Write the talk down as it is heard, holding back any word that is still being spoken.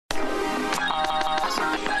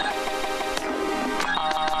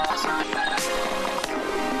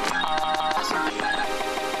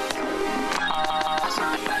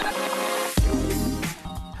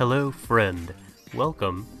Hello, friend.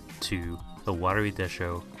 Welcome to the Watery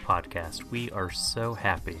Desho podcast. We are so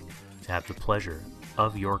happy to have the pleasure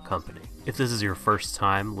of your company. If this is your first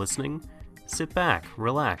time listening, sit back,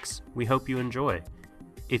 relax. We hope you enjoy.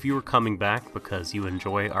 If you are coming back because you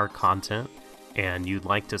enjoy our content and you'd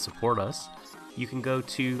like to support us, you can go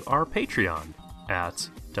to our Patreon at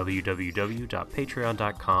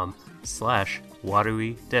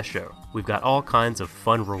www.patreon.com/waterydesho. We've got all kinds of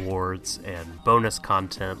fun rewards and bonus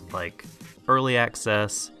content like early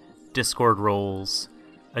access, Discord roles,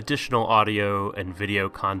 additional audio and video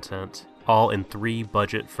content, all in 3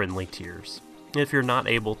 budget-friendly tiers. If you're not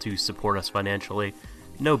able to support us financially,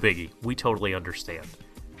 no biggie, we totally understand.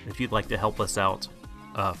 If you'd like to help us out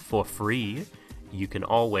for free, you can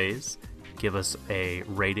always give us a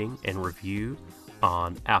rating and review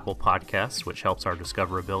on Apple Podcasts, which helps our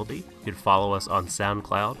discoverability. You can follow us on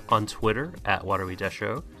SoundCloud, on Twitter at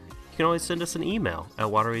waterydesho. You can always send us an email at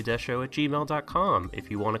waterydesho@gmail.com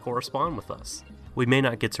if you want to correspond with us. We may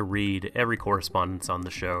not get to read every correspondence on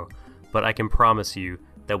the show, but I can promise you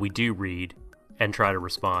that we do read and try to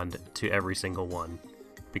respond to every single one,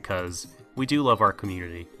 because we do love our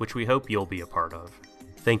community, which we hope you'll be a part of.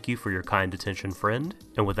 Thank you for your kind attention, friend,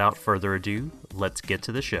 and without further ado, let's get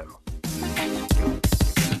to the show.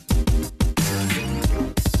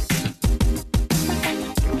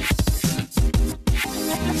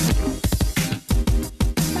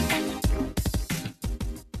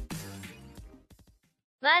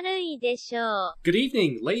 Good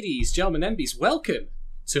evening, ladies, gentlemen, MBs. Welcome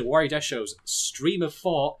to Watery Desho's Stream of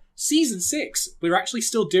Thought, Season 6. We're actually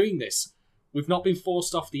still doing this. We've not been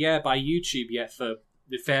forced off the air by YouTube yet for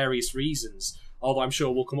nefarious reasons, although I'm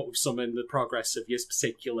sure we'll come up with some in the progress of this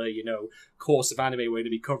particular, course of anime we're going to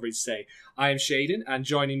be covering today. I am Shaden, and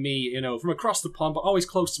joining me, from across the pond, but always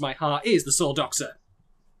close to my heart, is the Soul Doctor.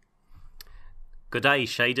 Good day,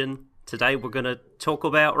 Shaden. Today we're going to talk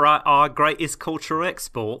about our greatest cultural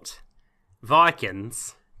export,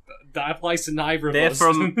 Vikings. That applies to neither of us.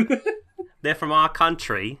 They're from our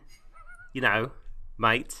country,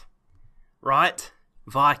 mate. Right?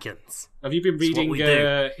 Vikings. Have you been reading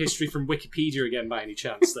history from Wikipedia again by any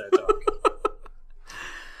chance there, Doc?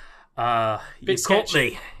 You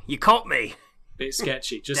caught me. Bit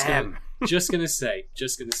sketchy. Just gonna say.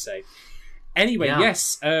 Anyway, yeah.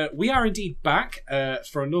 Yes, we are indeed back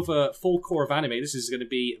for another full core of anime. This is going to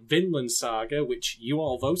be Vinland Saga, which you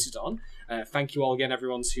all voted on. Thank you all again,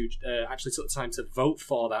 everyone who actually took the time to vote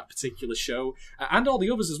for that particular show, and all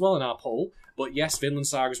the others as well in our poll. But yes, Vinland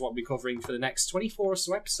Saga is what we'll be covering for the next 24 or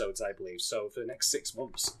so episodes, I believe. So for the next 6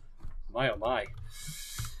 months. My oh my.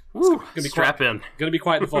 Woo, strap in. Going to be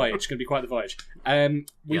quite the voyage.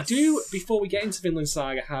 We do, before we get into Vinland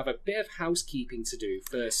Saga, have a bit of housekeeping to do,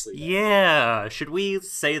 firstly. Yeah. Should we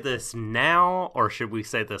say this now, or should we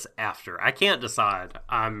say this after? I can't decide.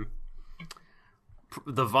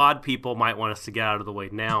 The VOD people might want us to get out of the way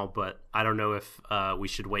now, but I don't know if we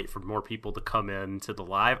should wait for more people to come in to the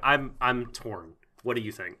live. I'm torn. What do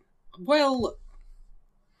you think? Well,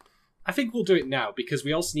 I think we'll do it now, because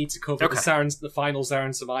we also need to cover the final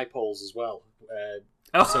Zarans of my polls as well.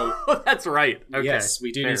 So that's right. Okay. Yes,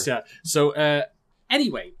 we do need to. So,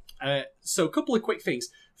 anyway, so a couple of quick things.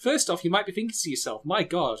 First off, you might be thinking to yourself, my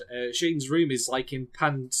god, Shaden's room is like in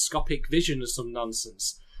panscopic vision or some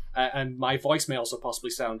nonsense. And my voice may also possibly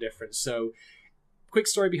sound different. So, quick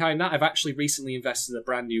story behind that. I've actually recently invested in a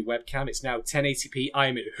brand new webcam. It's now 1080p.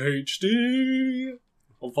 I'm in HD.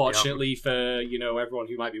 Unfortunately for, everyone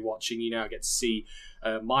who might be watching, you now get to see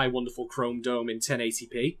my wonderful Chrome Dome in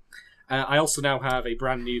 1080p. I also now have a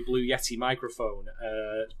brand new Blue Yeti microphone.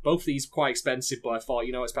 Both of these quite expensive, but I thought,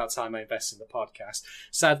 it's about time I invest in the podcast.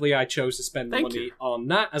 Sadly, I chose to spend the money on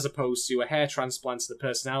that as opposed to a hair transplant and a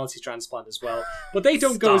personality transplant as well. But they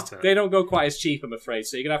don't go quite as cheap, I'm afraid.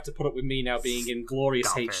 So you're gonna have to put up with me now being in glorious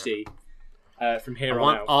HD from here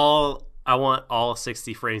on out. I want all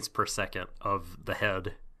 60 frames per second of the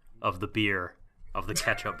head of the beer of the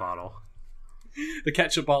ketchup bottle. The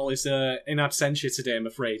ketchup bottle is in absentia today, I'm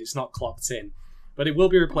afraid. It's not clocked in. But it will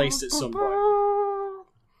be replaced at some point.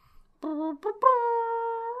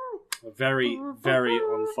 Very, very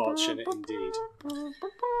unfortunate indeed.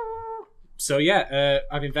 So yeah,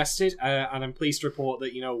 I've invested, and I'm pleased to report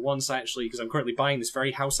that, once actually, because I'm currently buying this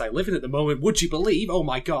very house I live in at the moment, would you believe? Oh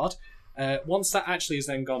my god. Once that actually has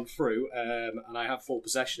then gone through, and I have full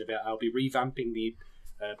possession of it, I'll be revamping the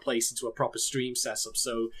place into a proper stream setup.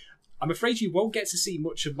 So I'm afraid you won't get to see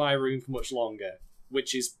much of my room for much longer,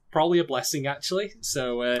 which is probably a blessing, actually.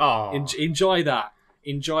 So enjoy that.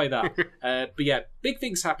 But yeah, big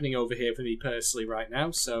things happening over here for me personally right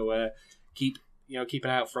now. So keep an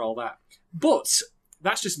eye out for all that. But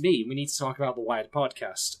that's just me. We need to talk about the Wired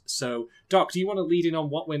podcast. So, Doc, do you want to lead in on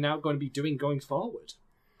what we're now going to be doing going forward?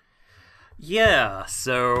 Yeah,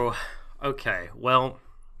 so, okay, well,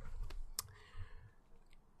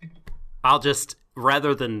 I'll just,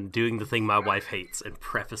 rather than doing the thing my wife hates and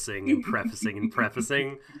prefacing and prefacing and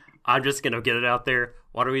prefacing, I'm just going to get it out there.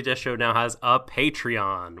 What Do We Just Show now has a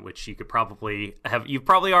Patreon, which you could probably have, you've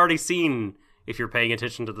probably already seen if you're paying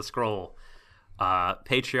attention to the scroll.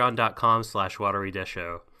 Patreon.com/What Do We Just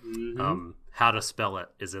Show. How to spell it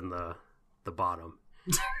is in the bottom.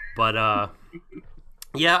 But,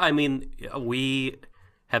 yeah, I mean, we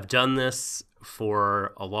have done this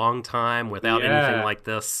for a long time without anything like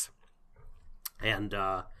this. And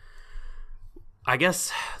I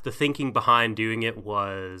guess the thinking behind doing it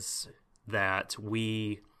was that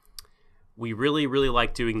we really, really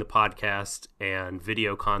like doing the podcast and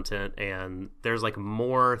video content, and there's like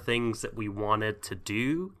more things that we wanted to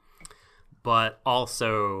do, but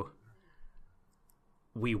also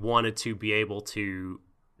we wanted to be able to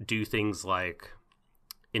do things like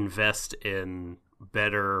invest in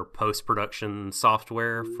better post-production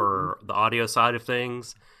software for the audio side of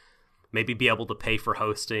things, maybe be able to pay for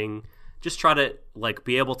hosting, just try to like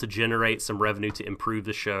be able to generate some revenue to improve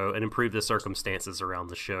the show and improve the circumstances around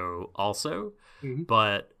the show also.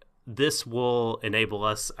 But this will enable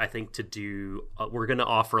us, I think, to do we're going to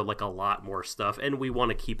offer like a lot more stuff, and we want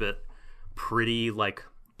to keep it pretty like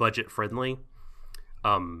budget friendly.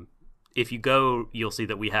 If you go, you'll see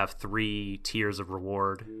that we have 3 tiers of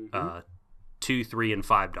reward, $2, $3, and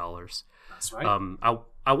 $5. That's right.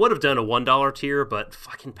 I would have done a $1 tier, but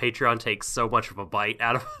fucking Patreon takes so much of a bite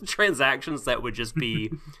out of transactions that would just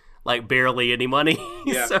be like barely any money.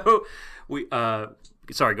 Yeah. So we,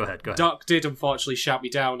 sorry, go ahead. Doc did unfortunately shout me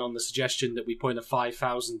down on the suggestion that we put in a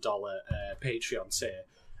 $5,000 Patreon tier.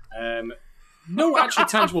 No actual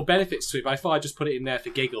tangible benefits to it, but I thought I'd just put it in there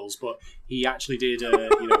for giggles, but he actually did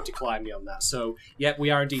decline me on that. So, yeah,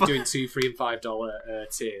 we are indeed doing $2, $3, and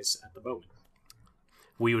 $5 tiers at the moment.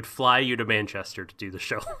 We would fly you to Manchester to do the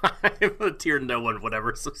show live. A tier no one would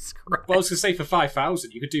ever subscribe. Well, I was going to say for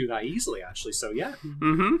 5,000, you could do that easily, actually, so yeah.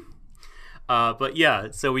 But yeah,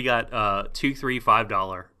 so we got $2,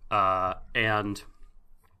 $3, $5, and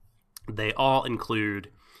they all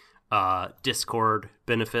include Discord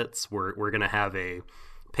benefits. We're going to have a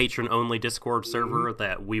patron-only Discord server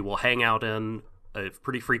that we will hang out in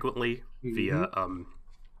pretty frequently via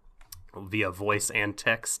voice and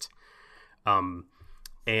text.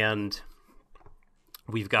 And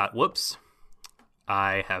we've got,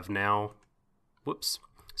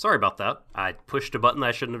 sorry about that. I pushed a button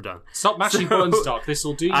I shouldn't have done. Stop mashing buttons, Doc. This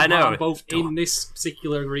will do you I know. harm both in this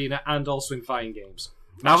particular arena and also in fighting games.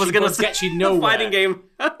 I was going to say, get you nowhere. The fighting game,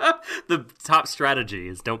 the top strategy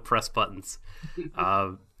is don't press buttons.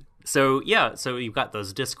 So you've got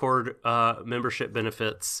those Discord membership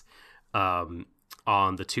benefits on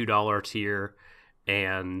the $2 tier,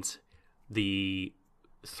 and the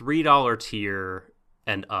 $3 tier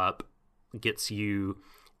and up gets you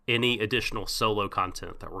any additional solo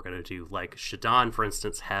content that we're going to do. Like Shadon, for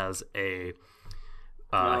instance, has a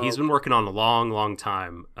he's been working on a long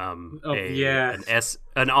time an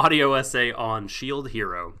audio essay on Shield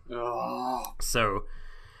Hero. So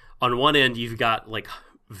on one end you've got like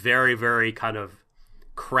very, very kind of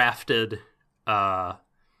crafted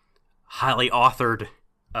highly authored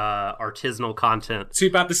artisanal content. Too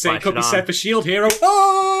bad the same could be said for Shield Hero.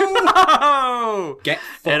 Oh! Get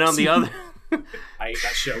fucked. And on the other I hate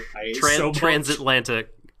that show. I hate it so much.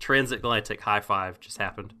 Transatlantic high five just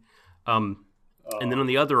happened. And then on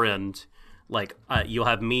the other end, like you'll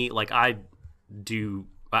have me, like I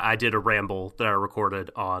did a ramble that I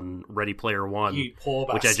recorded on Ready Player One, you poor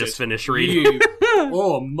bastard. which I just finished reading. You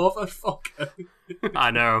poor motherfucker.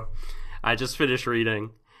 I know. I just finished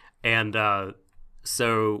reading, and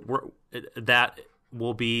so that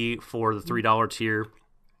will be for the $3 tier.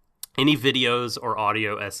 Any videos or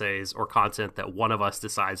audio essays or content that one of us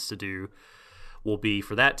decides to do will be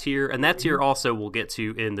for that tier, and that tier also will get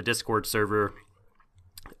to, in the Discord server,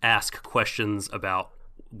 ask questions about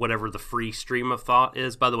whatever the free stream of thought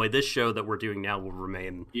is. By the way, this show that we're doing now will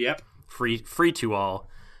remain free to all.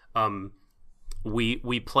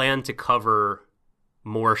 We plan to cover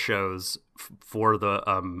more shows for the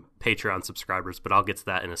Patreon subscribers, but I'll get to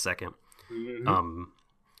that in a second.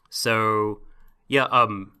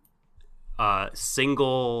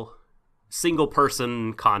 Single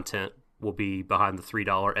person content will be behind the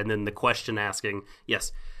 $3, and then the question asking,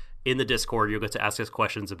 yes, in the Discord you'll get to ask us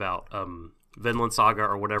questions about Vinland Saga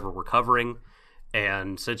or whatever we're covering,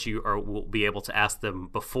 and since will be able to ask them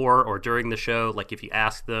before or during the show, like if you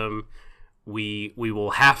ask them, we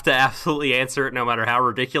will have to absolutely answer it no matter how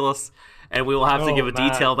ridiculous, and we will have to give a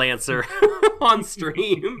detailed answer on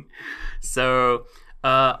stream. So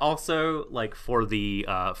also, like, for the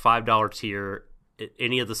 $5 tier,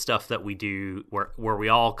 any of the stuff that we do where we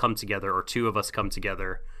all come together, or two of us come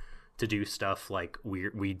together to do stuff, like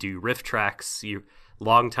we do riff tracks. You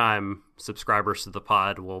longtime subscribers to the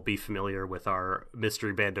pod will be familiar with our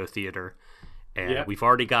Mystery Bando Theater, and we've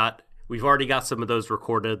already got some of those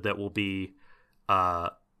recorded that we'll be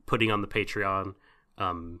putting on the Patreon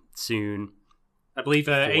soon. I believe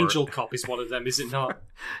Angel Cop is one of them, is it not?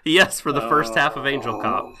 Yes, for the first half of Angel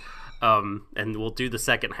Cop, and we'll do the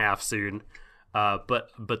second half soon.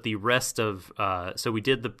 But the rest of so we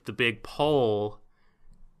did the big poll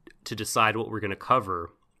to decide what we're going to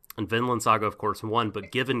cover, and Vinland Saga, of course, won,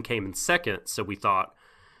 but Given came in second. So we thought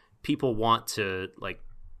people want to like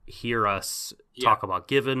hear us talk about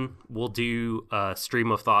Given. We'll do a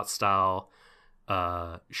stream of thought style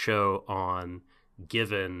show on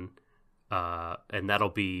Given, and that'll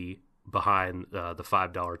be behind the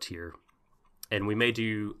 $5 tier. And we may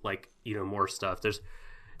do like more stuff. There's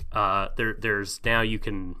now you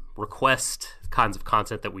can request kinds of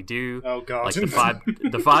content that we do. Oh god! Like the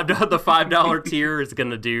 $5 tier is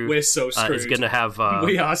gonna do. We're so screwed. Is gonna have.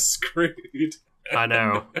 We are screwed. I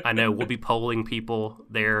know. We'll be polling people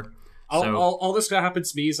there. All that's gonna happen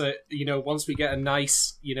to me is that once we get a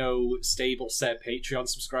nice stable set of Patreon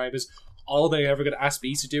subscribers, all they're ever gonna ask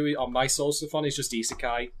me to do on my source of fun is just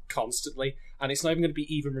isekai constantly, and it's not even gonna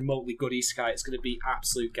be even remotely good isekai. It's gonna be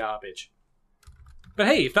absolute garbage. But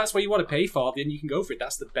hey, if that's what you want to pay for, then you can go for it.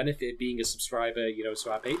 That's the benefit of being a subscriber, to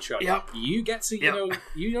our Patreon. Yep. You get to,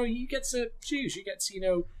 you get to choose. You get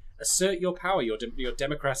to, assert your power, your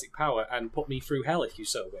democratic power, and put me through hell if you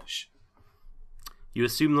so wish. You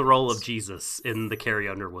assume the role of Jesus in the Carrie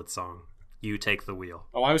Underwood song. You take the wheel.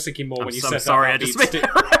 Oh, I was thinking more when you said sorry, that. I just made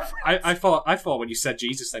I thought when you said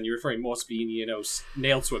Jesus, then you're referring more to being,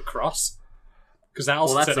 nailed to a cross. Because that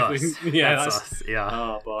also that's us. Yeah, that's us. Yeah.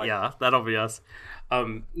 Oh boy. Yeah, that'll be us.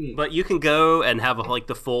 But you can go and have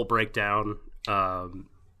the full breakdown on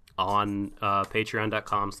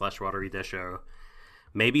patreon.com/waterythisshow.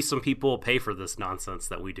 Maybe some people will pay for this nonsense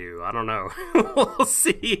that we do. I don't know. We'll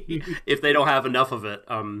see if they don't have enough of it.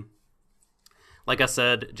 Like I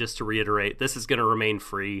said, just to reiterate, this is going to remain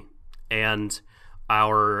free, and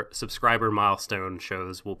our subscriber milestone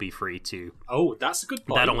shows will be free too. Oh, that's a good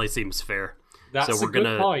point. That only seems fair. That's a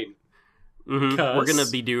good point. Mm-hmm. We're gonna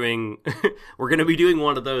be doing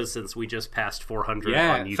one of those since we just passed 400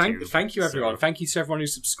 on YouTube. Thank you everyone. Thank you to everyone who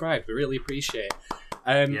subscribed. We really appreciate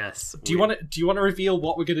it. Yes. Do you want to reveal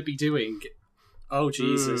what we're going to be doing? Oh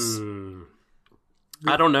Jesus.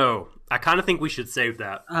 I don't know. I kind of think we should save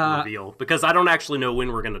that reveal because I don't actually know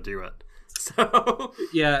when we're going to do it. So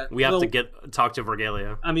yeah, we have to talk to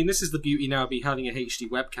Vergalia. I mean, this is the beauty now of me having a HD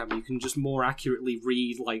webcam. You can just more accurately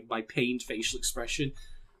read like my pained facial expression.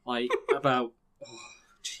 Like, about... Oh,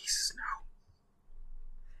 Jesus, no.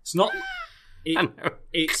 It's not...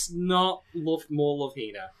 It's not more Love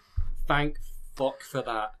Hina. Thank fuck for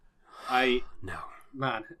that. No.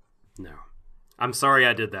 Man. No. I'm sorry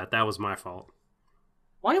I did that. That was my fault.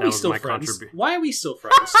 Why are we still friends? Why are we still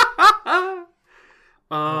friends?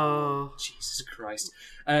 Oh, Jesus Christ.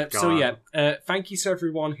 So yeah, thank you to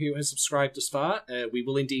everyone who has subscribed thus far. We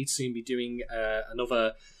will indeed soon be doing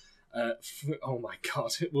another... oh my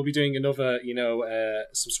god, we'll be doing another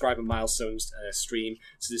subscriber milestones stream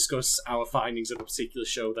to discuss our findings of a particular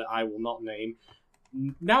show that I will not name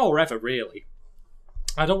now or ever, really.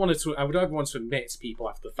 I would want to admit to people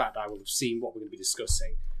after the fact that I will have seen what we're going to be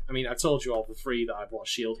discussing. I mean, I told you all for free that I've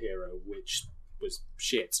watched Shield Hero, which was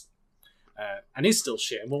shit, and is still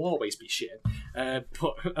shit and will always be shit,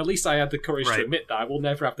 but at least I had the courage to admit that. I will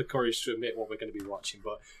never have the courage to admit what we're going to be watching,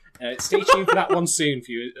 but stay tuned for that one soon,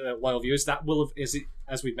 loyal viewers. That will have,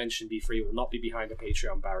 as we mentioned, be free. It will not be behind a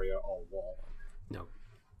Patreon barrier or wall. No.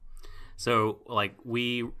 So,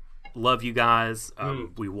 we love you guys.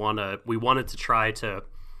 We wanted to try to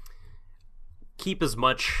keep as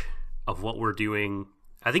much of what we're doing.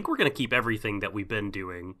 I think we're going to keep everything that we've been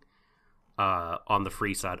doing on the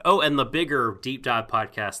free side. Oh, and the bigger deep dive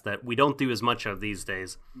podcast that we don't do as much of these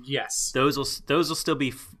days. Yes, those will still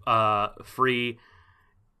be free.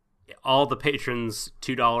 All the patrons,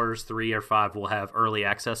 $2, $3, or $5 will have early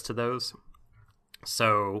access to those.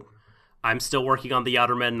 So I'm still working on the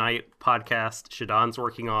Outer Men Night podcast. Shadon's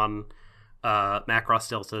working on Macross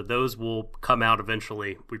Delta. Those will come out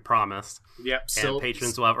eventually, we promise. Yep. And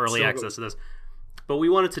patrons will have early access to those. But we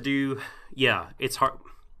wanted to do, it's hard.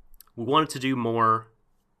 We wanted to do more,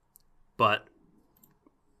 but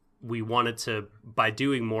we wanted to, by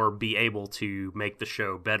doing more, be able to make the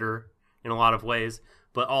show better in a lot of ways,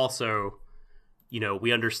 but also,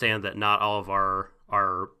 we understand that not all of our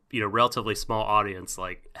relatively small audience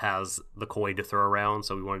like has the coin to throw around,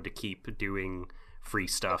 so we wanted to keep doing free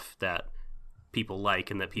stuff that people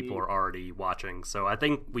like and that people are already watching. So I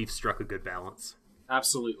think we've struck a good balance.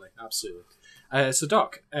 Absolutely. So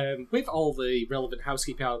Doc, with all the relevant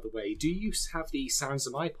housekeeping out of the way, do you have the Sounds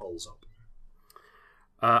of My polls up?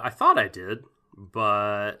 I thought I did,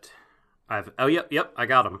 but yep, I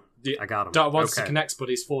got them. I got them. Doc wants to connect, but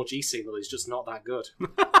his 4G signal is just not that good.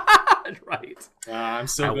 Right. I'm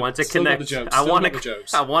still. I want to connect. I want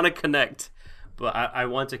to connect, but I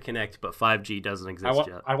want to connect, but 5G doesn't exist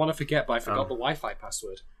yet. I want to forget, but I forgot the Wi-Fi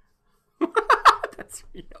password. That's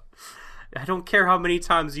real. I don't care how many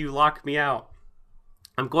times you lock me out.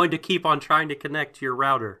 I'm going to keep on trying to connect to your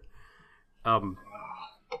router.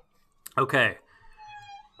 Okay.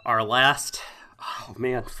 Our last... Oh,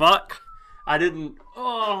 man. Fuck. I didn't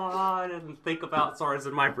think about Stars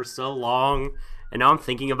in Mind for so long. And now I'm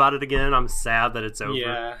thinking about it again. I'm sad that it's over.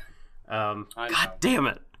 Yeah. God damn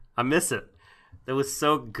it. I miss it. That was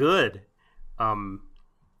so good.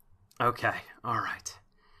 Okay. All right.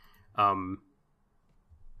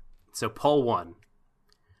 So poll 1.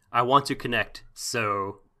 I want to connect.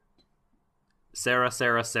 So Sarah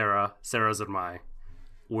Zermay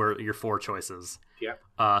were your 4 choices. Yeah.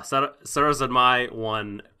 Sarah Zermay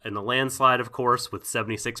won in the landslide, of course, with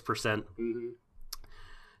 76%. Mm-hmm.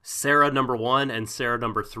 Sarah number 1 and Sarah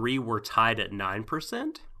number 3 were tied at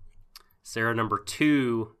 9%. Sarah number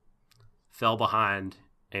 2 fell behind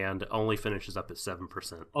and only finishes up at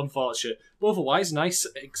 7%. Unfortunate. But otherwise, nice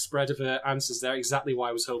spread of answers there. Exactly what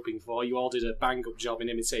I was hoping for. You all did a bang-up job in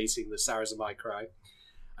imitating the Sarah Zermay cry.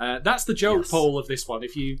 That's the joke poll of this one.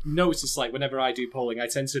 If you notice, like, whenever I do polling, I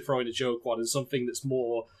tend to throw in a joke one and something that's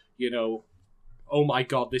more, oh my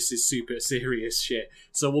god, this is super serious shit.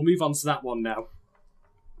 So we'll move on to that one now.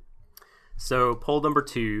 So, poll number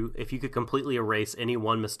 2, if you could completely erase any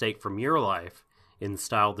one mistake from your life in the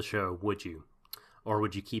style of the show, would you? Or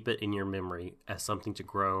would you keep it in your memory as something to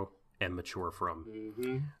grow and mature from?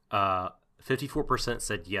 Mm-hmm. 54%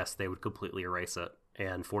 said yes, they would completely erase it.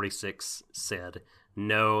 And 46% said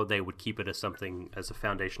no, they would keep it as something, as a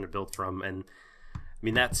foundation to build from. And I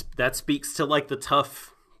mean, that speaks to like the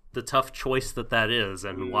tough choice that is,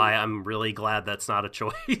 and why I'm really glad that's not a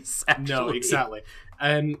choice, actually. No, exactly.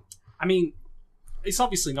 I mean, it's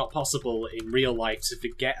obviously not possible in real life to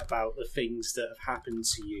forget about the things that have happened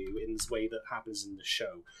to you in this way that happens in the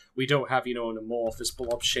show. We don't have, an amorphous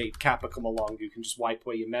blob-shaped Kappa come along who can just wipe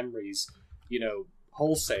away your memories,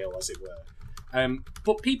 wholesale, as it were.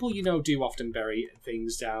 But people, do often bury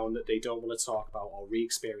things down that they don't want to talk about or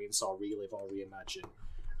re-experience or relive or reimagine.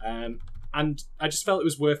 And I just felt it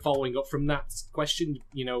was worth following up from that question,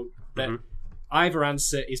 that either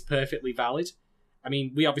answer is perfectly valid. I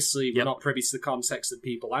mean, we obviously were not privy to the context that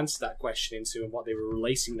people answered that question into and what they were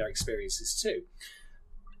relating their experiences to.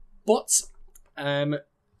 But,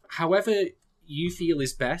 however you feel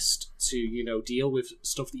is best to, deal with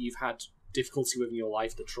stuff that you've had difficulty with in your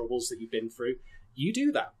life, the troubles that you've been through, you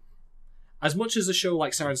do that. As much as a show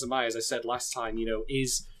like Sarah Zermay, as I said last time,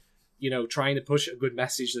 is, trying to push a good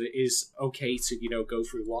message that it is okay to, go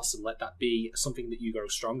through loss and let that be something that you grow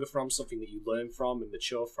stronger from, something that you learn from and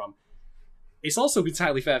mature from. It's also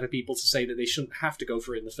entirely fair for people to say that they shouldn't have to go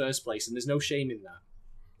through it in the first place, and there's no shame in that.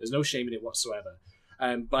 There's no shame in it whatsoever.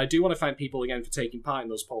 But I do want to thank people again for taking part in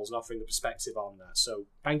those polls and offering the perspective on that. So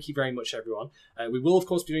thank you very much, everyone. We will, of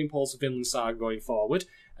course, be doing polls for Vinland Saga going forward.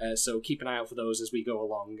 So keep an eye out for those as we go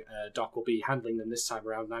along. Doc will be handling them this time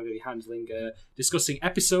around, and I'm going to be discussing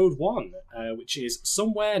episode 1, which is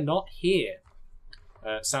Somewhere Not Here.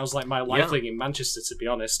 Sounds like my lifeling in Manchester, to be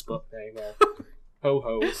honest, but there you go. Ho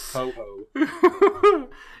ho, ho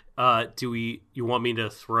ho. You want me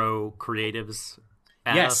to throw creatives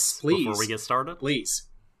at us please. Before we get started? Please.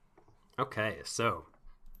 Okay, so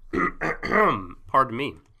pardon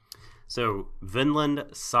me. So Vinland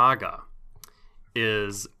Saga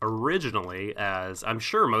is originally, as I'm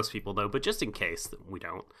sure most people know, but just in case we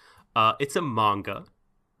don't, it's a manga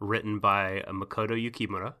written by Makoto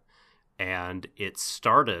Yukimura, and it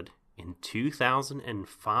started in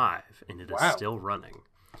 2005, and it is still running.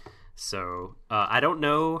 So I don't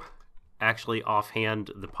know actually offhand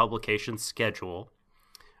the publication schedule.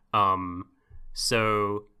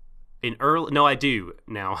 So I do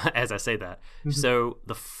now as I say that. So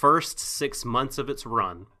the first 6 months of its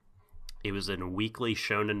run, it was in a weekly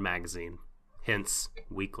shonen magazine, hence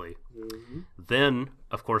weekly. Then,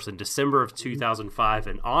 of course, in December of 2005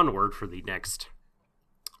 and onward for the next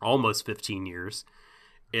almost 15 years,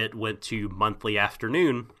 it went to monthly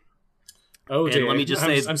afternoon. Oh dear. And let me just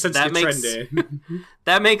say, I'm sensing a trend here.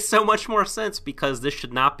 that makes so much more sense, because this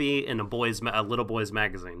should not be in a little boy's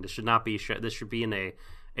magazine. This should not be. This should be in a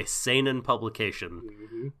seinen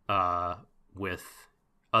publication, with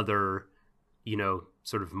other,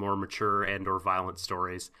 sort of more mature and or violent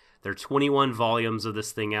stories. There are 21 volumes of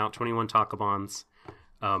this thing out, 21 tankobons,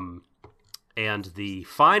 and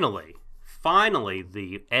finally,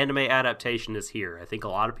 the anime adaptation is here. I think a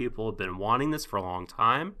lot of people have been wanting this for a long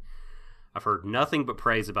time. I've heard nothing but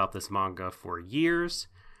praise about this manga for years.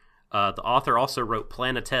 The author also wrote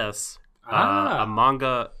Planetes, a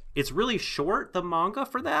manga. It's really short, the manga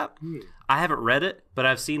for that. I haven't read it, but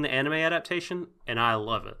I've seen the anime adaptation, and I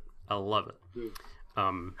love it.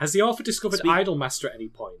 Has the author discovered Idolmaster at any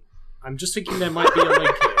point? I'm just thinking there might be a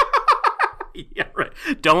link here. Yeah, right.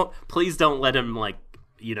 Please don't let him,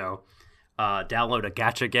 download a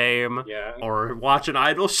gacha game or watch an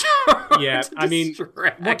idol show. Yeah, I mean,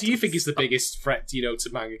 what do you think is the biggest threat, to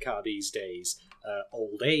mangaka these days?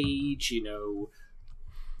 Old age,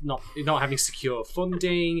 not having secure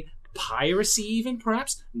funding, piracy even,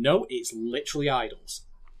 perhaps? No, it's literally idols.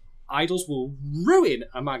 Idols will ruin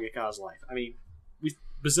a mangaka's life. I mean, with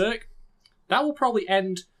Berserk, that will probably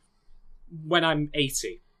end when I'm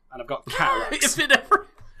 80 and I've got cataracts.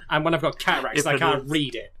 And when I've got cataracts, I can't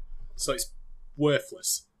read it. So it's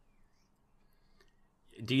worthless.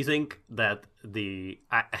 Do you think that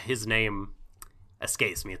his name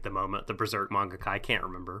escapes me at the moment, the Berserk mangaka? I can't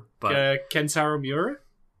remember. But Kentaro Miura?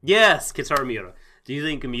 Yes, Kentaro Miura. Do you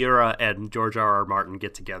think Miura and George R.R. Martin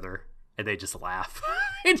get together and they just laugh?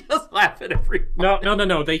 They just laugh at everyone.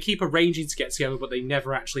 No. They keep arranging to get together, but they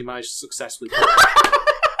never actually manage to successfully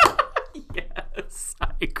Yes,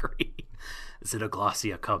 I agree.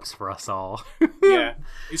 Xenoglossia comes for us all. Yeah,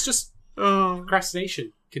 it's just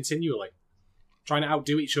procrastination continually. Trying to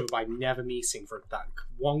outdo each other by never meeting for that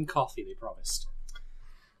one coffee they promised.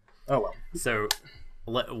 Oh well. So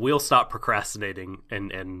we'll stop procrastinating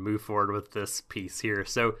and move forward with this piece here.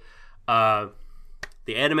 So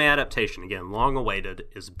the anime adaptation, again, long awaited,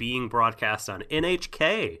 is being broadcast on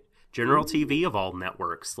NHK, General TV of all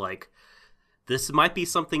networks. This might be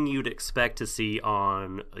something you'd expect to see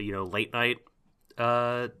on late night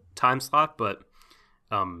time slot, but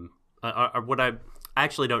I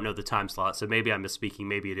actually don't know the time slot, so maybe I'm misspeaking.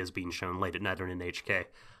 Maybe it is being shown late at night on NHK.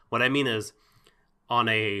 What I mean is on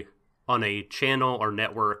a channel or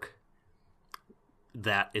network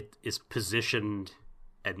that it is positioned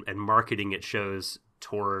and marketing its shows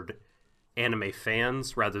toward anime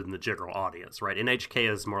fans rather than the general audience, right? NHK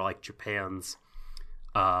is more like Japan's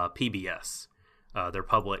PBS. Their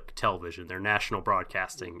public television, their national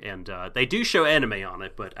broadcasting, and they do show anime on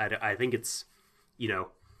it, but I think it's,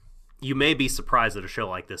 you may be surprised that a show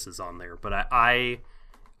like this is on there, but I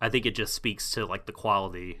think it just speaks to the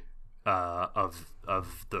quality of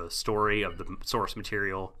the story, of the source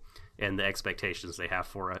material, and the expectations they have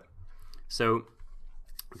for it. So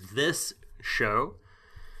this show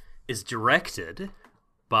is directed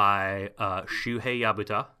by Shuhei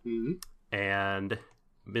Yabuta, and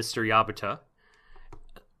Mr. Yabuta.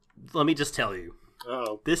 Let me just tell you,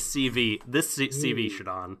 this CV,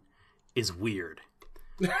 Shadon, is weird.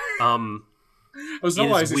 I was not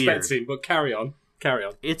what I was expecting, but carry on.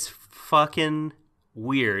 It's fucking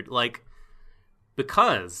weird.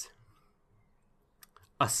 Because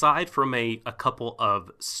aside from a couple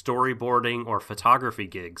of storyboarding or photography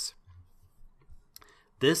gigs,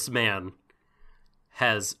 this man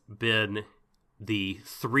has been the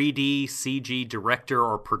 3D CG director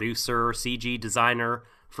or producer, CG designer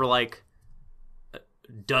for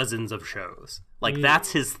dozens of shows.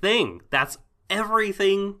 That's his thing. That's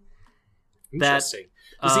everything. Interesting.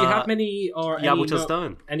 Does he have many or Yabuta's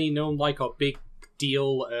done? Any known or big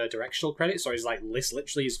deal directional credits, or is this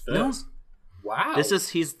literally his first? No. Wow.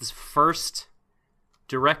 He's the first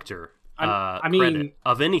director credit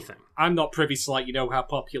of anything. I'm not privy to how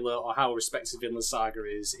popular or how respected Vinland Saga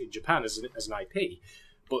is in Japan as an IP,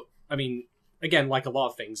 but I mean, again, like a lot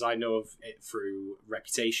of things, I know of it through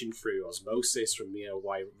reputation, through osmosis, from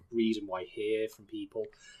why read and why hear from people,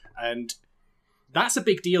 and that's a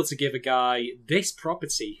big deal to give a guy this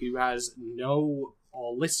property who has no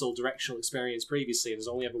or little directional experience previously and has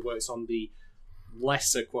only ever worked on the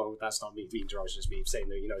lesser quote. That's not me being derogatory, me saying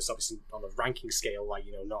that it's obviously on the ranking scale,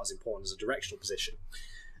 not as important as a directional position.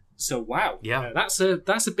 So wow, that's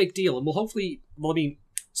a big deal, and we'll hopefully. Well, I mean,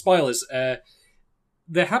 spoilers.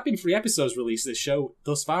 There have been 3 episodes released of this show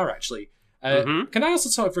thus far, actually. Can I also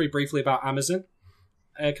talk very briefly about Amazon?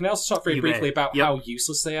 Can I also talk very briefly about how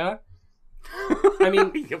useless they are? I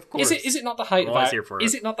mean, of course. Is it not the height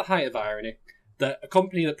of irony that a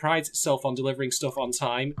company that prides itself on delivering stuff on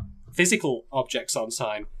time, physical objects on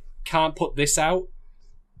time, can't put this out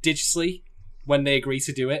digitally when they agree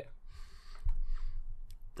to do it.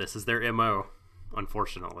 This is their MO,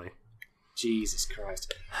 unfortunately. Jesus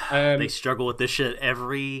Christ. They struggle with this shit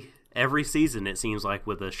every season, it seems like,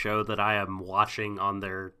 with a show that I am watching on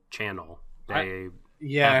their channel. They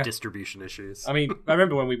have distribution issues. I mean, I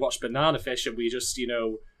remember when we watched Banana Fish and we just,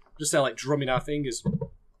 just there like drumming our fingers,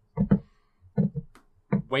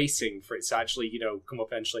 waiting for it to actually, come up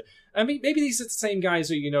eventually. I mean, maybe these are the same guys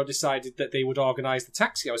who, decided that they would organise the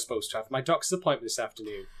taxi I was supposed to have for my doctor's appointment this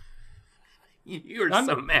afternoon. You're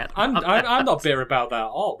so mad. I'm not bitter about that at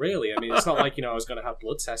all, really. I mean, it's not like, I was going to have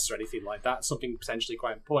blood tests or anything like that. Something potentially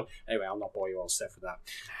quite important. Anyway, I'll not bore you all set for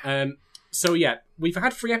that. So, yeah, we've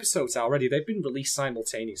had 3 episodes already. They've been released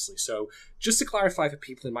simultaneously. So, just to clarify for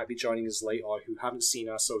people who might be joining us late or who haven't seen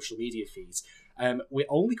our social media feeds, we're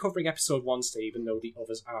only covering episode 1 today, even though the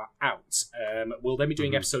others are out. We'll then be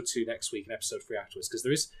doing episode 2 next week and episode 3 afterwards, because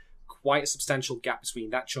there is quite a substantial gap between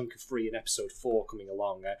that chunk of 3 and episode 4 coming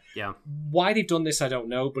along. Why they've done this, I don't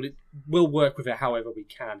know, but we'll work with it however we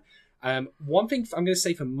can. One thing I'm going to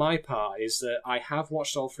say for my part is that I have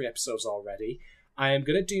watched all 3 episodes already. I am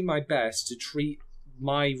going to do my best to treat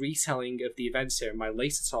my retelling of the events here and my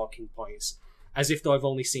later talking points as if though I've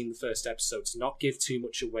only seen the first episode, to not give too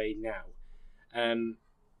much away now.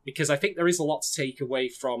 Because I think there is a lot to take away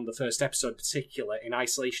from the first episode in particular in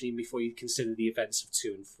isolation, even before you consider the events of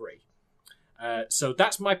 2 and 3. So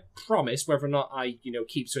that's my promise. Whether or not I,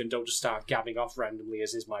 keep to it and don't just start gabbing off randomly,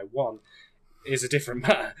 as is my one, is a different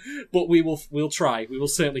matter. But we'll try. We will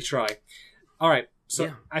certainly try. All right. So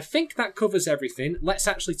yeah. I think that covers everything. Let's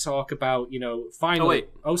actually talk about, finally.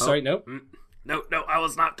 Oh, wait. No. No, I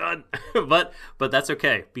was not done. but that's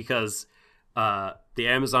okay, because the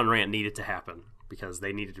Amazon rant needed to happen, because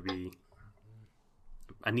they needed to be...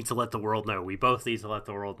 I need to let the world know. We both need to let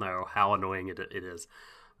the world know how annoying it is.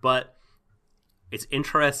 But it's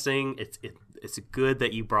interesting. It's good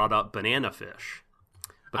that you brought up Banana Fish,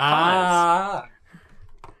 because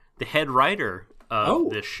the head writer of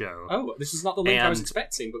this show... Oh, this is not the link I was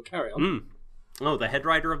expecting, but carry on. The head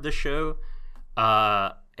writer of this show...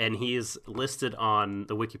 and he is listed on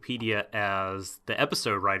the Wikipedia as the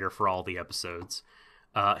episode writer for all the episodes.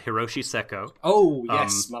 Hiroshi Seko. Oh,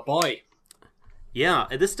 yes, my boy. Yeah,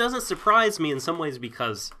 this doesn't surprise me in some ways,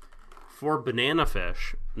 because for Banana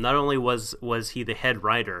Fish, not only was he the head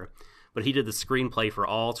writer, but he did the screenplay for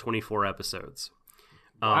all 24 episodes.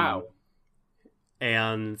 Wow.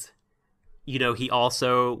 And, he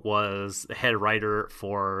also was the head writer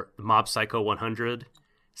for Mob Psycho 100,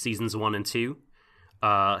 seasons 1 and 2.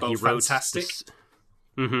 He wrote fantastic.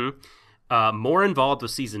 More involved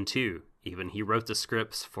with season 2, even. He wrote the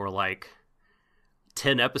scripts for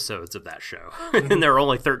 10 episodes of that show. And there are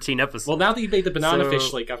only 13 episodes. Well, now that you've made the Banana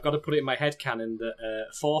Fish link, I've got to put it in my headcanon that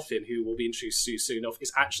Thorfinn, who will be introduced to soon enough,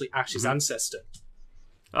 is actually Ash's ancestor.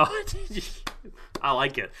 Oh, I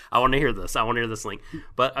like it. I want to hear this. I want to hear this link.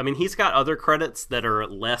 But, I mean, he's got other credits that are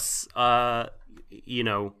less, highly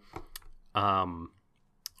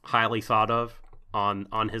thought of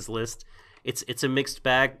on his list. It's a mixed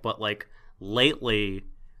bag, but lately,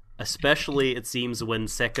 especially it seems when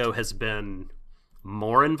Seko has been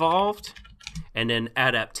more involved and in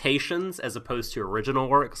adaptations as opposed to original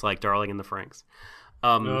works like Darling in the Franxx.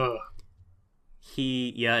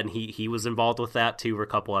 He was involved with that too for a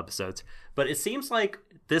couple episodes. But it seems like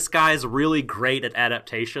this guy's really great at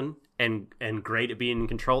adaptation and great at being in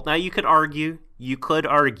control. Now you could argue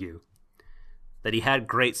that he had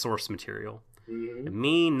great source material. Mm-hmm.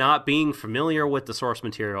 Me not being familiar with the source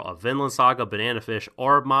material of Vinland Saga, Banana Fish,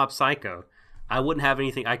 or Mob Psycho, I wouldn't have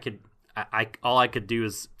anything all I could do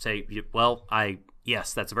is say, well,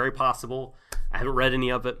 yes, that's very possible. I haven't read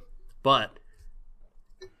any of it, but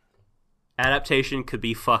adaptation could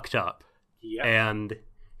be fucked up. Yep. And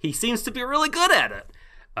he seems to be really good at it.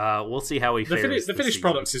 We'll see how he fares. The finished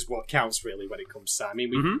product is what counts, really, when it comes to that. I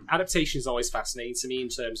mean, adaptation is always fascinating to me in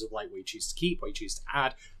terms of what you choose to keep, what you choose to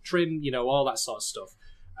add, trim, all that sort of stuff.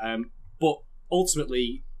 But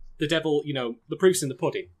ultimately, the devil, the proof's in the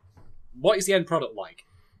pudding. What is the end product like?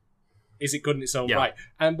 Is it good in its own right?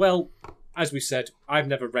 And, well, as we said, I've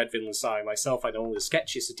never read Vinland Saga myself. I know only the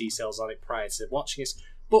sketchiest of details on it prior to watching it.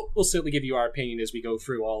 But we'll certainly give you our opinion as we go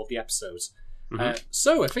through all of the episodes.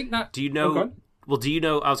 So I think that... Do you know... Well, do you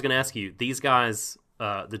know, I was going to ask you, these guys,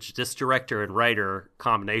 this director and writer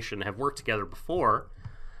combination have worked together before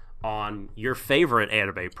on your favorite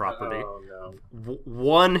anime property. Oh, no.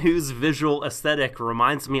 One whose visual aesthetic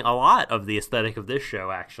reminds me a lot of the aesthetic of this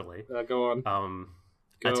show, actually. Go on.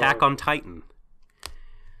 Attack on Titan.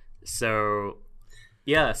 So,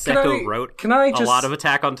 Yeah, Seko wrote can I just... a lot of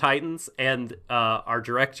Attack on Titans, and our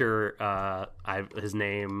director, his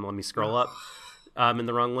name, let me scroll up, in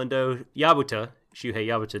the wrong window, Shuhei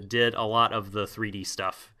Yabuta, did a lot of the 3D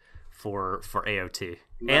stuff for AOT.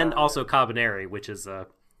 And also Cabaneri, which is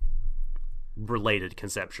related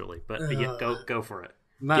conceptually. But yeah, go for it.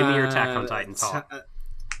 Give me your Attack on Titan talk.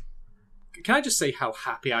 Can I just say how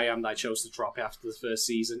happy I am that I chose to drop it after the first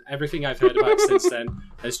season? Everything I've heard about since then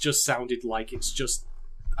has just sounded like it's just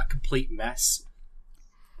a complete mess.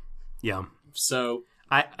 Yeah. So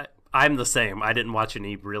I'm the same. I didn't watch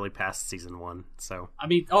any really past season 1, so... I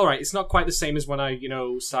mean, alright, it's not quite the same as when I,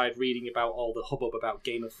 started reading about all the hubbub about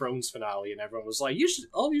Game of Thrones finale, and everyone was like, you should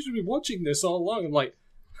be watching this all along. I'm like,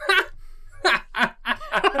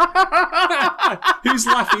 who's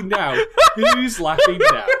laughing now? Who's laughing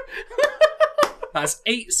now? That's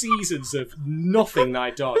 8 seasons of nothing that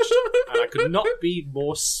I dodged, and I could not be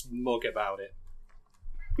more smug about it.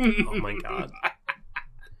 Oh my god.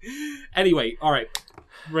 Anyway, alright.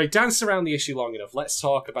 Right, dance around the issue long enough. Let's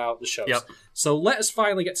talk about the shows. Yep. So let us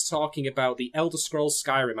finally get to talking about the Elder Scrolls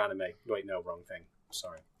Skyrim anime. Wait, no, wrong thing.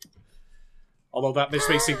 Sorry. Although that makes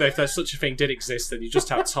me think that if there's such a thing did exist, then you just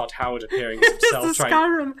have Todd Howard appearing as himself.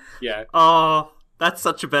 Skyrim. Yeah. Oh, that's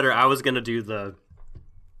such a better... I was going to do the...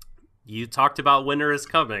 You talked about winter is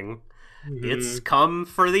coming. Mm-hmm. It's come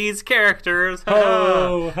for these characters.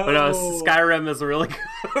 Ho, ho. But Skyrim is a really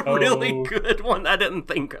good one I didn't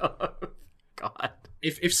think of. God.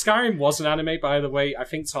 If Skyrim was an anime, by the way, I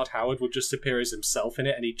think Todd Howard would just appear as himself in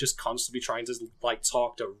it, and he'd just constantly be trying to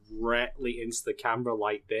talk directly into the camera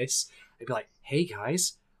like this. He'd be like, "Hey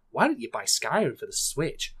guys, why don't you buy Skyrim for the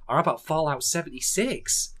Switch? Or how about Fallout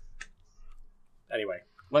 76?" Anyway,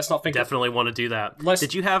 let's not think. Definitely want to do that.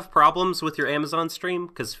 Did you have problems with your Amazon stream?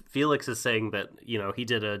 Because Felix is saying that he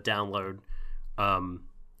did a download,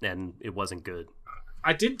 and it wasn't good.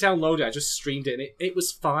 I didn't download it, I just streamed it, and it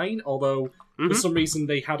was fine, although for some reason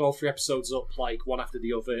they had all 3 episodes up, one after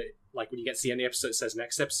the other. Like, when you get to the end of the episode, it says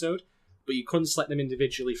next episode, but you couldn't select them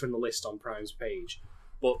individually from the list on Prime's page.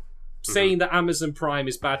 But saying that Amazon Prime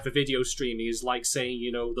is bad for video streaming is like saying,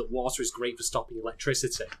 that water is great for stopping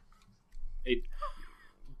electricity.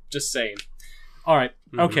 Just saying. Alright,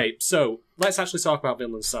 okay, so let's actually talk about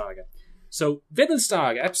Vinland Saga. So, Vinland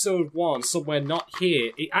Saga, episode 1, Somewhere Not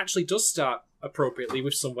Here, it actually does start appropriately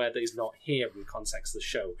with Somewhere That Is Not Here in the context of the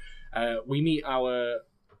show. We meet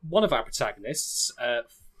one of our protagonists,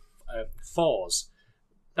 Thors.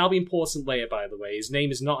 That'll be important later, by the way. His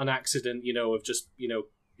name is not an accident, of just,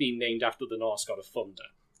 being named after the Norse god of thunder.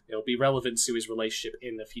 It'll be relevant to his relationship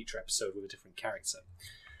in the future episode with a different character.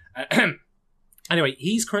 Anyway,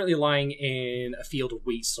 he's currently lying in a field of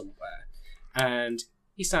wheat somewhere, and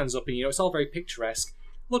he stands up and, it's all very picturesque,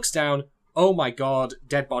 looks down, oh my god,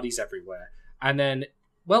 dead bodies everywhere. And then,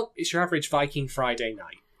 well, it's your average Viking Friday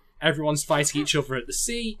night. Everyone's fighting each other at the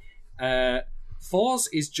sea. Thors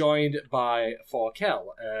is joined by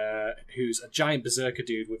Thorkel, who's a giant berserker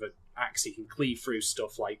dude with an axe. He can cleave through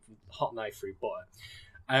stuff like hot knife through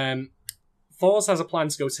butter. Thors has a plan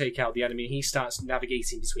to go take out the enemy. He starts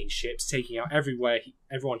navigating between ships, taking out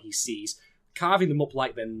everyone he sees, carving them up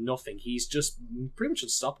like they're nothing. He's just pretty much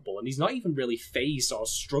unstoppable, and he's not even really phased or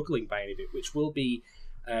struggling by any of it, which will be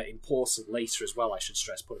important later as well, I should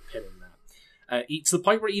stress. Put a pin in that. To the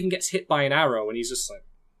point where he even gets hit by an arrow, and he's just like,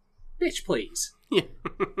 bitch, please. Yeah.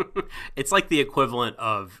 It's like the equivalent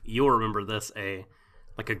of, you'll remember this, a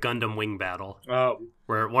Gundam wing battle. Oh.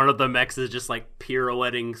 Where one of the mechs is just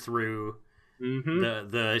pirouetting through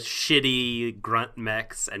the shitty grunt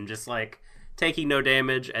mechs and just taking no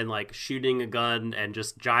damage and shooting a gun, and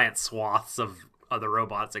just giant swaths of other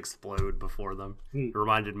robots explode before them. It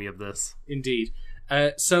reminded me of this. Indeed.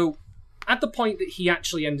 So, at the point that he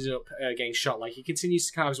actually ended up getting shot, he continues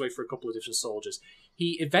to carve his way for a couple of different soldiers.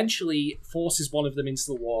 He eventually forces one of them into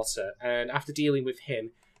the water, and after dealing with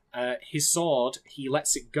him, his sword, he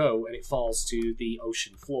lets it go, and it falls to the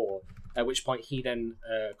ocean floor, at which point he then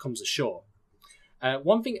comes ashore.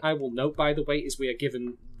 One thing I will note, by the way, is we are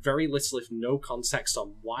given very little, if no context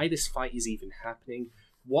on why this fight is even happening,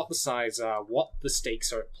 what the sides are, what the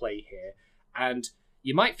stakes are at play here, and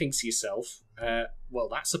you might think to yourself, well,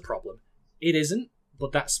 that's a problem. It isn't,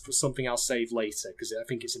 but that's for something I'll save later, because I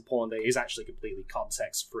think it's important that it is actually completely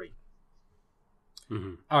context-free.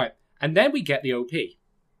 Alright, and then we get the OP.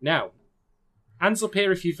 Now, hands up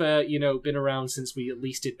here if you've, been around since we at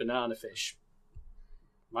least did Banana Fish.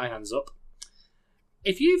 My hand's up.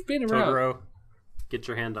 If you've been around... Totoro, get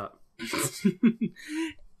your hand up.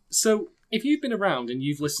 So, if you've been around and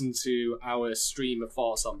you've listened to our stream of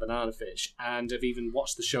thoughts on Banana Fish, and have even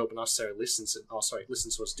watched the show but not necessarily listened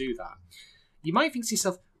to us do that, you might think to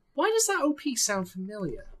yourself, why does that OP sound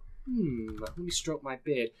familiar? Let me stroke my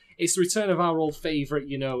beard. It's the return of our old favourite,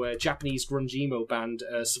 Japanese grunge emo band,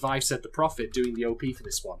 Survive Said the Prophet, doing the OP for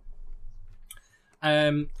this one.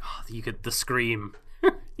 The scream.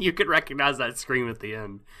 You could recognize that scream at the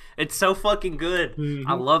end. It's so fucking good. Mm-hmm.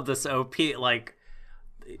 I love this OP. Like,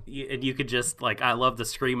 and you could just, like, I love the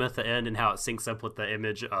scream at the end and how it syncs up with the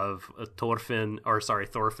image of Thorfinn,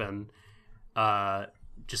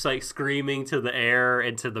 just like screaming to the air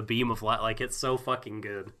and to the beam of light. Like, it's so fucking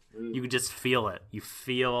good. You could just feel it. You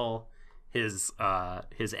feel his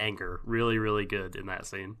anger really, really good in that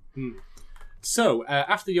scene. So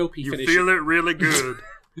after the OP finishes, you feel it really good.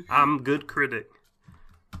 I'm good critic.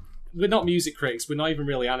 We're not music critics. We're not even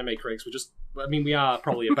really anime critics. We are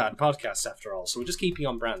probably a bad podcast after all. So we're just keeping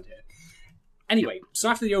on brand here. Anyway, so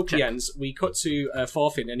after the OP ends, we cut to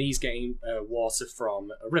Thorfinn, and he's getting water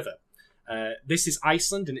from a river. This is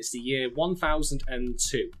Iceland, and it's the year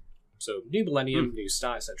 1002. So, new millennium, new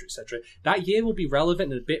start, etc., etc. That year will be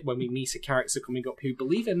relevant in a bit when we meet a character coming up who,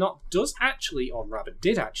 believe it or not, did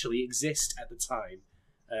actually exist at the time.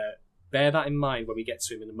 Bear that in mind when we get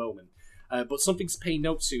to him in a moment. But something to pay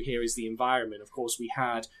note to here is the environment. Of course, we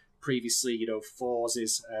had previously,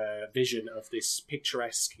 Thor's vision of this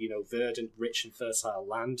picturesque, verdant, rich and fertile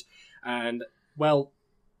land. And, well,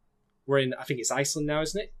 we're in, I think it's Iceland now,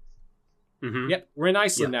 isn't it? Mm-hmm. Yep, we're in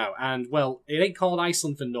Iceland now, and, well, it ain't called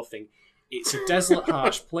Iceland for nothing. It's a desolate,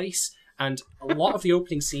 harsh place, and a lot of the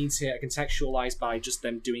opening scenes here are contextualized by just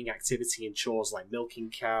them doing activity and chores like milking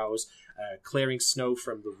cows, clearing snow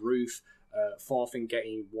from the roof, Thorfinn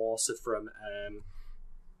getting water from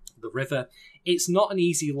the river. It's not an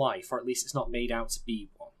easy life, or at least it's not made out to be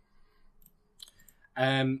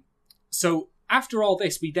one. So, after all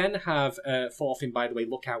this, we then have Thorfinn, by the way,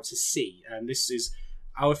 look out to sea, and this is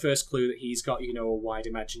our first clue that he's got, a wide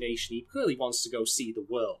imagination. He clearly wants to go see the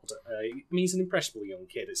world. He's an impressionable young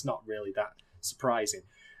kid. It's not really that surprising.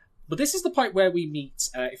 But this is the point where we meet,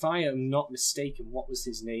 if I am not mistaken, what was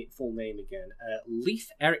his full name again? Leif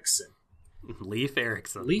Erikson. Leif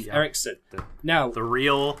Erikson. Erikson. Now, the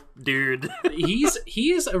real dude.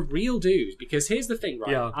 he is a real dude, because here's the thing,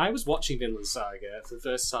 right? Yeah. I was watching Vinland Saga for the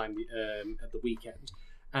first time at the weekend,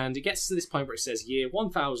 and it gets to this point where it says year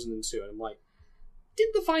 1002, and I'm like, did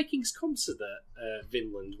the Vikings come to the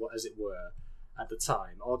Vinland, as it were, at the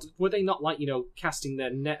time? Or were they not, casting their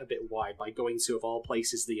net a bit wide by going to, of all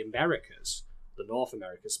places, the Americas, the North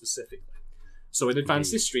America specifically? So in advance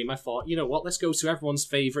this stream, I thought, what, let's go to everyone's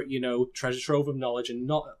favourite, treasure trove of knowledge and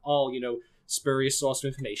not all, spurious source of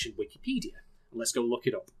information, Wikipedia. And let's go look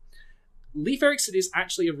it up. Leif Erikson is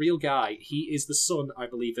actually a real guy. He is the son, I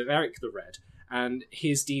believe, of Eric the Red. And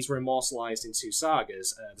his deeds were immortalised in two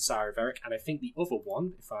sagas, the Saga of Eric, and I think the other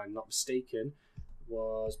one, if I'm not mistaken,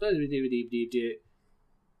 was...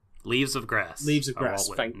 Leaves of Grass. Leaves of Grass.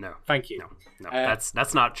 Thank you. No,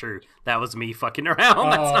 that's not true. That was me fucking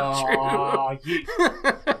around. That's not true.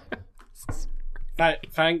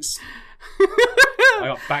 Thanks. I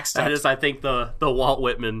got backstabbed. That is, I think, the Walt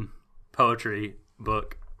Whitman poetry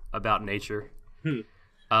book about nature.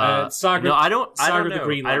 Saga. No, I don't know. The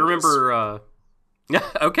Greenlanders. I remember.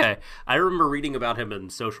 Okay, I remember reading about him in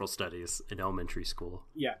social studies in elementary school.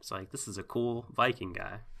 Yeah, it's like, this is a cool Viking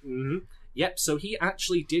guy. Mm-hmm. Yep. So he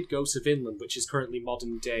actually did go to Vinland, which is currently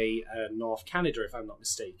modern day North Canada, if I'm not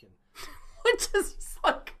mistaken. Which is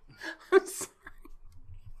like,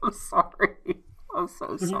 I'm sorry. I'm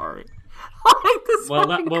so sorry. This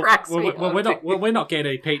cracks me up. We're not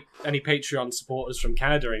getting any Patreon supporters from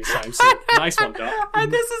Canada anytime soon. Nice one, Doc.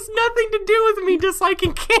 This has nothing to do with me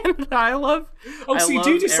disliking Canada. I love you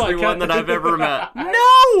do dislike everyone that I've ever met.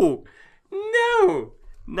 No,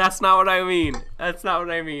 that's not what I mean. That's not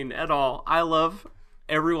what I mean at all. I love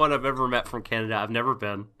everyone I've ever met from Canada. I've never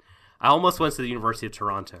been. I almost went to the University of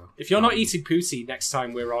Toronto. If you're not eating poutine next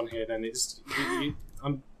time we're on here, then it's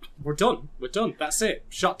we're done. We're done. That's it.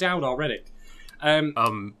 Shut down already.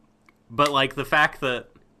 But like the fact that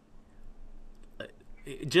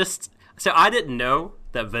so I didn't know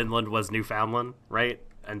that Vinland was Newfoundland, right?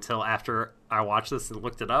 Until after I watched this and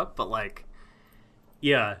looked it up. But like,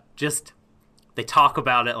 yeah, just they talk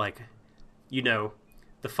about it like, the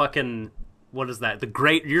fucking, what is that?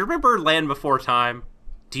 You remember Land Before Time?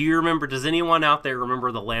 Does anyone out there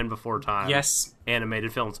remember the Land Before Time? Yes.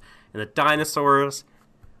 Animated films. And the dinosaurs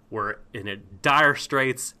were in dire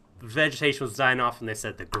straits. Vegetation was dying off, and they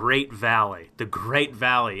said the Great Valley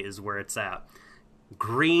is where it's at.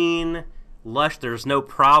 Green, lush, there's no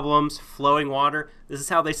problems, flowing water. This is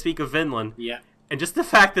how they speak of Vinland. Yeah. And just the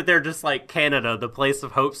fact that they're just like Canada, the place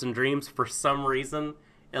of hopes and dreams, for some reason,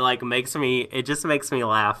 it just makes me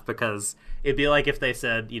laugh because it'd be like if they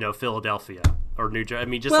said, Philadelphia or New Jersey. I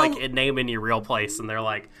mean, just name any real place, and they're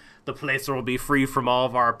like, the place will be free from all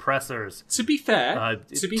of our oppressors. To be fair,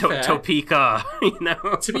 Topeka,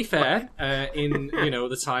 To be fair, in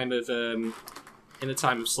the time of in the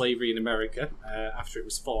time of slavery in America, after it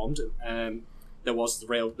was formed, there were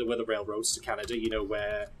the railroads to Canada.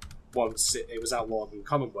 Where once it was outlawed in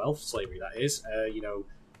Commonwealth slavery, that is,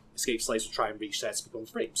 escaped slaves would try and reach there to become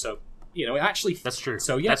free. So it actually that's true.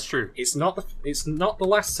 So yeah, that's true. It's not the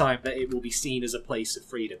last time that it will be seen as a place of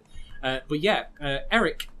freedom. But yeah,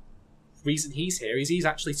 Eric. Reason he's here is he's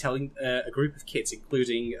actually telling a group of kids,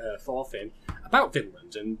 including Thorfinn, about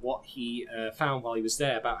Vinland and what he found while he was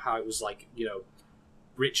there, about how it was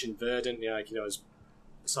rich and verdant,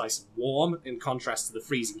 it's nice and warm in contrast to the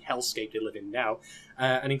freezing hellscape they live in now,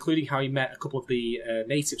 and including how he met a couple of the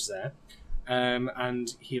natives there,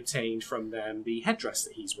 and he obtained from them the headdress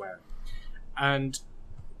that he's wearing. And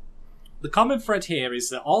the common thread here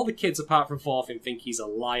is that all the kids, apart from Thorfinn, think he's a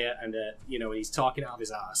liar and he's talking out of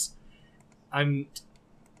his ass. And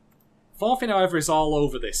Thorfinn, however, is all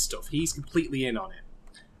over this stuff. He's completely in on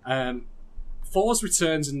it. Thors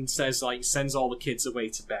returns and says, sends all the kids away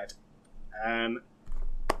to bed.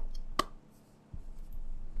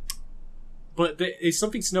 But there's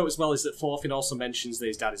something to note as well is that Thorfinn also mentions that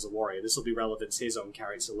his dad is a warrior. This will be relevant to his own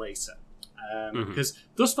character later. Because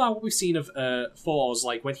thus far what we've seen of Thors,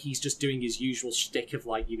 when he's just doing his usual shtick of,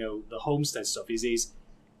 the homestead stuff, is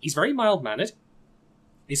he's very mild-mannered.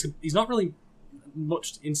 He's not really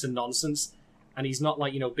much into nonsense, and he's not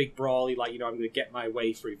big brawly, I'm going to get my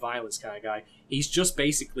way through violence kind of guy. He's just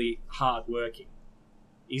basically hard-working.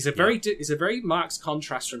 He's a very marked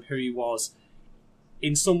contrast from who he was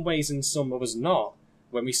in some ways and some others not,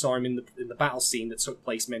 when we saw him in the battle scene that took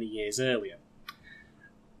place many years earlier.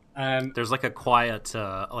 There's a quiet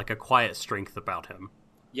strength about him.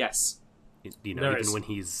 Yes. Even when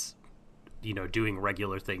he's, doing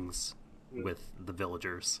regular things with the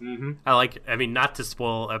villagers. Mm-hmm. Not to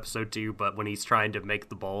spoil episode 2, but when he's trying to make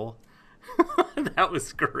the bowl, that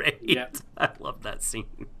was great. Yeah. I love that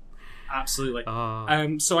scene. Absolutely.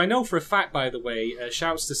 So I know for a fact, by the way,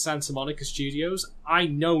 shouts to Santa Monica Studios, I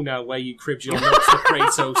know now where you cribbed your notes for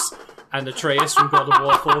Kratos and Atreus from God of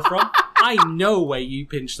War 4 from. I know where you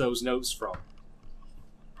pinched those notes from.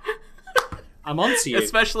 I'm onto you.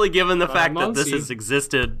 Especially given the fact that this has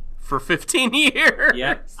existed for 15 years.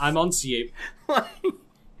 Yeah, I'm onto you.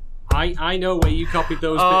 I know where you copied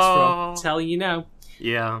those bits from. I'm telling you now.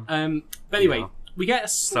 Yeah. But anyway, we get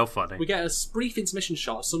so funny. We get a brief intermission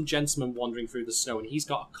shot of some gentleman wandering through the snow, and he's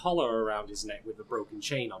got a collar around his neck with a broken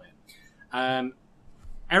chain on it.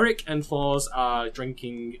 Eric and Thors are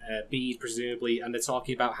drinking beer, presumably, and they're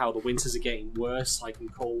talking about how the winters are getting worse,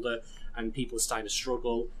 and colder, and people are starting to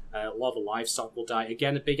struggle. A lot of the livestock will die.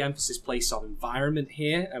 Again, a big emphasis placed on environment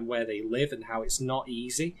here and where they live and how it's not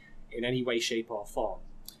easy in any way, shape, or form.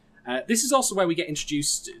 This is also where we get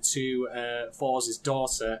introduced to Thors'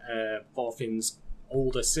 daughter, Thorfinn's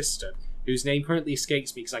older sister, whose name currently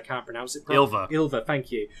escapes me because I can't pronounce it properly. Ylva,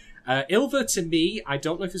 thank you. Ylva, to me, I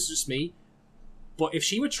don't know if it's just me, but if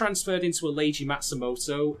she were transferred into a Leiji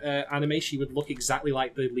Matsumoto anime, she would look exactly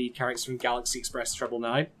like the lead character from Galaxy Express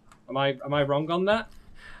 999. Am I wrong on that?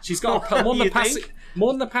 She's got more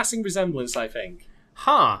than a passing resemblance, I think.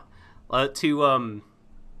 Huh. Oh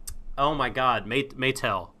my god,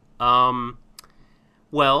 Maytel.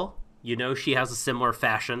 Well, she has a similar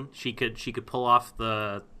fashion. She could pull off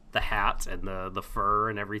the hat and the fur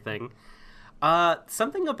and everything.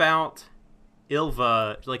 Something about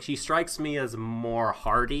Ylva, she strikes me as more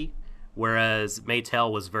hardy, whereas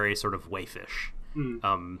Maytel was very sort of waifish.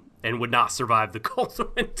 And would not survive the cold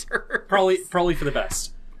winter. Probably for the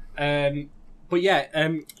best. But yeah,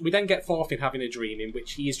 we then get Thorfinn having a dream in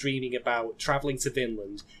which he is dreaming about travelling to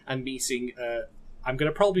Vinland and meeting, I'm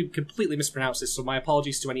going to probably completely mispronounce this, so my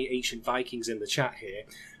apologies to any ancient Vikings in the chat here,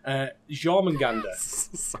 Jormungandr.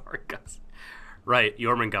 Sorry, guys. Right,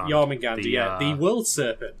 Jormungandr. Jormungandr, the World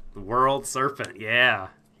Serpent. The World Serpent, yeah.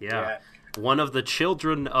 One of the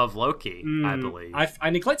children of Loki, I believe. I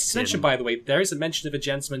neglected to mention, by the way, there is a mention of a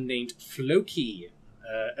gentleman named Floki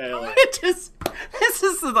earlier. This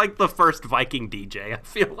is like the first Viking DJ, I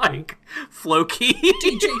feel like. Floki.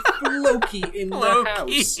 DJ Floki in the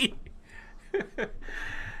house.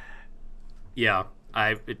 Yeah,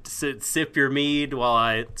 sip your mead while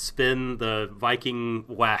I spin the Viking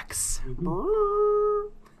wax.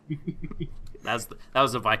 That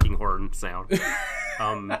was a Viking horn sound.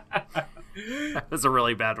 That was a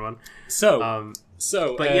really bad one. So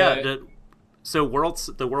the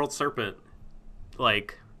World Serpent,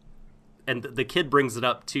 and the kid brings it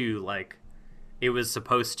up too, like it was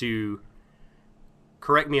supposed to.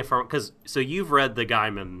 Correct me if I'm, so you've read the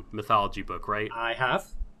Gaiman mythology book, right? I have.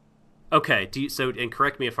 Okay, and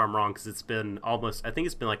correct me if I'm wrong, because it's been almost, I think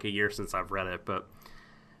it's been like a year since I've read it, but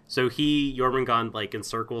so Jormungand like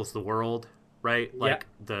encircles the world, right? Like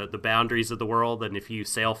the boundaries of the world, and if you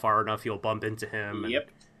sail far enough, you'll bump into him. Yep.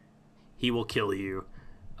 And he will kill you,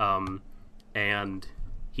 and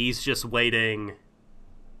he's just waiting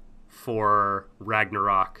for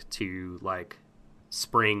Ragnarok to like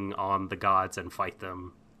spring on the gods and fight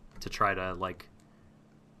them to try to like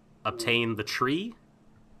obtain the tree.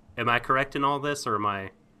 Am I correct in all this, or am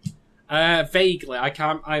I? Vaguely. I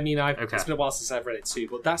can't. I mean, Okay. It's been a while since I've read it too,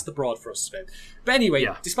 but that's the broad thrust of it. But anyway,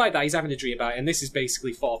 despite that, he's having a dream about it, and this is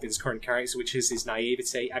basically Thorfinn's current character, which is his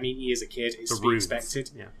naivety. I mean, he is a kid; it's to be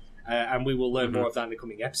expected. Yeah. And we will learn more of that in the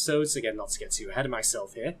coming episodes. Again, not to get too ahead of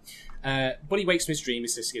myself here. But he wakes from his dream,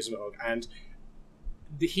 his sister gives him a hug, and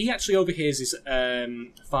he actually overhears his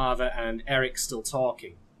father and Eric still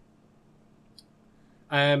talking.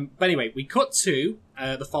 But anyway, we cut to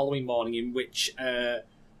the following morning, in which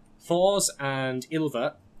Thors and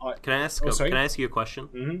Ylva. Can I ask? Can I ask you a question?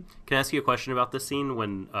 Mm-hmm. Can I ask you a question about this scene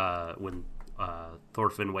when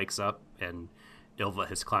Thorfinn wakes up and Ylva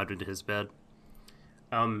has climbed into his bed?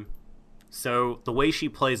 So the way she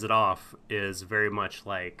plays it off is very much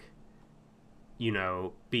like, you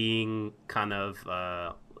know, being kind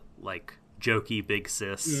of like jokey big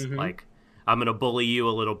sis. Mm-hmm. Like, I'm gonna bully you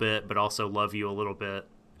a little bit, but also love you a little bit.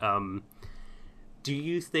 Do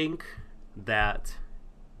you think that?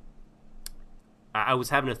 I was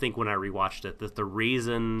having to think when I rewatched it that the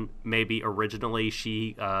reason maybe originally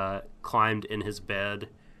she climbed in his bed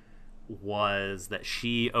was that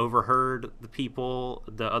she overheard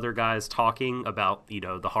the other guys talking about, you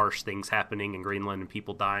know, the harsh things happening in Greenland and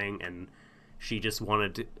people dying, and she just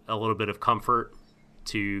wanted a little bit of comfort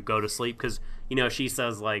to go to sleep, because, you know, she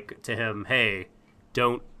says like to him, hey,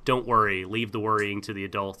 don't worry, leave the worrying to the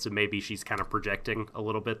adults, and maybe she's kind of projecting a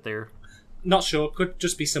little bit there. Not sure. Could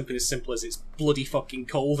just be something as simple as it's bloody fucking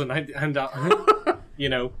cold, and you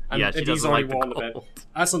know, and yeah, she he's doesn't already like the warned cold. a bit.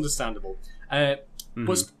 That's understandable.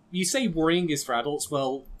 But you say worrying is for adults.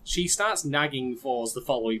 Well, she starts nagging Thors the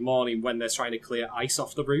following morning when they're trying to clear ice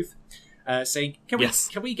off the roof, saying, "Can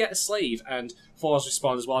we get a slave?" And Thors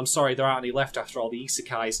responds, "Well, I'm sorry, there aren't any left after all the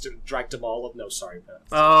isekais dragged them all up." No, sorry, but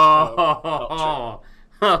Oh, ho ho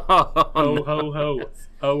ho, ho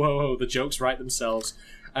ho ho. The jokes write themselves.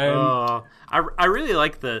 I really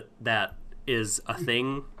like that is a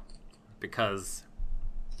thing, because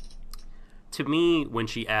to me, when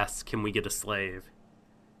she asks, "Can we get a slave?"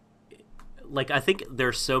 like, I think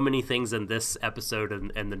there's so many things in this episode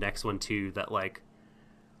and the next one too that like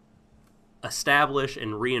establish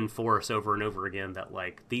and reinforce over and over again that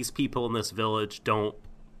like these people in this village don't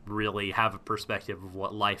really have a perspective of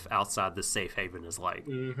what life outside the safe haven is like.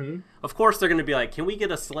 Mm-hmm. Of course, they're going to be like, "Can we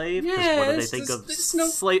get a slave?" Because what do they think of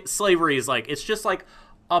slavery? Is like, it's just like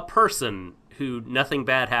a person who nothing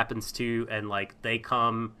bad happens to, and like they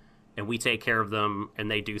come and we take care of them and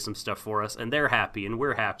they do some stuff for us and they're happy and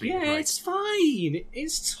we're happy. Yeah, like, it's fine.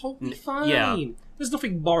 It's totally fine. Yeah. There's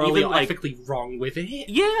nothing morally Even, or like, ethically wrong with it.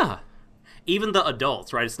 Yeah. Even the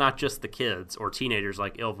adults, right? It's not just the kids or teenagers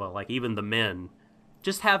like Ylva. Like, even the men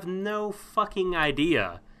just have no fucking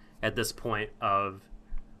idea at this point of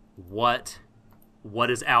what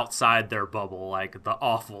is outside their bubble, like the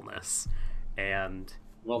awfulness. And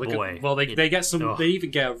they get some. Ugh. They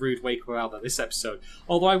even get a rude wake-up out of this episode.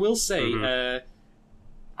 Although I will say,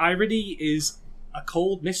 Irony is a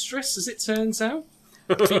cold mistress, as it turns out,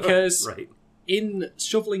 because right. in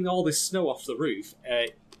shoveling all this snow off the roof,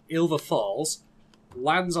 Ylva falls,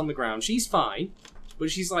 lands on the ground. She's fine,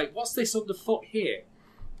 but she's like, "What's this underfoot here?"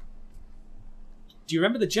 Do you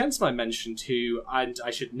remember the gentleman I mentioned who, and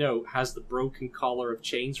I should note, has the broken collar of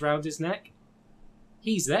chains round his neck?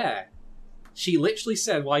 He's there. She literally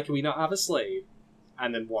said, "Why can we not have a slave?"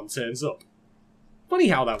 And then one turns up. Funny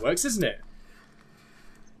how that works, isn't it?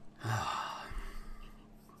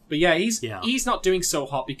 But yeah, he's not doing so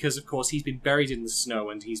hot because, of course, he's been buried in the snow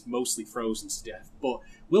and he's mostly frozen to death. But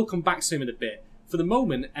we'll come back to him in a bit. For the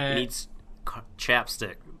moment... he needs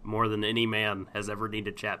chapstick more than any man has ever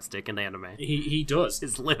needed chapstick in anime. He does.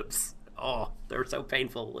 His lips. Oh, they're so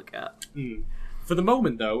painful to look at. Mm. For the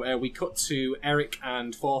moment, though, we cut to Eric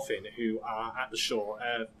and Thorfinn, who are at the shore.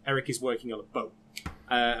 Eric is working on a boat.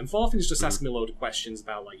 And Thorfinn's just asking me a load of questions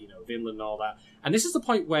about, like, Vinland and all that. And this is the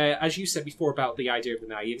point where, as you said before about the idea of the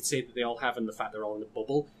naivety that they all have and the fact they're all in a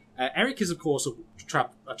bubble, Eric is, of course,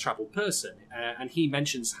 a traveled person. And he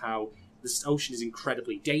mentions how this ocean is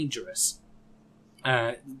incredibly dangerous.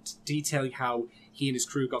 detailing how he and his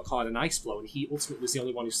crew got caught in an ice floe, and he ultimately was the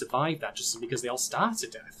only one who survived that, just because they all starved to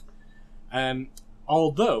death.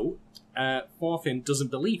 Although Thorfinn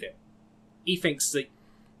doesn't believe it. He thinks that,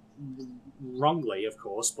 wrongly, of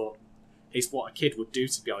course, but it's what a kid would do,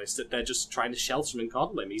 to be honest, that they're just trying to shelter him and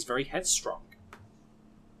coddle him. He's very headstrong.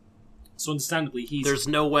 So understandably, There's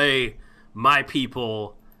no way my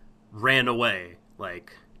people ran away.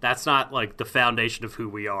 Like, that's not, like, the foundation of who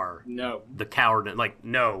we are. No. The coward. Like,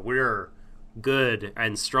 no, we're good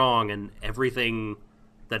and strong, and everything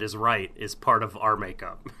that is right is part of our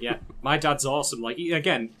makeup. Yeah. My dad's awesome. Like, he,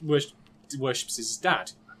 again, worships his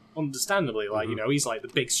dad. Understandably, like, you know, he's like the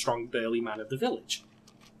big, strong, burly man of the village.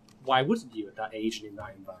 Why wouldn't you at that age and in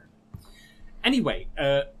that environment? Anyway,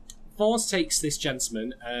 Thors takes this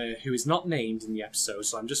gentleman, who is not named in the episode,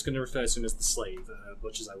 so I'm just going to refer to him as the slave,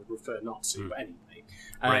 much as I would prefer not to, but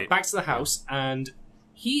anyway. Back to the house, and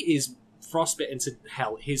he is frostbitten to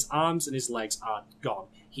hell. His arms and his legs are gone.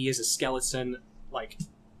 He is a skeleton, like,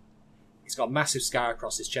 he's got a massive scar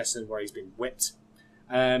across his chest and where he's been whipped.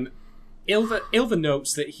 Ilva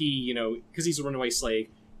notes that he, you know, because he's a runaway slave,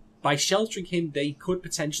 by sheltering him, they could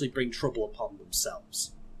potentially bring trouble upon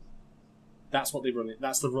themselves. That's what they run.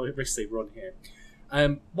 That's the risk they run here.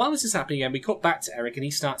 While this is happening, and we cut back to Eric, and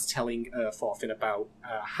he starts telling Thorfinn about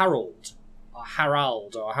Harald, or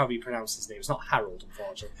Harald, or however you pronounce his name. It's not Harold,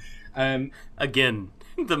 unfortunately. Again,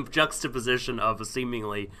 the juxtaposition of a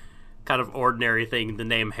seemingly kind of ordinary thing, the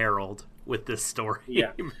name Harold, with this story.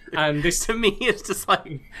 Yeah, and this to me, it's just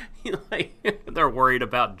like they're worried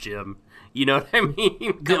about Jim. You know what I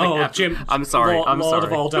mean? Jim. I'm sorry. Lord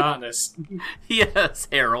of all darkness. Yes,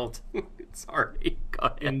 Harold. Sorry. Go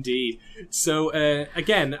ahead. Indeed. So,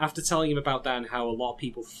 again, after telling him about that and how a lot of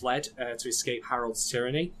people fled to escape Harold's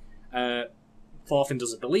tyranny, Thorfinn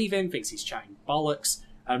doesn't believe him, thinks he's chatting bollocks,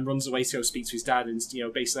 and runs away to go speak to his dad and, you know,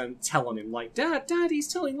 basically tell on him, like, Dad, he's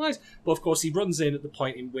telling lies. But, of course, he runs in at the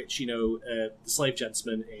point in which, you know, the slave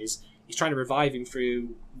gentleman he's trying to revive him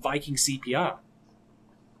through Viking CPR.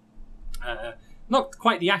 Not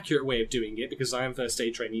quite the accurate way of doing it, because I am first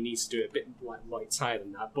aid trained, he needs to do it a bit like higher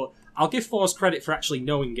than that, but I'll give Thors credit for actually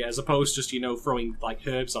knowing it, as opposed to just, you know, throwing like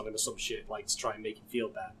herbs on him or some shit, like, to try and make him feel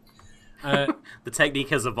bad. The technique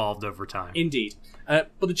has evolved over time. Indeed.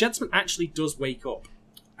 But the gentleman actually does wake up.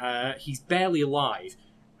 He's barely alive,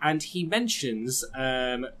 and he mentions,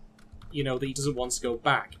 you know, that he doesn't want to go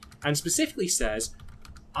back, and specifically says,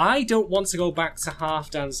 I don't want to go back to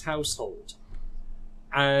Halfdan's household.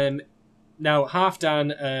 Now,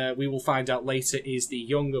 Halfdan, we will find out later, is the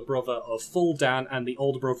younger brother of Fuldan and the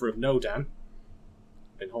older brother of Nodan.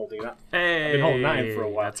 Been holding that. Hey, I've been holding that in for a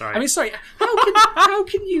while. That's right. I mean, sorry, how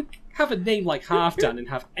can you have a name like Halfdan and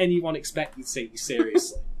have anyone expect you to take you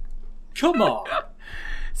seriously? Come on.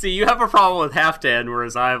 See, you have a problem with Halfdan,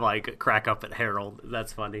 whereas I like crack up at Harold.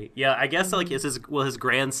 That's funny. Yeah, I guess like will his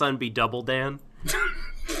grandson be Double Dan?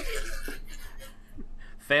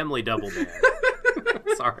 Family Double Dan.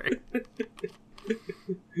 Sorry.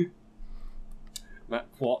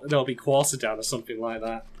 There'll be Quarter Dan or something like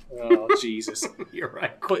that. Oh, Jesus. You're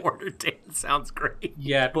right. Quarter Dan sounds great.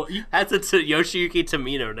 Yeah, but that's a Yoshiyuki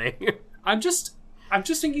Tomino name. I'm just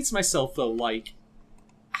thinking to myself though, like,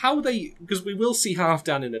 how because we will see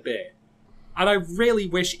Halfdan in a bit, and I really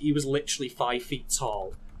wish he was literally 5 feet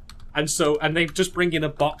tall, and they just bring in a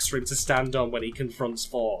box for him to stand on when he confronts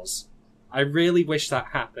Thors. I really wish that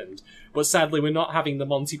happened, but sadly we're not having the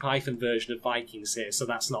Monty Python version of Vikings here, so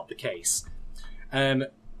that's not the case.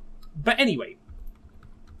 But anyway,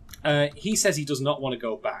 he says he does not want to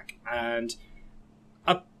go back, and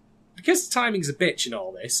because timing's a bitch in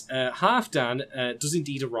all this, Halfdan does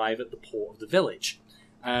indeed arrive at the port of the village,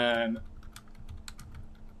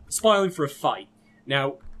 spoiling for a fight.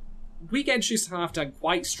 Now, we get introduced to Halfdan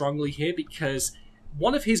quite strongly here because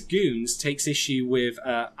one of his goons takes issue with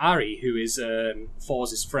Ari, who is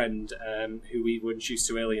Thors' friend, who we were introduced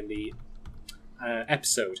to early in the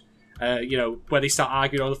episode. You know, where they start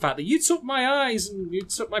arguing over the fact that you took my eyes and you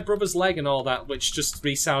took my brother's leg and all that, which just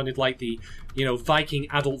really sounded like the, you know, Viking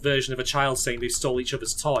adult version of a child saying they stole each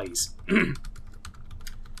other's toys.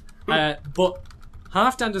 But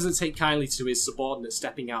Halfdan doesn't take kindly to his subordinate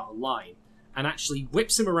stepping out of line, and actually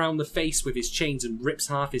whips him around the face with his chains and rips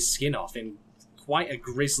half his skin off in quite a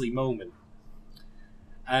grisly moment.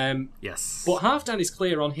 Yes. But Halfdan is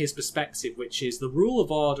clear on his perspective, which is the rule of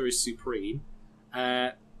order is supreme,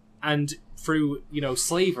 and through, you know,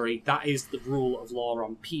 slavery, that is the rule of law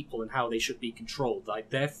on people and how they should be controlled.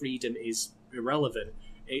 Like, their freedom is irrelevant.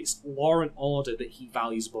 It's law and order that he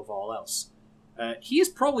values above all else. He is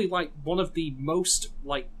probably, like, one of the most,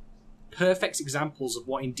 like, perfect examples of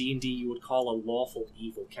what in D&D you would call a lawful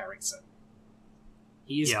evil character.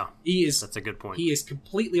 He is. That's a good point. He is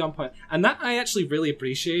completely on point, and that I actually really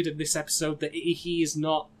appreciated this episode. That he is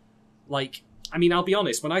not like. I mean, I'll be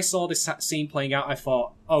honest. When I saw this scene playing out, I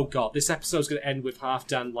thought, "Oh God, this episode's going to end with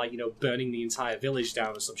Halfdan burning the entire village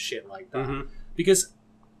down or some shit like that." Mm-hmm. Because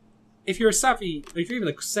if you're even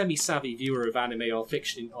a semi-savvy viewer of anime or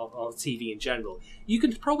fiction or TV in general, you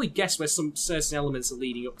can probably guess where some certain elements are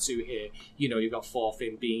leading up to here. You've got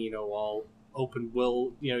Thorfinn being, all open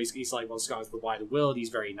world. He's like wants to go into the wider world. He's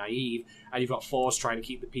very naive, and you've got Thor's trying to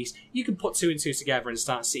keep the peace. You can put two and two together and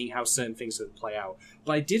start seeing how certain things would play out.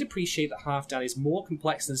 But I did appreciate that Halfdan is more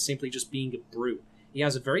complex than simply just being a brute. He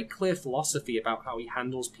has a very clear philosophy about how he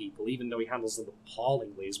handles people, even though he handles them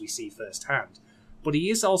appallingly, as we see firsthand. But he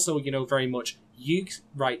is also, very much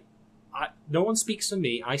no one speaks for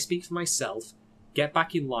me. I speak for myself. Get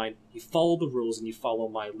back in line. You follow the rules and you follow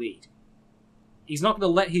my lead. He's not going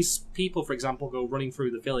to let his people, for example, go running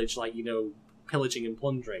through the village like, pillaging and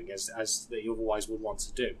plundering as they otherwise would want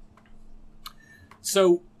to do.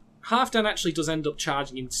 So, Halfdan actually does end up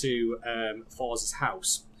charging into Thor's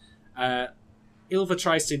house. Ylva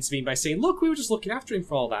tries to intervene by saying, look, we were just looking after him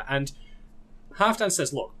for all that. And Halfdan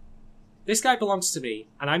says, look, this guy belongs to me,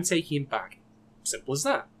 and I'm taking him back. Simple as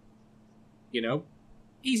that.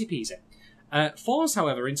 Easy peasy. Thor's,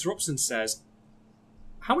 however, interrupts and says,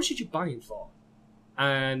 how much did you buy him for?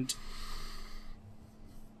 And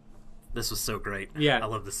this was so great. Yeah. I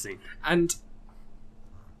love this scene. And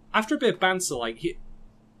after a bit of banter,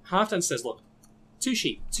 Halfdan says, look, 2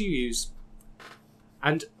 sheep, 2 ewes.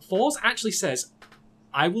 And Thor's actually says,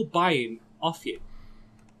 I will buy him off you.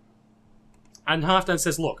 And Halfdan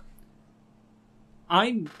says, look,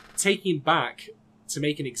 I'm taking him back to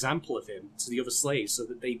make an example of him to the other slaves so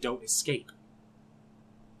that they don't escape.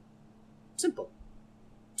 Simple.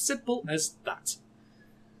 Simple as that.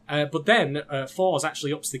 But then Thor's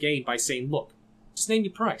actually ups the game by saying, look, just name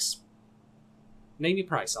your price. Name your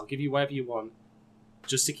price. I'll give you whatever you want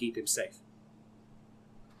just to keep him safe.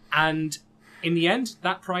 And in the end,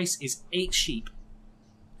 that price is 8 sheep.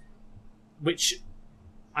 Which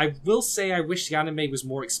I will say I wish the anime was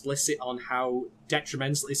more explicit on how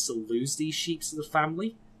detrimental it is to lose these sheep to the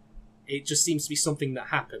family. It just seems to be something that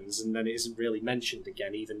happens and then it isn't really mentioned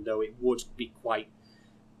again, even though it would be quite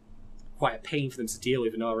a pain for them to deal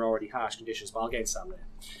with in our already harsh conditions, but I'll get into that later.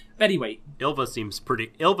 But anyway...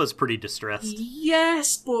 Ylva's pretty distressed.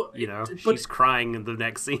 Yes, but... she's crying in the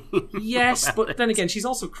next scene. Yes, but then again, she's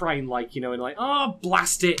also crying oh,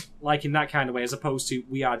 blast it, in that kind of way, as opposed to,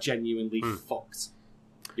 we are genuinely fucked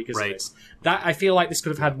because of this. That, I feel like this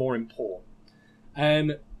could have had more import.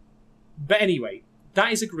 But anyway,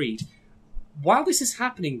 that is agreed. While this is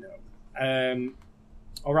happening, though...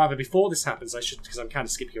 or rather, before this happens, because I'm kind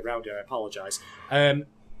of skipping around here, I apologise. The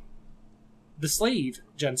slave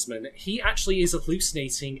gentleman, he actually is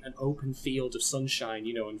hallucinating an open field of sunshine,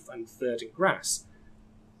 and verdant grass.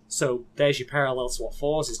 So there's your parallel to what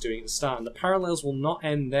Thor's is doing at the start, and the parallels will not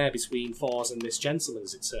end there between Thor's and this gentleman,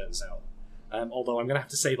 as it turns out. Although I'm going to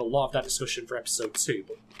have to save a lot of that discussion for episode 2,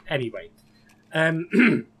 but anyway.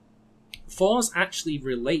 Thor's actually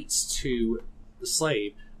relates to the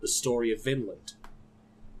slave the story of Vinland.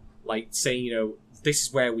 Saying, this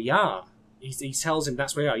is where we are. He tells him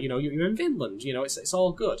that's where we are. You're in Vinland. It's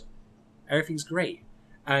all good. Everything's great.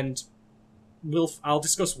 And I'll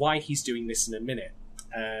discuss why he's doing this in a minute.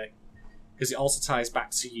 Because it also ties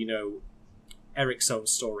back to, Eric's own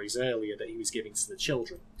stories earlier that he was giving to the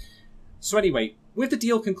children. So anyway, with the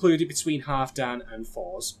deal concluded between Halfdan and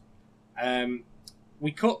Thor's,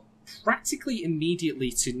 we cut practically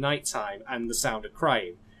immediately to nighttime and the sound of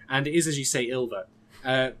crying. And it is, as you say, Ylva.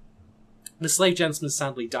 The slave gentleman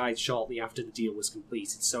sadly died shortly after the deal was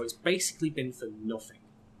completed, so it's basically been for nothing.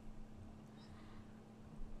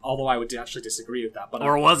 Although I would actually disagree with that.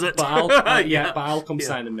 Was it? But I'll come to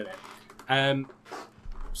that in a minute.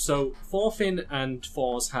 So Thorfinn and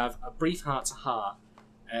Thor's have a brief heart-to-heart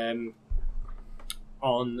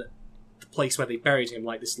on the place where they buried him,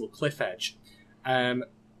 this little cliff edge,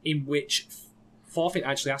 in which Thorfinn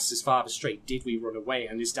actually asks his father straight, did we run away?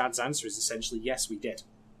 And his dad's answer is essentially, yes, we did.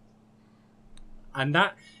 And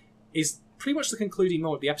that is pretty much the concluding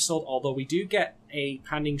moment of the episode, although we do get a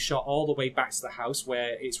panning shot all the way back to the house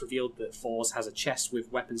where it's revealed that Thor's has a chest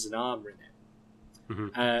with weapons and armour in it.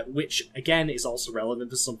 Mm-hmm. Which, again, is also relevant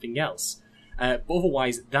for something else. But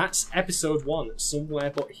otherwise, that's episode 1,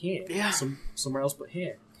 somewhere but here. Yeah. Somewhere else but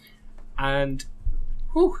here. And,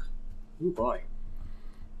 whew, oh boy.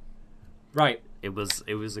 Right. It was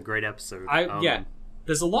a great episode. Yeah.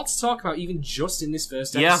 There's a lot to talk about even just in this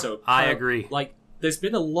first episode. Yeah, I agree. there's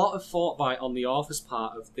been a lot of thought on the author's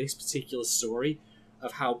part of this particular story,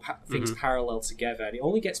 of how things parallel together, and it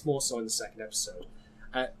only gets more so in the second episode.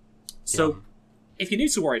 If you're new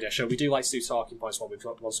to Warrior Dash Show, we do like to do talking points while we've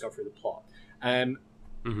once gone through the plot.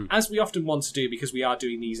 As we often want to do, because we are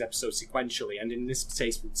doing these episodes sequentially, and in this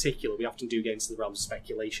case in particular, we often do get into the realm of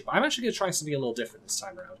speculation. But I'm actually going to try something a little different this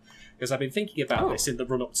time around, because I've been thinking about this in the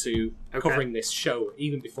run-up to covering this show,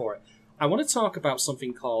 even before it. I want to talk about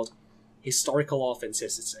something called historical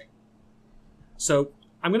authenticity. So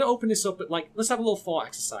I'm going to open this up, but let's have a little thought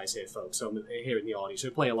exercise here, folks. So here in the audience,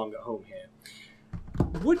 so play along at home here.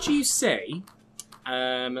 Would you say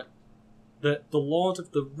that The Lord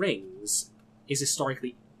of the Rings is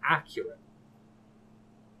historically accurate?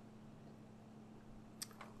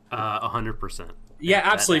 100%. Yeah,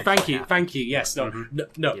 absolutely. Thank you. Yes.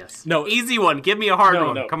 No. Easy one. Give me a hard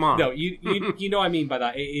one. Come on. No, you know what I mean by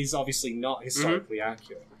that. It is obviously not historically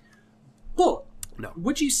accurate. But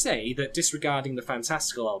would you say that, disregarding the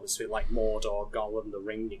fantastical elements of it, like Mordor, Gollum, the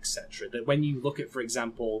Ring, etc., that when you look at, for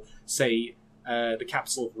example, say, the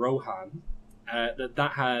capital of Rohan,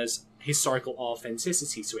 that has historical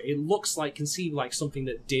authenticity to it? It looks like, conceived like something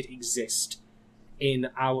that did exist in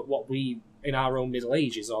our own Middle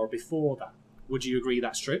Ages or before that. Would you agree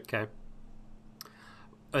that's true? Okay.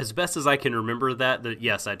 As best as I can remember that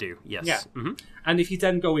yes, I do. Yes. Yeah. And if you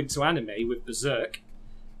then go into anime with Berserk,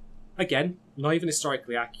 again, not even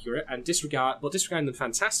historically accurate, and disregarding the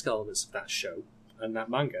fantastic elements of that show and that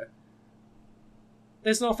manga,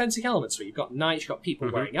 there's an authentic element to it. You've got knights, you've got people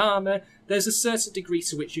wearing armour. There's a certain degree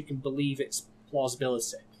to which you can believe its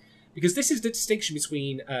plausibility. Because this is the distinction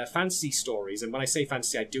between fantasy stories, and when I say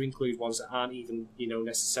fantasy, I do include ones that aren't even,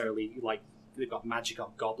 necessarily like they've got magic or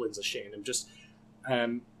goblins or shit in them. Just,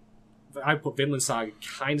 I put Vinland Saga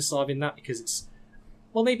kind of sort of in that, because it's,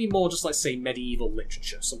 well, maybe more just, let's say, medieval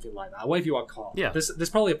literature, something like that, whatever you want to call it. Yeah. There's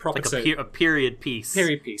probably a proper like a period piece.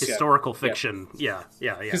 Historical fiction. Yeah.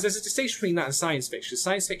 Because there's a distinction between that and science fiction.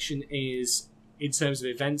 Science fiction is, in terms of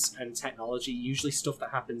events and technology, usually stuff that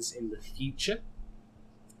happens in the future.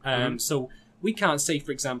 So we can't say,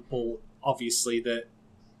 for example, obviously, that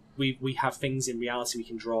we have things in reality we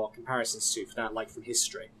can draw comparisons to for that, like from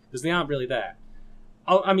history, because they aren't really there.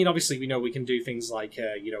 I mean, obviously, we know we can do things like,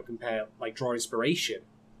 compare, like, draw inspiration,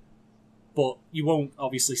 but you won't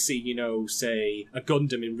obviously see, say, a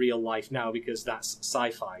Gundam in real life now, because that's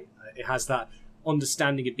sci-fi. It has that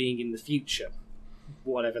understanding of being in the future,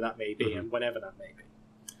 whatever that may be, and whenever that may be.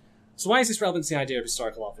 So why is this relevant to the idea of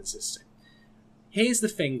historical authenticity? Here's the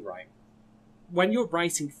thing, right? When you're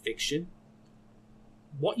writing fiction,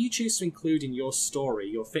 what you choose to include in your story,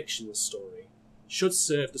 your fictional story, should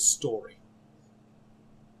serve the story.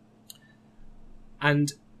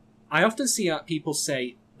 And I often see people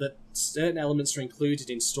say that certain elements are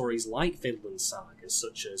included in stories like Vinland Saga,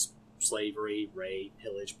 such as slavery, rape,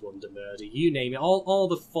 pillage, plunder, murder, you name it, all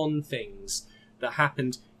the fun things that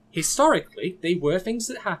happened historically. They were things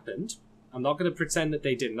that happened. I'm not going to pretend that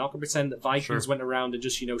they didn't. I'm not going to pretend that Vikings went around and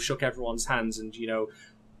just, shook everyone's hands and,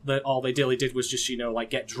 that all they did was just,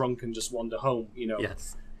 get drunk and just wander home,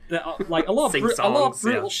 Yes. Like, a lot of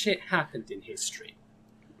brutal shit happened in history.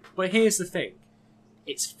 But here's the thing.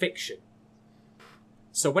 It's fiction.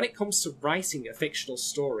 So when it comes to writing a fictional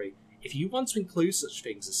story, if you want to include such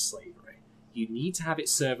things as slavery, you need to have it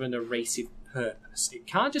serve a narrative purpose. It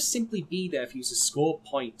can't just simply be there for you to score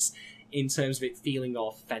points in terms of it feeling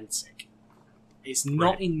authentic. It's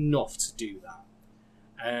not enough to do that.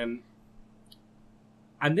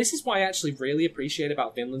 And this is why I actually really appreciate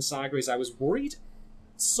about Vinland Saga, is I was worried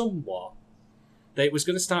somewhat that it was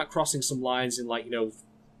going to start crossing some lines in, like,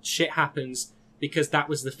 shit happens because that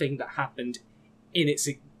was the thing that happened in its,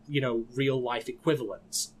 real life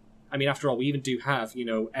equivalent. I mean, after all, we even do have,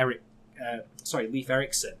 Leif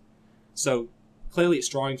Erikson. So clearly it's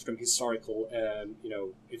drawing from historical,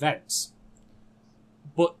 events.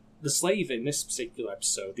 But the slave in this particular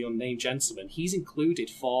episode, the unnamed gentleman, he's included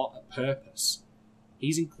for a purpose.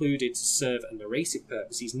 He's included to serve a narrative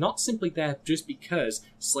purpose. He's not simply there just because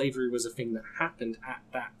slavery was a thing that happened at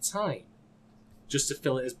that time, just to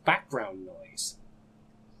fill it as background noise.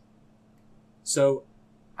 So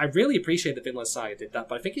I really appreciate that Vinland Saga did that,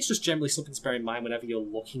 but I think it's just generally something to bear in mind whenever you're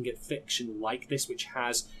looking at fiction like this, which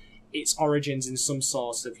has its origins in some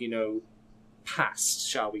sort of, past,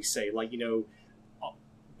 shall we say, like,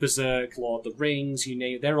 Berserk, Lord of the Rings,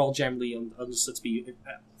 they're all generally understood to be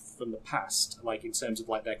from the past, like, in terms of,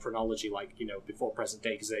 like, their chronology, like, before present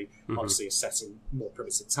day, because they obviously are set in more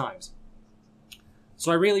primitive times.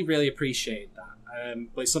 So I really, really appreciate that.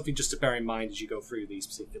 But it's something just to bear in mind as you go through these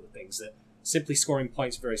particular things, that simply scoring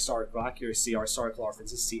points for historical accuracy or historical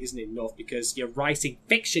authenticity isn't enough because you're writing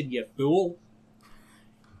fiction, you fool.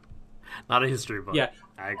 Not a history book. Yeah.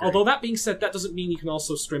 I agree. Although that being said, that doesn't mean you can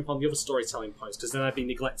also scrimp on the other storytelling points, because then I'd be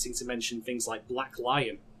neglecting to mention things like Black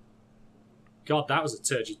Lion. God, that was a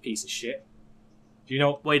turgid piece of shit. Do you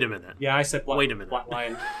know? Wait a minute. Yeah, I said Wait a minute. Black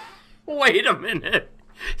Lion. Wait a minute.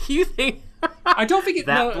 You think I don't think it...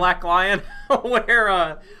 that no, Black Lion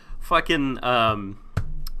where fucking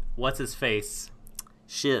what's his face?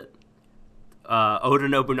 Shit. Oda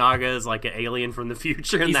Nobunaga is like an alien from the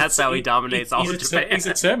future, and that's how he dominates all of Japan. He's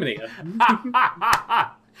a Terminator.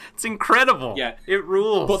 It's incredible. Yeah, it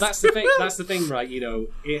rules. But that's the thing. That's the thing, right? You know,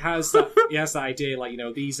 it has that idea, like, you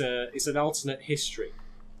know, it's an alternate history,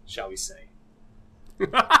 shall we say?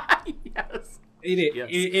 Yes, it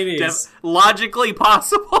is logically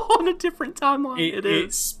possible on a different timeline. It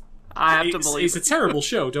is. I have to believe it's a terrible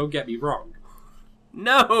show. Don't get me wrong.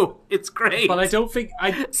 No, it's great. But I don't think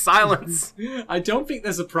silence. I don't think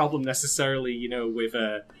there's a problem necessarily, you know, with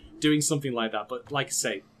doing something like that. But like I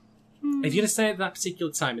say, if you're going to stay at that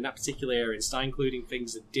particular time in that particular area and start including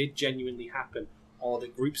things that did genuinely happen, or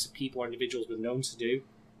that groups of people or individuals were known to do,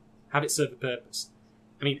 have it serve a purpose.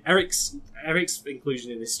 I mean, Eric's inclusion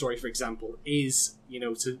in this story, for example, is, you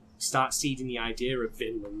know, to start seeding the idea of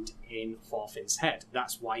Vinland in Thorfinn's head.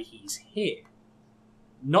 That's why he's here.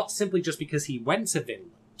 Not simply just because he went to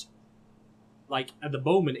Vinland. Like, at the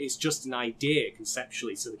moment, it's just an idea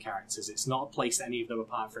conceptually to the characters. It's not a place that any of them,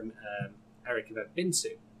 apart from Eric, have ever been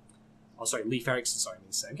to. Oh, sorry, Leif Erikson, sorry, I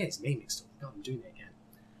mean, I'm getting his name mixed up. God, I'm doing it again.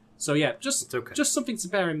 So yeah, just something to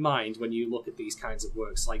bear in mind when you look at these kinds of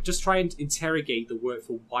works. Like, just try and interrogate the work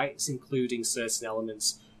for why it's including certain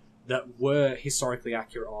elements that were historically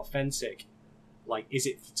accurate or authentic. Like, is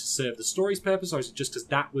it to serve the story's purpose, or is it just because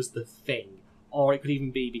that was the thing? Or it could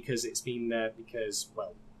even be because it's been there because,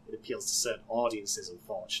 well, it appeals to certain audiences,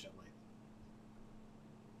 unfortunately.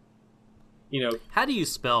 You know... How do you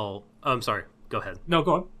spell... Oh, I'm sorry. Go ahead. No,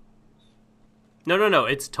 go on. No.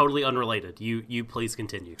 It's totally unrelated. You please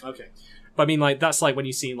continue. Okay. But I mean, like, that's like when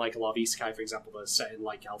you see, like, a lot of isekai, for example, that are set in,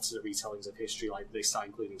 like, alternate retellings of history, like, they start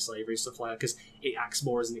including slavery and stuff like that, because it acts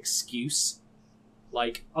more as an excuse.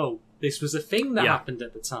 Like, oh, this was a thing that happened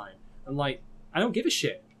at the time. And, like, I don't give a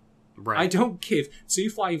shit. Right. I don't give two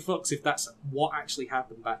flying fucks if that's what actually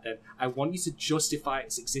happened back then. I want you to justify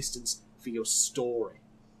its existence for your story,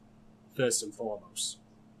 first and foremost.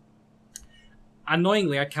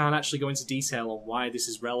 Annoyingly, I can't actually go into detail on why this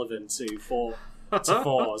is relevant to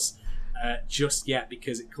Thors just yet,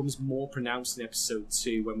 because it comes more pronounced in episode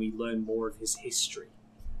 2 when we learn more of his history.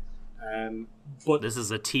 But this is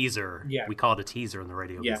a teaser. Yeah. We call it a teaser in the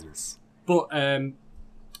radio business. But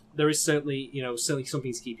there is certainly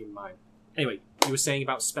something to keep in mind. Anyway, you were saying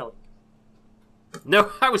about spelling.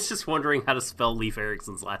 No, I was just wondering how to spell Leif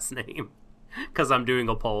Erikson's last name, because I'm doing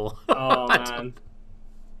a poll. Oh, man.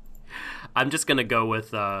 I'm just gonna go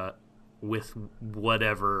with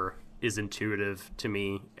whatever is intuitive to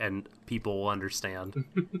me, and people will understand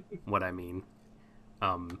what I mean.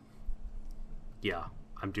 Yeah,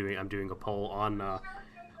 I'm doing a poll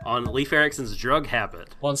on Leif Erikson's drug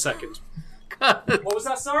habit. 1 second. What was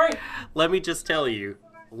that? Sorry. Let me just tell you,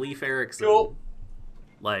 Leif Erikson. Cool.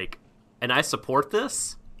 Like, and I support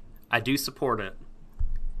this. I do support it.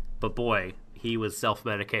 But boy, he was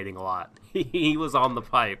self-medicating a lot. He was on the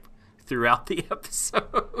pipe throughout the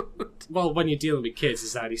episode. Well, when you're dealing with kids,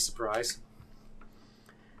 is that any surprise?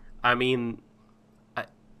 I mean,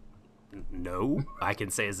 no. I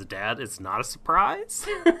can say as a dad, it's not a surprise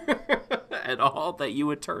at all that you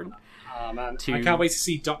would turn man. to I can't wait to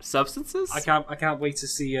see substances. I can't wait to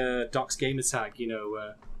see Doc's gamer tag.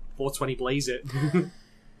 420 blaze it.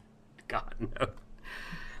 God, no.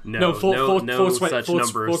 No, 420 numbers.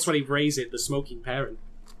 420 raise it. The smoking parent.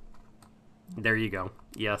 There you go.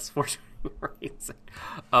 Yes, 420 raise it.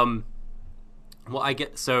 Well, I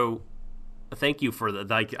get so. Thank you for that.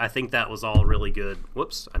 Like, I think that was all really good.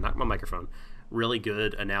 Whoops, I knocked my microphone. Really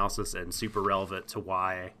good analysis and super relevant to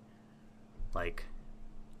why, like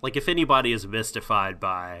if anybody is mystified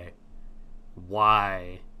by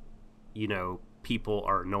why, people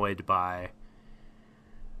are annoyed by,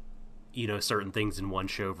 certain things in one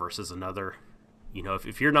show versus another.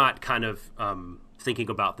 If you're not kind of thinking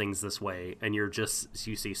about things this way, and you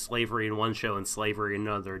see slavery in one show and slavery in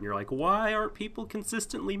another, and you're like, why aren't people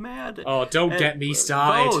consistently mad? Oh, don't get me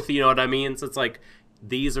started. Both, you know what I mean? So it's like,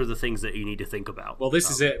 these are the things that you need to think about. Well,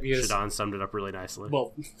 this is it. Shadon summed it up really nicely.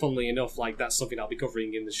 Well, funnily enough, that's something I'll be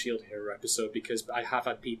covering in the Shield Hero episode, because I have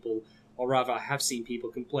had people, or rather I have seen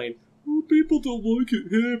people complain, oh, people don't like it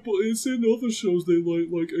here, but it's in other shows they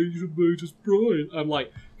like Asian Mage's Bride. I'm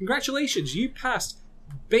like, Congratulations, you passed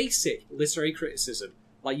basic literary criticism.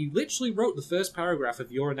 Like, you literally wrote the first paragraph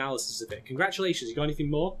of your analysis of it. Congratulations, you got anything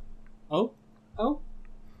more? Oh,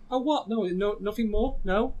 what? No, nothing more?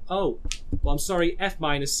 No? Oh. Well, I'm sorry, F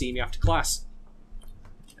minus, see me after class.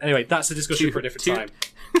 Anyway, that's a discussion for a different time.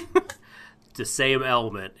 The same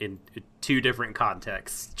element in two different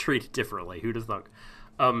contexts, treated differently. Who'd have thunk?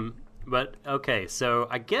 But, okay, so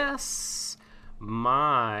I guess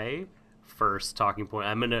my first talking point,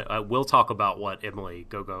 we'll talk about what Emily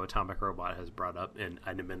Go-Go Atomic Robot has brought up in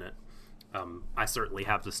a minute. I certainly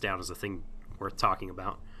have this down as a thing worth talking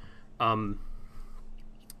about.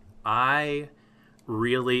 I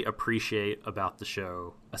really appreciate about the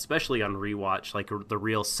show, especially on rewatch, like the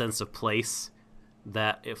real sense of place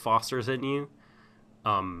that it fosters in you.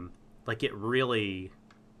 Like it was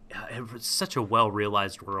such a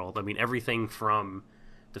well-realized world. I mean, everything from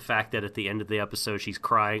the fact that at the end of the episode she's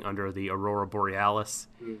crying under the Aurora Borealis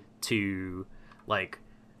to like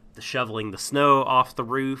the shoveling the snow off the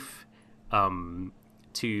roof,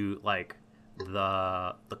 to like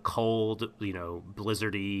the cold,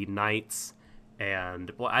 blizzardy nights.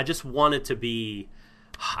 And well, I wanted to be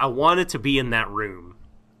in that room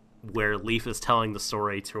where Leif is telling the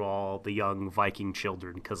story to all the young Viking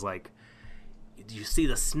children, because like you see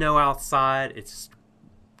the snow outside, it's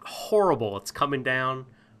horrible, it's coming down,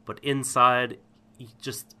 but inside,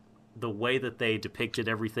 just the way that they depicted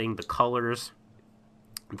everything, the colors,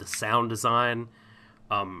 the sound design,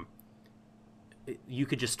 you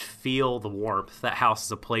could just feel the warmth. That house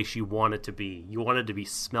is a place you wanted to be. You wanted to be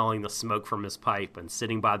smelling the smoke from his pipe and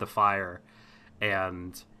sitting by the fire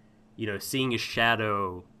and, seeing his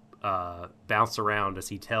shadow bounce around as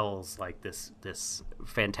he tells like this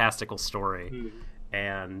fantastical story.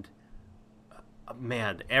 And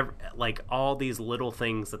man, like all these little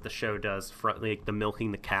things that the show does, like the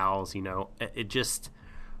milking the cows, it just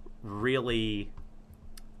really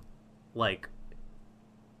like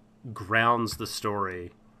grounds the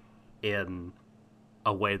story in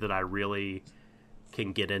a way that I really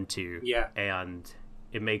can get into. Yeah. And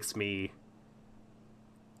it makes me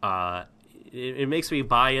it makes me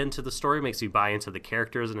buy into the story, makes me buy into the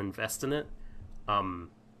characters and invest in it.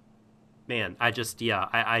 Man,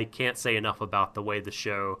 I can't say enough about the way the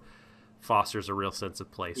show fosters a real sense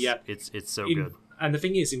of place. Yeah. It's so good. And the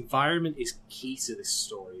thing is, environment is key to this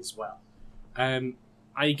story as well. I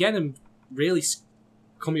again am really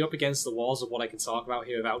coming up against the walls of what I can talk about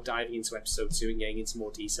here without diving into episode 2 and getting into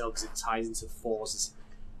more detail, because it ties into Thor's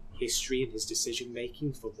history and his decision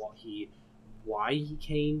making for why he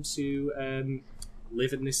came to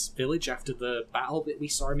live in this village after the battle that we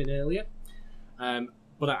saw him in earlier.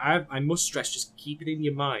 But I must stress, just keep it in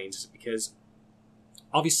your mind, because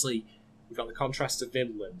obviously we've got the contrast of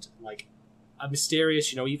Vinland, like a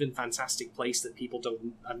mysterious, even fantastic place that people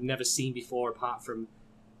have never seen before apart from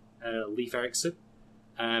Leif Erikson.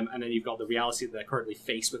 And then you've got the reality that they're currently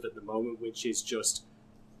faced with at the moment, which is just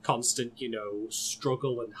constant,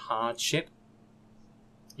 struggle and hardship.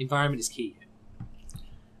 Environment is key.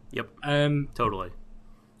 Yep. Totally.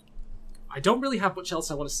 I don't really have much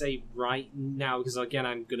else I want to say right now, because again,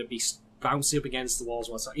 I'm going to be bouncing up against the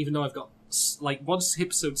walls. So even though I've got, like, once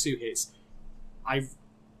episode 2 hits,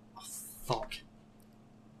 fuck.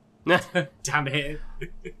 Damn it.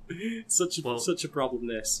 such a problem,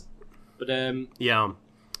 this. But, yeah.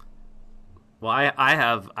 Well, I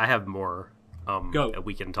have more, go. that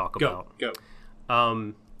we can talk about. Go.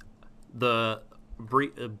 I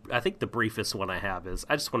think the briefest one I have is,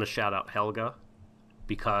 I just want to shout out Helga,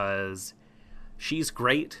 because she's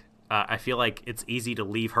great. I feel like it's easy to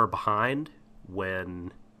leave her behind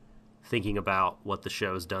when thinking about what the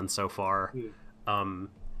show's done so far.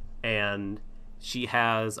 And she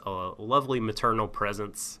has a lovely maternal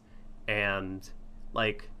presence, and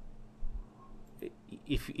like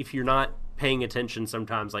if you're not paying attention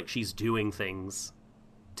sometimes, like she's doing things,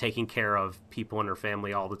 taking care of people in her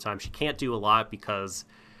family all the time. She can't do a lot because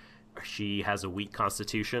she has a weak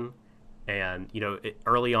constitution. And,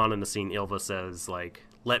 early on in the scene, Ylva says, like,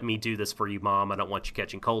 let me do this for you, Mom. I don't want you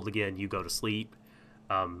catching cold again. You go to sleep.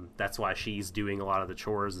 That's why she's doing a lot of the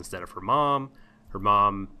chores instead of her mom. Her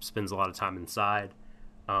mom spends a lot of time inside.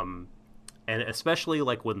 And especially,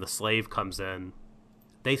 like, when the slave comes in,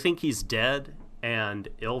 they think he's dead. And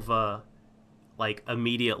Ylva, like,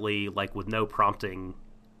 immediately, like, with no prompting,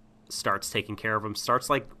 starts taking care of him. Starts,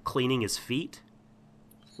 like, cleaning his feet.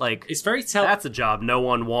 Like, it's very that's a job no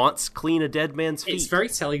one wants. Clean a dead man's feet. It's very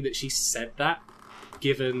telling that she said that,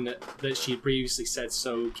 given that she had previously said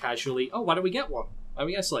so casually, oh, why don't we get one? Why don't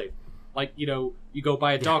we get a slave? Like, you go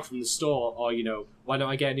buy a dog from the store, or, why don't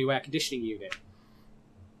I get a new air conditioning unit?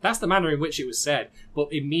 That's the manner in which it was said,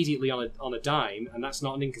 but immediately on a dime, and that's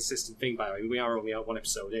not an inconsistent thing, by the way. We are only one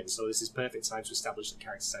episode in, so this is perfect time to establish that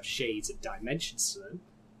characters have shades and dimensions to them.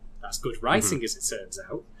 That's good writing, as it turns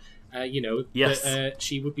out. Yes. That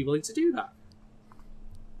she would be willing to do that.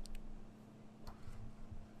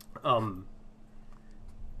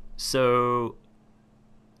 So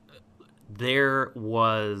there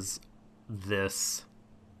was this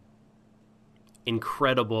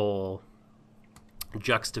incredible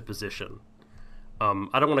juxtaposition.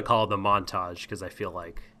 I don't want to call it the montage because I feel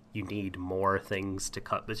like you need more things to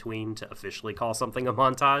cut between to officially call something a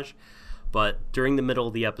montage. But during the middle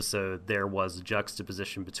of the episode, there was a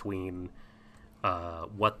juxtaposition between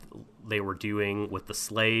what they were doing with the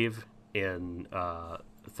slave in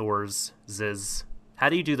Thor's Ziz. How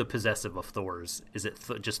do you do the possessive of Thor's? Is it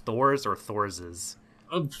just Thor's or Thor's?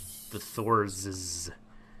 The Thor's.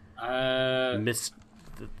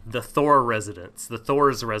 The Thor residence. The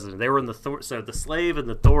Thor's residence. They were in the Thor. So the slave and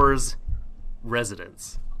the Thor's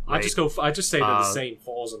residence. Right? I just say they're the same.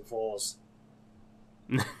 Fours and fours.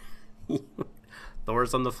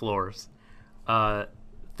 Thor's on the floors.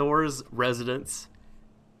 Thor's residence.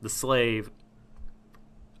 The slave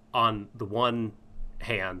on the one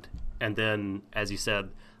hand, and then, as you said,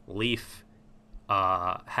 Leif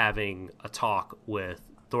having a talk with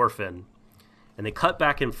Thorfinn, and they cut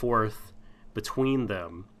back and forth between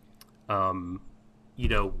them.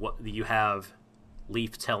 What you have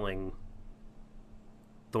Leif telling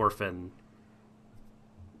Thorfinn,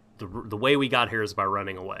 the way we got here is by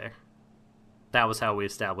running away. That was how we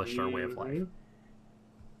established our way of life.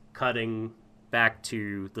 Cutting back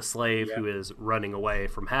to the slave who is running away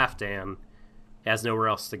from Halfdan, has nowhere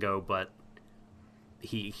else to go, but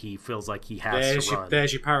he feels like he has to run.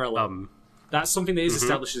 There's your parallel. That's something that is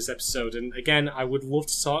established in this episode, and again, I would love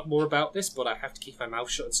to talk more about this, but I have to keep my mouth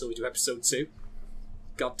shut until we do episode 2.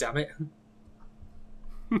 God damn it.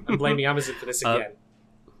 I'm blaming Amazon for this again.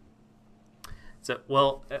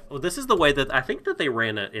 This is the way that I think that they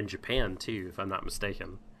ran it in Japan, too, if I'm not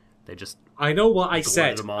mistaken. They just... I know what I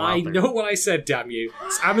said. Know what I said, damn you.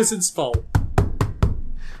 It's Amazon's fault.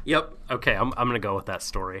 Yep. Okay, I'm gonna go with that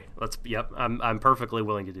story. I'm perfectly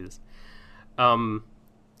willing to do this.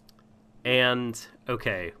 And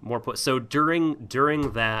okay, so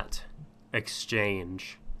during that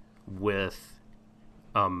exchange with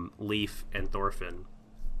Leif and Thorfinn,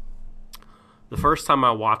 the first time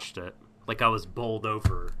I watched it, I was bowled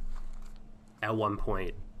over at one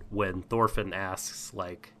point when Thorfinn asks,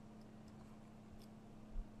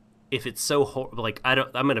 if it's so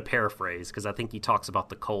I'm going to paraphrase because I think he talks about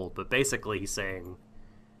the cold, but basically he's saying,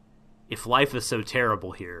 if life is so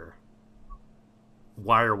terrible here,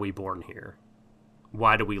 why are we born here?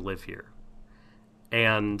 Why do we live here?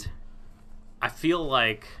 And I feel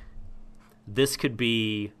like this could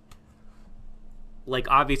be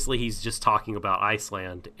obviously he's just talking about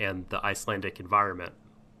Iceland and the Icelandic environment,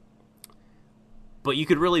 but you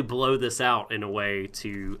could really blow this out in a way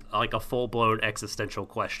to a full-blown existential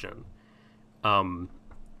question.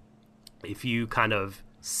 If you kind of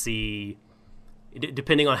see,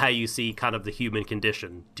 depending on how you see kind of the human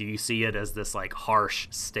condition, do you see it as this harsh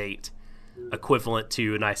state equivalent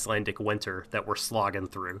to an Icelandic winter that we're slogging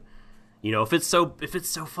through? If it's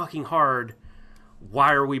so fucking hard,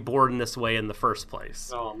 why are we born this way in the first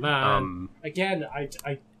place? Oh man! Again,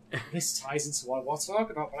 this ties into what I want to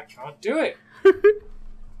talk about, but I can't do it.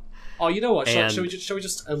 Oh, you know what? Shall we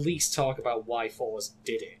just at least talk about why Thor's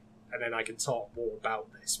did it, and then I can talk more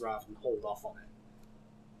about this rather than hold off on it.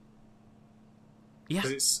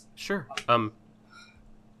 Yes, sure.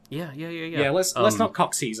 Yeah. Let's not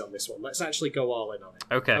cock tease on this one. Let's actually go all in on it.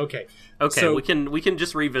 Okay. So, we can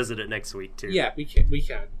just revisit it next week too. Yeah, we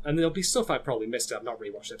can. And there'll be stuff I probably missed. I've not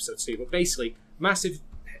rewatched episode 2, but basically, massive,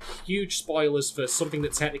 huge spoilers for something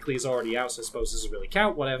that technically is already out. So I suppose doesn't really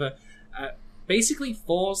count. Whatever. Basically,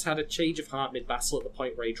 Thor's had a change of heart mid-battle at the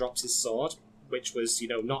point where he drops his sword, which was,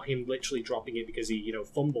 not him literally dropping it because he,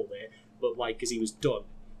 fumbled it, but because he was done.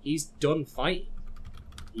 He's done fighting.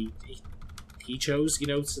 He chose,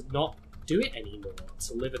 to not do it anymore,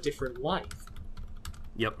 to live a different life.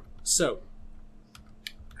 Yep. So,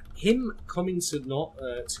 him coming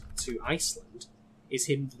to Iceland is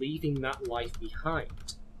him leaving that life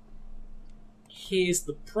behind. Here's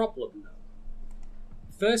the problem, though.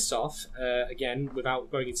 First off, again,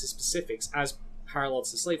 without going into specifics, as parallel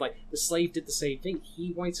to the slave, the slave did the same thing.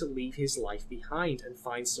 He wanted to leave his life behind and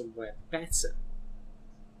find somewhere better.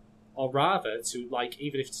 Or rather, to,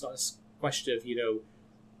 even if it's not a question of,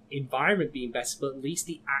 environment being better, but at least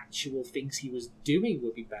the actual things he was doing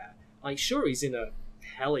would be better. Sure, he's in a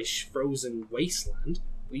hellish, frozen wasteland,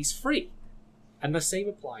 but he's free. And the same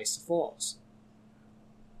applies to Force.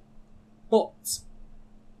 But,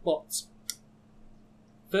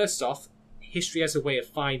 first off, history has a way of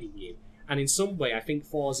finding you. And in some way, I think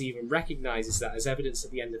Force even recognises that as evidence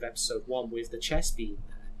at the end of episode 1 with the chest being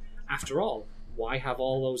there. After all, why have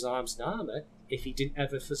all those arms and armour if he didn't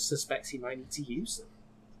ever suspect he might need to use them?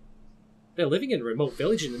 They're living in a remote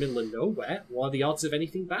village in the middle of nowhere. What are the odds of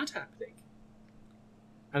anything bad happening?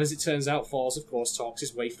 And as it turns out, Force, of course, talks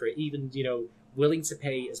his way through it, even, willing to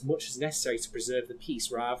pay as much as necessary to preserve the peace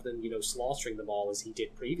rather than, slaughtering them all as he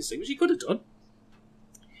did previously, which he could have done.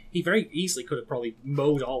 He very easily could have probably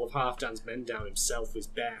mowed all of Halfdan's men down himself with his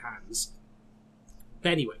bare hands.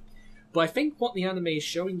 But anyway, I think what the anime is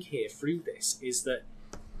showing here through this is that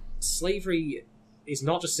slavery is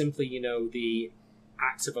not just simply, the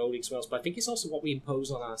act of owning someone else, but I think it's also what we impose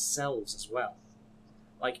on ourselves as well.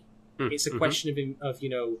 Like, it's a question of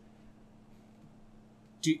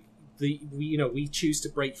we choose to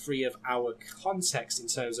break free of our context in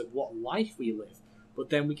terms of what life we live, but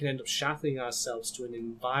then we can end up shackling ourselves to an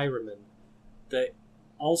environment that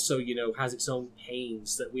also, has its own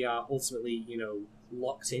pains that we are ultimately,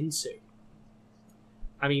 locked into.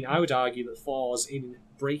 I mean, I would argue that Force, in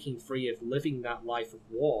breaking free of living that life of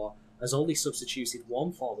war, has only substituted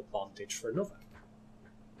one form of bondage for another,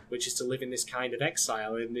 which is to live in this kind of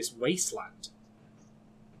exile in this wasteland.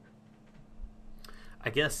 I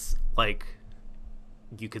guess,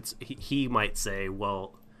 you could... He might say,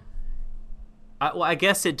 well, I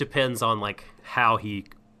guess it depends on, how he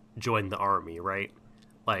joined the army, right?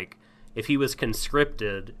 If he was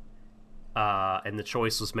conscripted, and the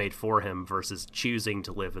choice was made for him versus choosing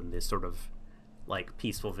to live in this sort of,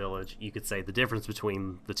 peaceful village, you could say the difference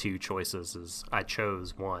between the two choices is I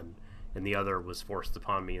chose one, and the other was forced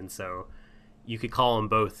upon me, and so you could call them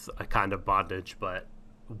both a kind of bondage, but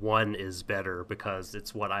one is better because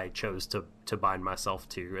it's what I chose to bind myself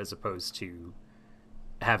to, as opposed to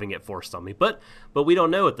having it forced on me. But we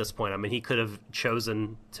don't know at this point. I mean, he could have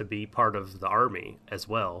chosen to be part of the army as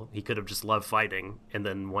well. He could have just loved fighting, and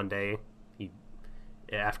then one day,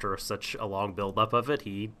 after such a long build-up of it,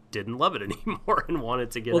 he didn't love it anymore and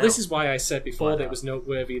wanted to get out. Well, this is why I said before that it was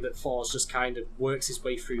noteworthy that Force just kind of works his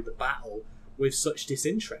way through the battle with such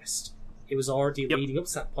disinterest. It was already leading up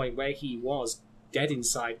to that point where he was dead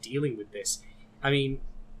inside dealing with this. I mean,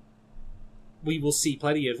 we will see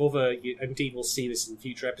plenty of other, indeed we'll see this in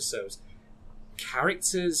future episodes,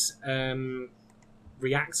 characters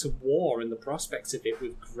react to war and the prospect of it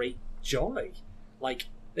with great joy.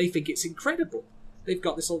 They think it's incredible. They've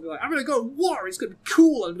got this whole, I'm going to go to war, it's going to be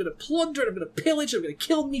cool, I'm going to plunder, I'm going to pillage, I'm going to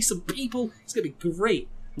kill me some people, it's going to be great.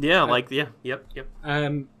 Yeah, yep.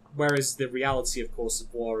 Whereas the reality, of course,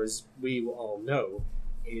 of war, as we all know,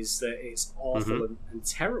 is that it's awful and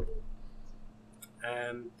terrible.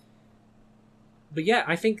 But yeah,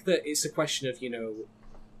 I think that it's a question of,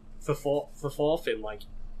 for Thorfinn,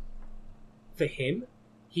 for him,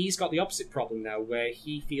 he's got the opposite problem now, where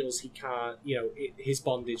he feels he can't, his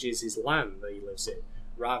bondage is his land that he lives in,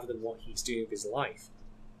 rather than what he's doing with his life.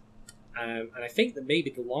 And I think that maybe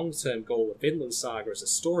the long-term goal of Vinland Saga as a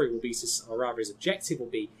story will be, or rather his objective will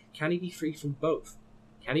be, can he be free from both?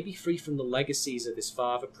 Can he be free from the legacies of his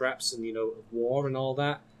father, perhaps, and, of war and all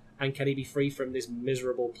that? And can he be free from this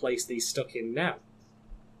miserable place that he's stuck in now?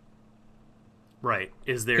 Right.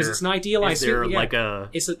 Is there... Because it's an idealized thing. Yeah.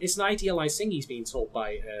 It's an idealized thing he's being told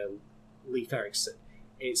by Leif Erikson.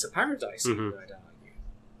 It's a paradise, I'd argue.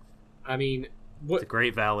 I mean... It's a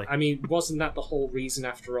great valley. I mean, wasn't that the whole reason,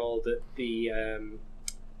 after all, that the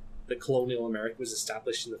colonial America was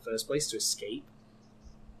established in the first place, to escape?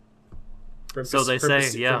 From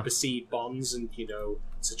perceived bonds and,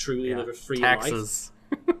 to truly live a free taxes.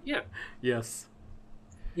 life. Yeah. Yes.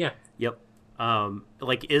 Yeah. Yep.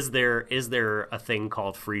 Is there a thing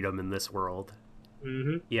called freedom in this world?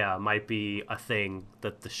 Mm-hmm. Yeah, it might be a thing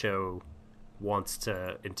that the show wants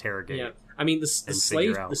to interrogate. Yeah. I mean, the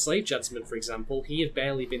slave gentleman, for example, he had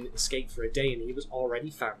barely been escaped for a day, and he was already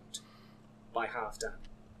found by Halfdan.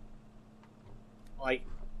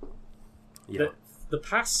 The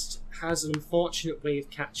past has an unfortunate way of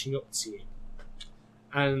catching up to you.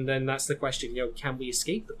 And then that's the question, can we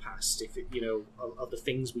escape the past if of the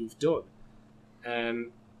things we've done?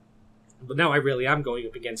 But now I really am going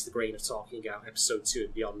up against the grain of talking about episode 2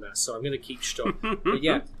 and beyond that, so I'm going to keep stuck. But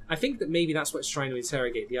yeah, I think that maybe that's what it's trying to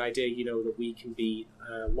interrogate, the idea, that we can be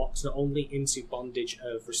locked not only into bondage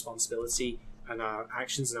of responsibility and our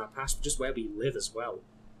actions in our past, but just where we live as well.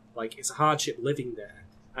 It's a hardship living there.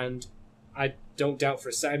 And I don't doubt for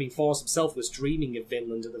a second, Force himself was dreaming of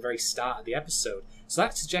Vinland at the very start of the episode. So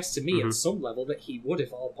that suggests to me, at some level, that he would,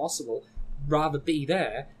 if all possible, rather be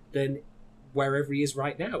there than wherever he is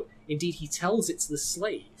right now. Indeed, he tells it to the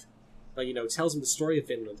slave, tells him the story of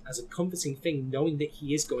Vinland as a comforting thing, knowing that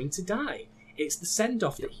he is going to die. It's the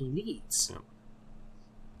send-off that he needs. Yep.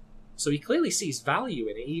 So he clearly sees value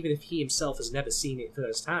in it, even if he himself has never seen it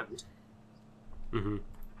firsthand. Mm-hmm.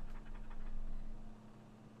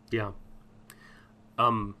 Yeah.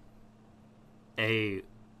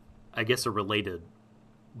 I guess a related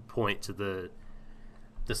point to the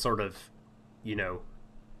sort of,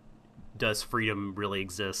 does freedom really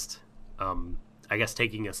exist? I guess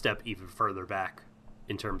taking a step even further back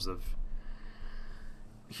in terms of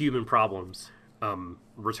human problems,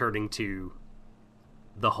 returning to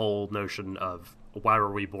the whole notion of why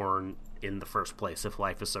were we born in the first place if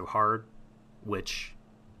life is so hard, which,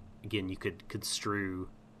 again, you could construe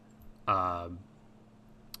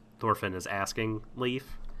Thorfinn is asking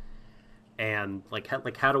Leif, and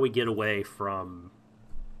how do we get away from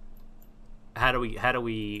how do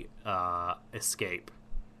we escape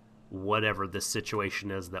whatever this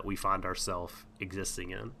situation is that we find ourselves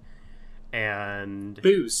existing in? And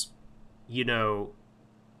booze. Well,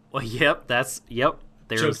 yep. There's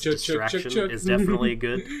distraction is definitely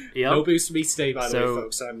good. Yep. No booze for me today, by the way,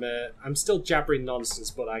 folks. I'm still jabbering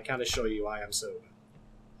nonsense, but I can assure you I am sober.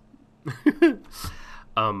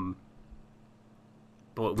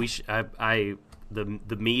 But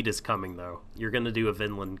the mead is coming though. You're gonna do a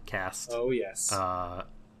Vinland cast. Oh yes.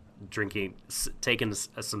 Taking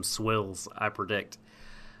some swills, I predict.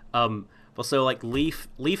 Well, so Leif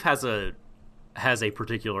has a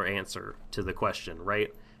particular answer to the question,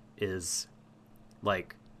 right? Is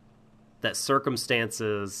that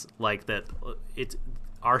circumstances that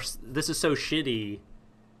this is so shitty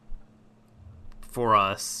for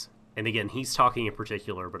us. And again, he's talking in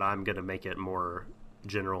particular, but I'm going to make it more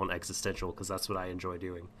general and existential because that's what I enjoy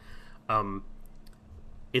doing.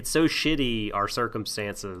 It's so shitty, our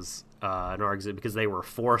circumstances and our exit, because they were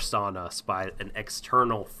forced on us by an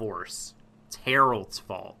external force. It's Harold's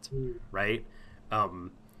fault, right?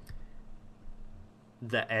 And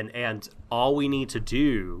all we need to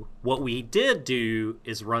do, what we did do,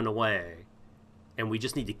 is run away, and we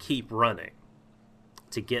just need to keep running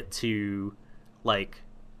to get to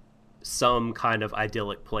some kind of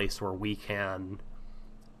idyllic place where we can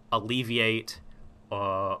alleviate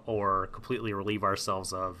or completely relieve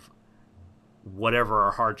ourselves of whatever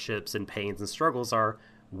our hardships and pains and struggles are.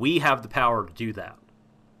 We have the power to do that.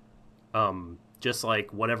 Just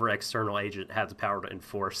like whatever external agent had the power to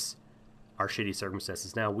enforce our shitty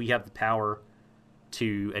circumstances. Now we have the power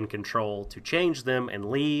and control to change them and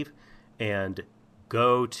leave and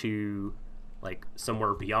go to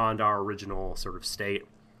somewhere beyond our original sort of state.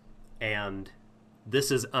 And this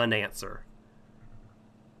is an answer.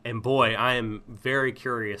 And boy, I am very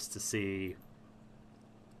curious to see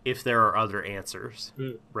if there are other answers,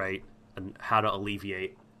 right? And how to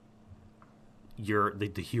alleviate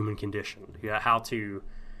the human condition. How to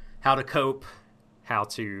cope, how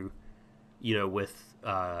to, with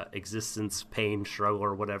existence, pain, struggle,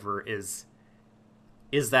 or whatever. Is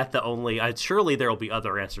that the only? Surely there will be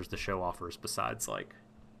other answers the show offers besides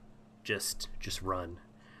just run.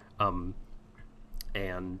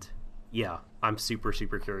 And yeah, I'm super,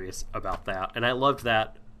 super curious about that. And I loved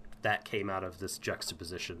that came out of this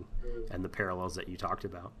juxtaposition and the parallels that you talked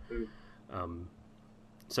about.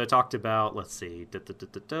 So I talked about, let's see,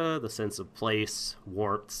 the sense of place,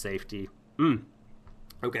 warmth, safety.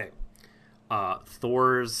 Okay.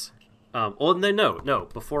 Thor's... no.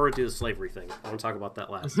 Before we do the slavery thing, I want to talk about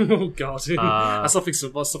that last. Oh, God. That's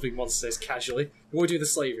something one says casually. Before we do the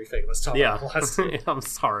slavery thing, let's talk about that last. I'm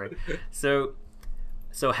sorry. So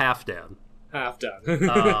Halfdan.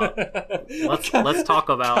 Let's talk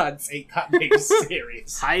about... Can't take that name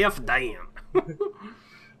serious. Halfdan.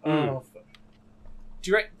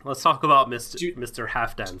 Let's talk about Mr.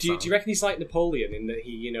 Halfdan. Do you reckon he's like Napoleon in that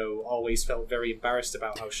he, always felt very embarrassed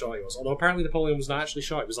about how short he was? Although apparently Napoleon was not actually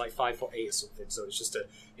short; he was 5'8" or something. So it's just a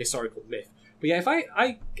historical myth. But yeah, if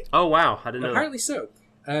I oh wow, I didn't know. Apparently so.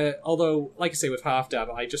 Although, like I say, with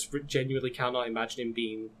Halfdan, I just genuinely cannot imagine him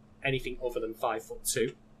being anything other than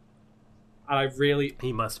 5'2". And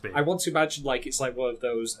he must be. I want to imagine it's like one of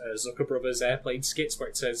those Zucker Brothers airplane skits where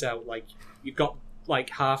it turns out you've got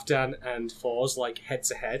Halfdan and Thor's head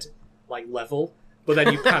to head, level, but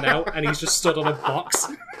then you pan out and he's just stood on a box.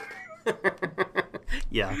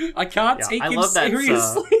 Yeah, I can't take him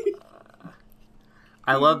seriously.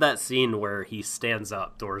 I love that scene where he stands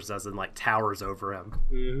up, Thor's does, and towers over him.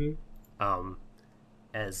 Mm-hmm.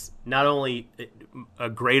 As not only a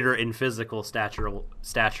greater in physical stature,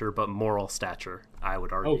 but moral stature, I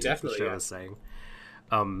would argue. Oh, definitely. The show is saying,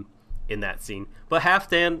 in that scene. But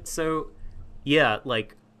Halfdan, so yeah,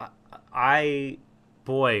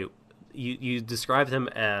 boy, you described him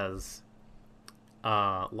as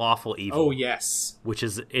lawful evil. Oh, yes. Which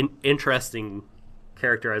is an interesting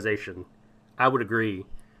characterization. I would agree.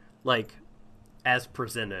 Like, as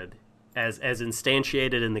presented, as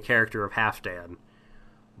instantiated in the character of Halfdan,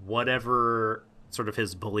 whatever sort of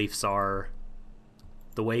his beliefs are,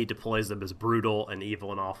 the way he deploys them is brutal and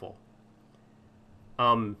evil and awful.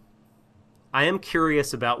 I am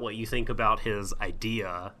curious about what you think about his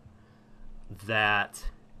idea that...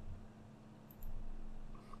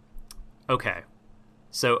 Okay,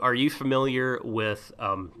 so are you familiar with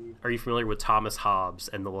Thomas Hobbes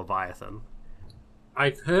and the Leviathan?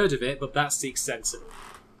 I've heard of it, but that's the extent of it.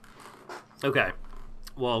 Okay,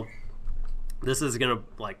 well, this is gonna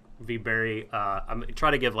be very. I'm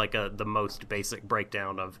trying to give the most basic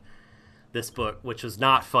breakdown of this book, which is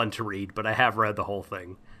not fun to read, but I have read the whole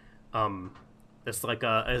thing. It's like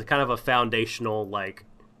a kind of a foundational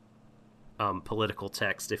political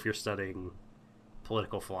text if you're studying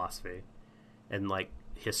political philosophy and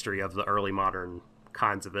history of the early modern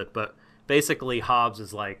kinds of it. But basically, Hobbes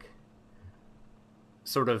is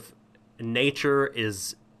sort of nature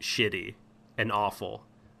is shitty and awful.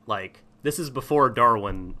 This is before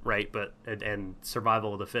Darwin, right? But and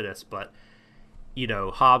survival of the fittest. But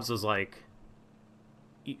Hobbes was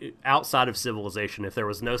outside of civilization, if there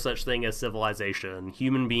was no such thing as civilization,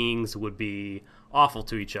 human beings would be awful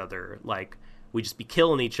to each other. We'd just be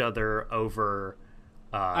killing each other over.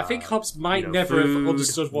 I think Hobbes might never food, have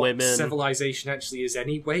understood what women. Civilization actually is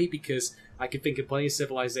anyway, because I can think of plenty of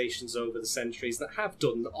civilizations over the centuries that have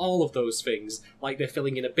done all of those things, like they're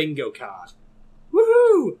filling in a bingo card.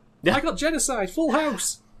 Woohoo! Yeah. I got genocide, full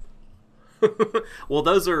house! Well,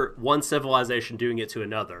 those are one civilization doing it to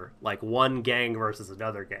another, one gang versus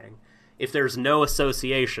another gang. If there's no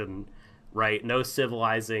association, right, no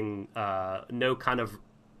civilizing, no kind of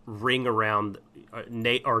ring around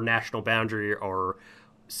or national boundary or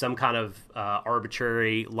some kind of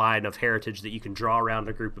arbitrary line of heritage that you can draw around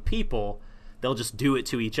a group of people, they'll just do it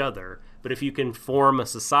to each other. But if you can form a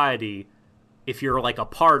society, if you're a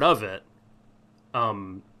part of it,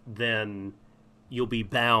 then you'll be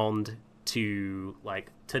bound to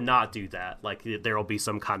not do that. There will be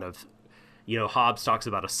some kind of, Hobbes talks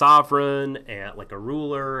about a sovereign and a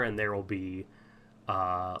ruler, and there will be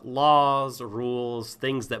laws, rules,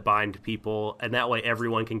 things that bind people, and that way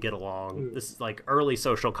everyone can get along. This is early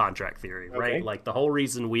social contract theory, right? Okay. The whole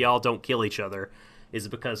reason we all don't kill each other is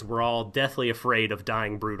because we're all deathly afraid of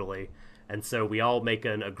dying brutally, and so we all make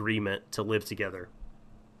an agreement to live together.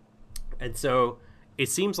 And so it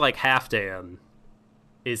seems like Halfdan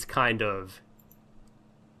is kind of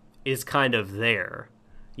there.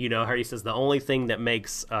 How he says the only thing that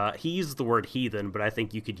makes he used the word heathen, but I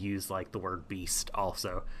think you could use the word beast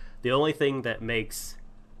also. The only thing that makes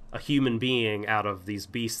a human being out of these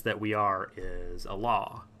beasts that we are is a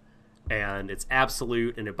law, and it's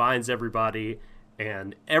absolute, and it binds everybody,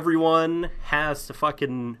 and everyone has to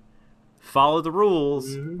fucking follow the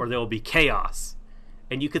rules, or there will be chaos.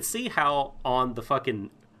 And you could see how on the fucking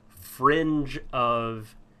fringe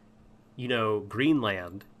of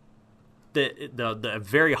Greenland, the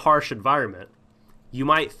very harsh environment, you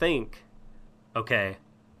might think, okay,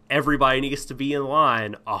 everybody needs to be in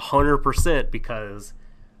line 100% because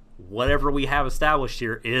whatever we have established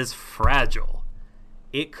here is fragile.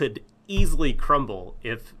 It could easily crumble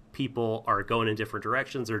if people are going in different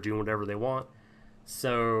directions or doing whatever they want.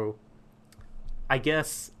 So I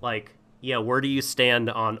guess where do you stand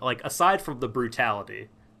on aside from the brutality?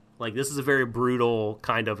 This is a very brutal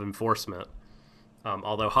kind of enforcement.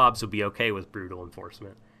 Although Hobbes would be okay with brutal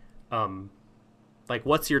enforcement.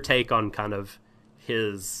 What's your take on kind of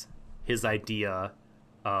his idea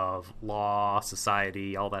of law,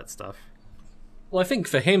 society, all that stuff? Well, I think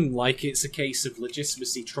for him, it's a case of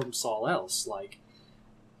legitimacy trumps all else.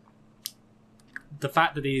 The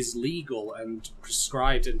fact that it is legal and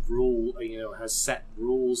prescribed and has set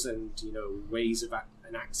rules and, ways of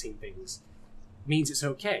enacting things means it's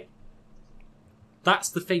okay. That's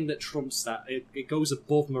the thing that trumps that. It goes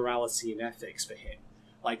above morality and ethics for him.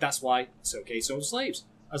 That's why it's okay to own slaves.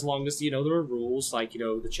 As long as, there are rules,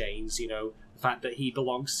 the chains, the fact that he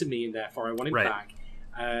belongs to me and therefore I want him back.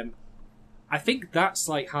 I think that's,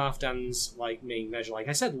 Halfdan's, main measure.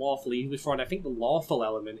 I said lawful evil before, and I think the lawful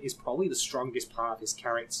element is probably the strongest part of his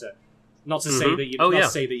character. Not to say that, not to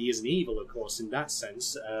say that he isn't evil, of course, in that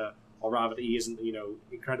sense, or rather that he isn't,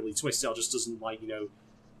 incredibly twisted or just doesn't,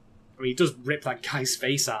 he does rip that guy's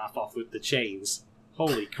face off with the chains.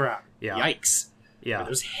 Holy crap. Yeah. Yikes. Yeah.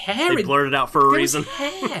 There's hair. They blurred it out for a reason.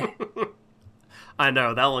 Hair. I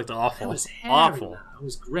know, that looked awful. There was hair awful. in that. It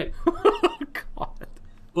was grim. God.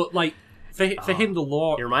 But like for him, the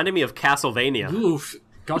law. You reminded me of Castlevania. Oof,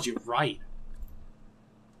 God, you're right.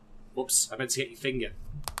 Whoops, I meant to get your finger.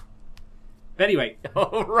 But anyway.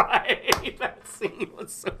 Oh, right. That scene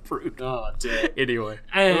was so brutal. Oh, dear. Anyway.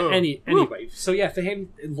 Anyway, so yeah, for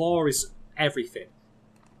him, law is everything.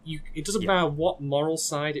 It doesn't matter what moral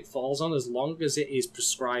side it falls on, as long as it is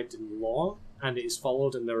prescribed in law and it is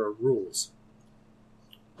followed and there are rules.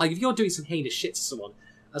 Like, if you're doing some heinous shit to someone,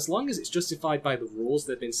 as long as it's justified by the rules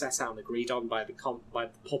that have been set out and agreed on by the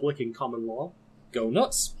public in common law, go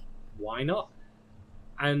nuts. Why not?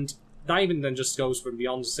 And that even then just goes from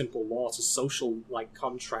beyond simple law to social, like,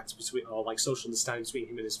 contracts between, or like social understanding between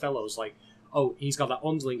him and his fellows. Like, oh, he's got that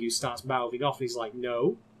underling who starts mouthing off, and he's like,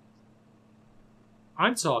 no,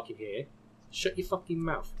 I'm talking here. Shut your fucking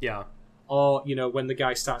mouth. Yeah. Or, you know, when the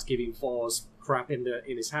guy starts giving Thor's crap in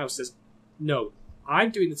his house, says, no,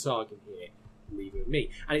 I'm doing the talking here. Leave it with me.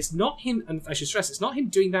 And it's not him, and I should stress, it's not him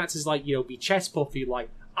doing that to, like, you know, be chest puffy, like,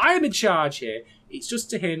 I'm in charge here. It's just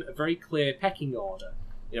to him a very clear pecking order.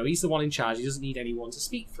 You know, he's the one in charge. He doesn't need anyone to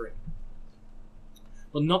speak for him.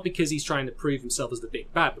 But not because he's trying to prove himself as the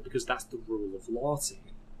big bad, but because that's the rule of law to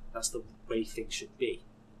him. That's the way things should be.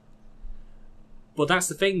 But that's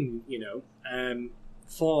the thing, you know.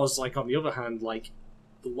 Thor's, like, on the other hand, like,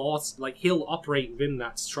 the law, like, he'll operate within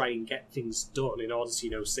that to try and get things done in order to,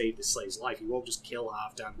 you know, save this slave's life. He won't just kill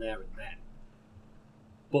Halfdan there and then.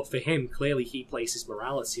 But for him, clearly he places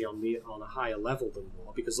morality on a higher level than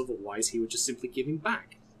law, because otherwise he would just simply give him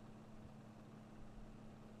back.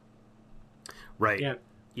 Right. Yeah.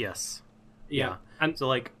 Yes. Yeah. And so,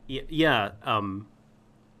 like,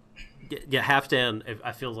 Halfdan,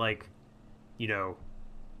 I feel like, you know,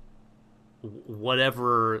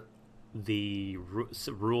 whatever the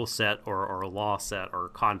rule set or law set or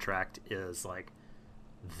contract is, like,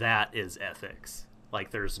 that is ethics. Like,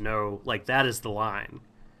 there's no, like, that is the line.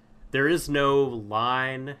 There is no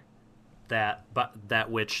line that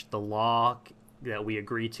which the law that we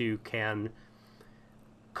agree to can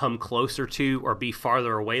come closer to or be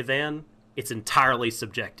farther away than. It's entirely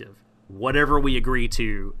subjective. Whatever we agree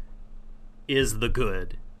to is the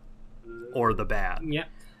good or the bad. Yeah.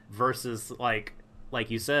 Versus, like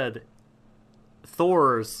you said,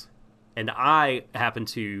 Thor's, and I happen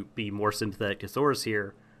to be more sympathetic to Thor's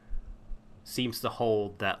here, seems to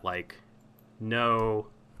hold that, like, no,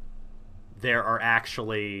 there are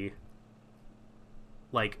actually,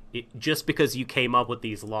 like, just because you came up with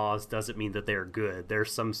these laws doesn't mean that they're good.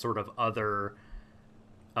 There's some sort of other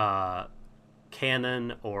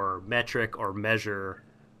canon or metric or measure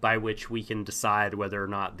by which we can decide whether or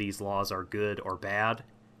not these laws are good or bad,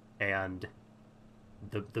 and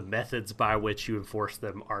the methods by which you enforce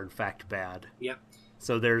them are in fact bad. Yeah.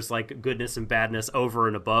 So there's, like, goodness and badness over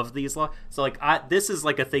and above these laws. So, like, this is,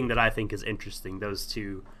 like, a thing that I think is interesting, those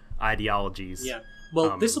two ideologies. Yeah.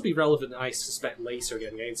 Well, this will be relevant, I suspect, later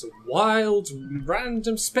again. Getting some wild,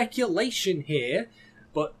 random speculation here,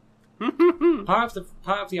 but part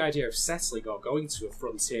of the idea of settling or going to a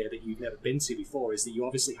frontier that you've never been to before is that you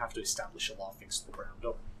obviously have to establish a law fixed to the ground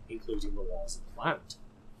up, including the laws of the land.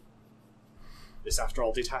 This, after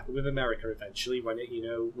all, did happen with America eventually, when it, you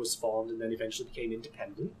know, was formed and then eventually became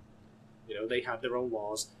independent. You know, they had their own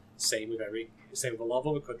laws. Same with a lot of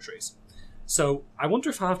other countries. So I wonder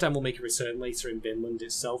if Halfdan will make a return later in Vinland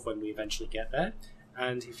itself when we eventually get there,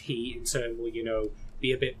 and if he, in turn, will, you know,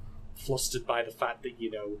 be a bit flustered by the fact that, you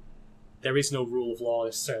know, there is no rule of law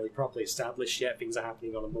necessarily properly established yet. Things are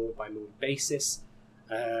happening on a moment-by-moment basis.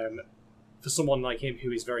 For someone like him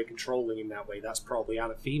who is very controlling in that way, that's probably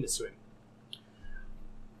anathema to him.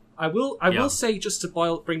 I will say, just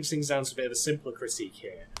to bring things down to a bit of a simpler critique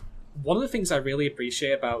here, one of the things I really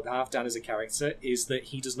appreciate about Halfdan as a character is that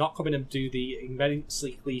he does not come in and do the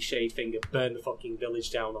immensely cliched thing of burn the fucking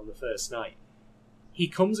village down on the first night. He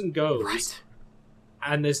comes and goes, Right.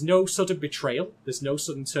 and there's no sudden betrayal. There's no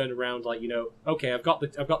sudden turnaround, like, you know, okay, I've got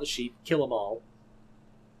the sheep, kill them all.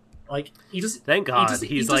 Like, he doesn't. Thank God,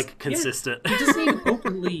 he's consistent. Yeah, he doesn't even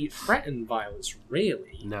openly threaten violence,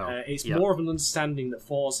 really. No, it's more of an understanding that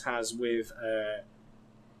Thors has with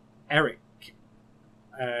Eric.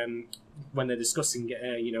 When they're discussing,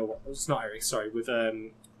 you know, it's not Eric, sorry, with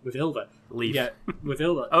Ilva. Leaf. Yeah, with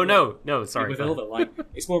Ilva. Oh, no, sorry. With Ilva, like,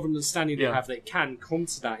 it's more of an understanding they Yeah. have that it can come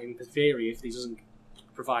to that in theory if he doesn't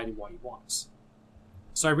provide him what he wants.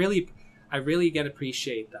 So I really again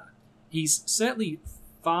appreciate that. He's certainly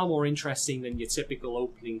far more interesting than your typical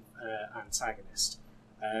opening antagonist.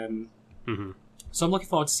 So I'm looking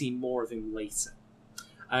forward to seeing more of him later.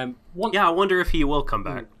 I wonder if he will come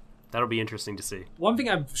back. That'll be interesting to see. One thing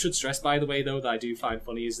I should stress, by the way, though, that I do find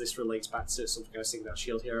funny is this relates back to something I was thinking about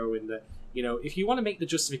Shield Hero in that You know, if you want to make the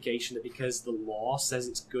justification that because the law says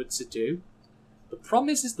it's good to do, the problem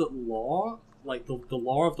is that law, like the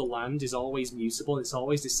law of the land, is always mutable. It's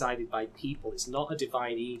always decided by people. It's not a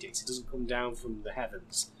divine edict. It doesn't come down from the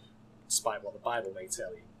heavens, despite what the Bible may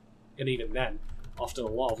tell you. And even then, often a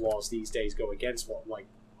lot of laws these days go against what, like,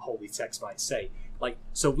 holy text might say. Like,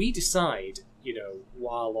 so we decide, you know,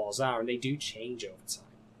 what our laws are, and they do change over time.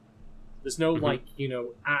 There's no, like, you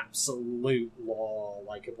know, absolute law,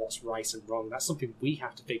 like, of what's right and wrong. That's something we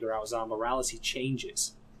have to figure out as our morality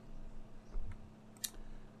changes.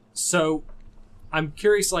 So, I'm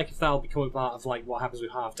curious, like, if that'll become a part of, like, what happens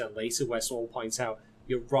with Halfdan later, where someone points out,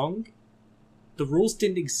 you're wrong. The rules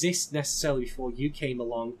didn't exist necessarily before you came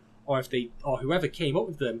along, or whoever came up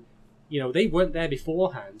with them, you know, they weren't there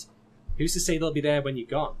beforehand. Who's to say they'll be there when you're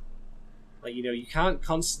gone? Like, you know, you can't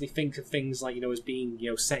constantly think of things like, you know, as being, you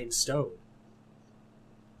know, set in stone.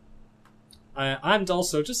 And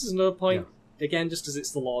also, just as another point, again, just as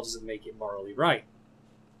it's the law doesn't make it morally right.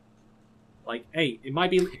 Like, hey, it might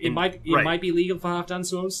be legal for Halfdan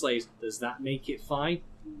to own slaves. Does that make it fine?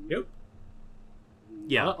 Nope.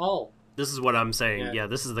 Yeah. Not at all. This is what I'm saying. Yeah,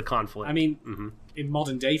 this is the conflict. I mean, in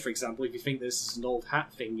modern day, for example, if you think this is an old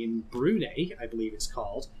hat thing, in Brunei, I believe it's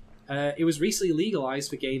called, it was recently legalized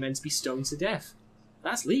for gay men to be stoned to death.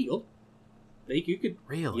 That's legal. You could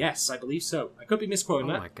Really? Yes, I believe so. I could be misquoting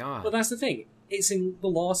that. Oh my god! But that's the thing. It's in the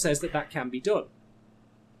law says that can be done.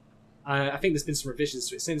 I think there's been some revisions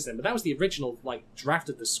to it since then, but that was the original draft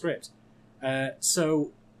of the script.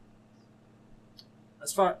 So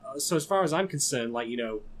as far as I'm concerned,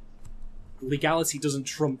 legality doesn't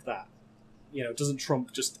trump that. You know, doesn't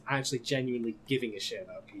trump just actually genuinely giving a shit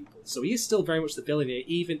about people. So he is still very much the villain here,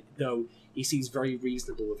 even though he seems very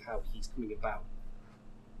reasonable with how he's coming about.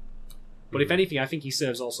 But if anything, I think he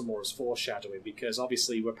serves also more as foreshadowing, because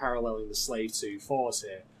obviously we're paralleling the slave to Thors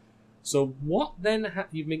here. So what then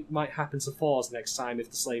you think might happen to Thors next time if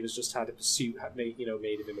the slave has just had a pursuit made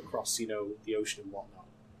of him across the ocean and whatnot?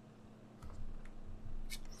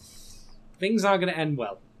 Things aren't going to end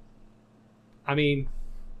well. I mean,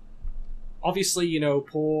 obviously,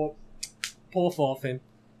 poor Thorfinn,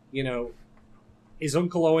 his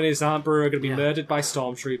uncle Owen and his aunt Brew are going to be murdered by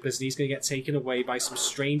stormtroopers, and he's going to get taken away by some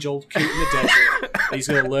strange old coot in the desert. And he's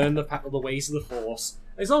going to learn the ways of the Force.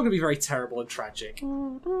 It's all going to be very terrible and tragic.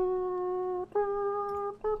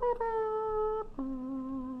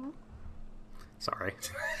 Sorry.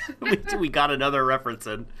 we got another reference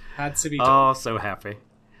in. Had to be done. Oh, so happy.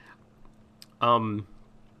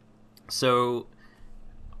 So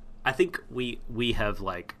I think we have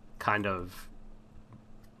kind of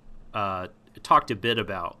talked a bit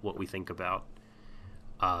about what we think about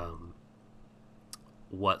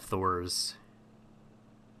what Thor's,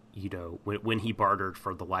 when he bartered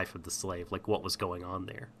for the life of the slave, what was going on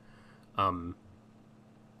there. And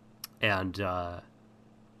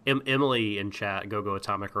Emily in chat, GoGo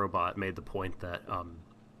Atomic Robot, made the point that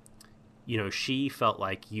she felt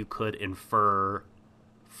like you could infer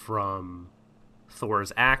from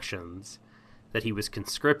Thor's actions that he was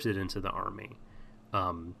conscripted into the army,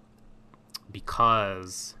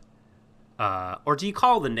 because or do you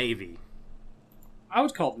call the Navy? I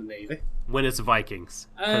would call them the Navy when it's Vikings,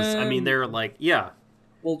 because they're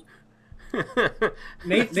well,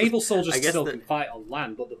 naval soldiers still can fight on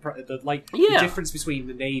land, but the difference between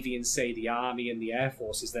the Navy and, say, the Army and the Air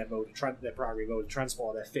Force is their primary mode of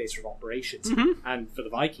transport, their theatre of operations. And for the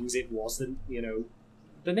Vikings, it was the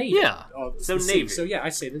Navy. Yeah, so Navy. So yeah,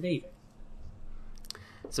 I'd say the Navy.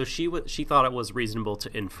 So she thought it was reasonable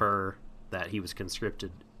to infer that he was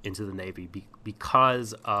conscripted into the Navy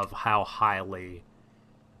because of how highly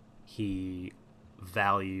he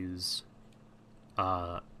values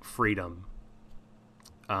freedom.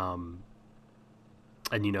 And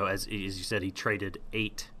as you said, he traded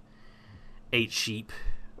eight sheep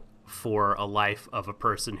for a life of a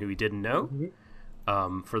person who he didn't know.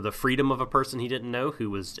 For the freedom of a person he didn't know, who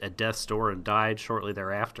was at death's door and died shortly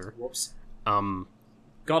thereafter. Whoops.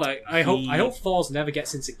 God, I hope Thors never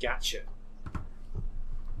gets into Gacha.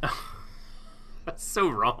 That's so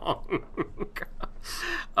wrong.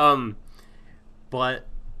 But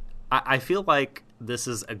I feel like this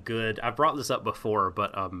is a good... I brought this up before,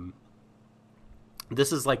 but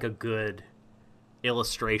this is a good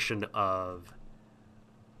illustration of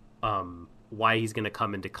why he's going to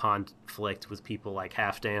come into conflict with people like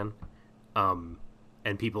Halfdan, and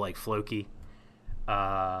people like Floki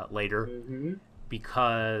later,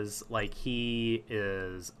 because he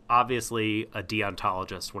is obviously a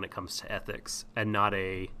deontologist when it comes to ethics and not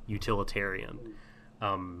a utilitarian.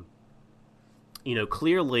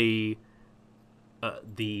 Clearly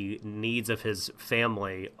the needs of his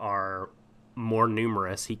family are more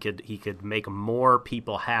numerous. He could make more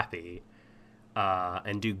people happy,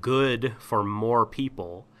 and do good for more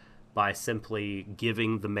people by simply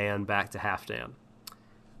giving the man back to Halfdan.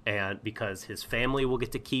 And because his family will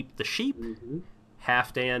get to keep the sheep,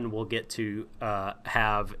 Halfdan will get to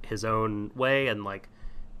have his own way, and like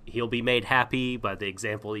he'll be made happy by the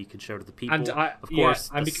example you can show to the people. And of course,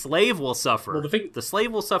 the slave will suffer. Well, the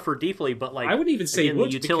slave will suffer deeply, but like I wouldn't even say again, would,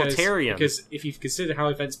 the utilitarian. because if you consider how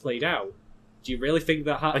events played out, do you really think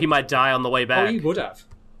that he might die on the way back? Oh, he would have.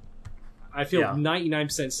 I feel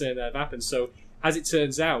 99% certain that happened. So, as it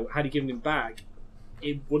turns out, had he given him back,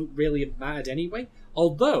 it wouldn't really have mattered anyway.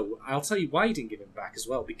 Although, I'll tell you why he didn't give him back as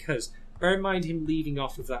well, because bear in mind him leaving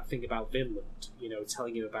off with that thing about Vinland,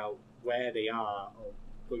 telling him about where they are,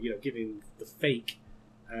 or giving the fake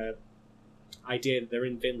idea that they're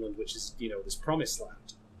in Vinland, which is, this promised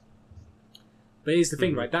land. But here's the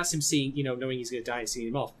thing, right? That's him seeing, knowing he's going to die and seeing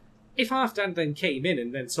him off. If Halfdan then came in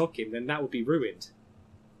and then took him, then that would be ruined.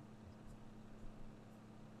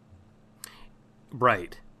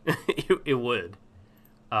 Right. It would.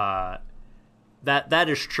 That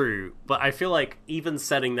is true, but I feel like even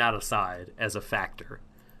setting that aside as a factor,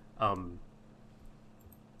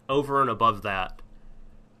 over and above that,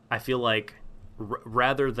 I feel like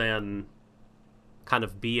rather than kind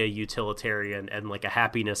of be a utilitarian and like a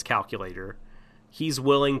happiness calculator, he's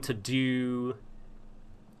willing to do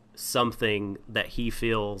something that he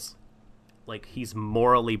feels like he's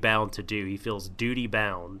morally bound to do. He feels duty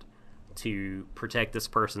bound to protect this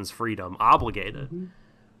person's freedom, obligated.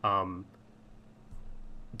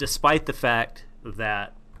 Despite the fact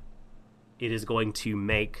that it is going to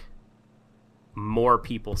make more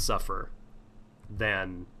people suffer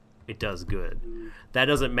than it does good. That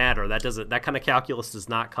doesn't matter. That kind of calculus does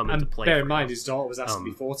not come into play. Bear in mind, his daughter was asking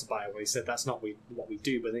before to buy it when he said that's not what we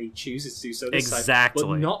do, but then he chooses to do so this exactly.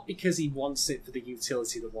 time. But not because he wants it for the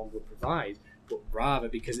utility that one would provide, but rather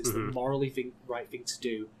because it's the morally right thing to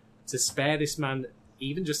do, to spare this man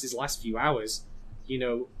even just his last few hours,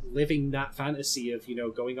 living that fantasy of,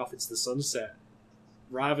 going off into the sunset,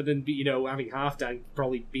 rather than, having Halfdan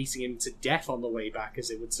probably beating him to death on the way back, as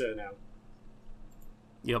it would turn out.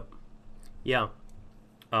 Yep. Yeah.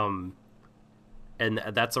 And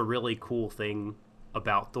that's a really cool thing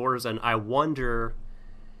about Thor's, and I wonder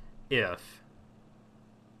if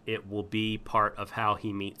it will be part of how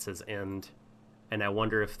he meets his end, and I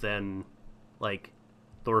wonder if then, like,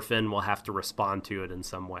 Thorfinn will have to respond to it in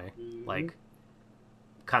some way, like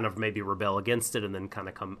kind of maybe rebel against it and then kind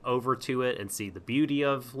of come over to it and see the beauty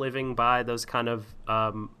of living by those kind of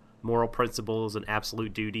moral principles and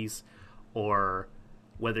absolute duties, or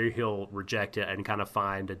whether he'll reject it and kind of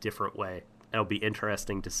find a different way. It'll be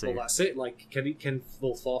interesting to see. Well, that's it. Like, can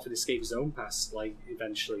Thorfinn escape his own past, like,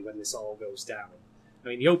 eventually when this all goes down? I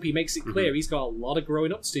mean, the OP makes it clear he's got a lot of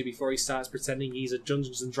growing up to do before he starts pretending he's a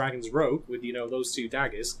Dungeons and Dragons rogue with, those two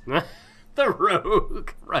daggers. The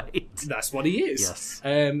rogue, right. That's what he is. Yes.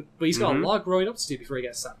 But he's got a lot of growing up to do before he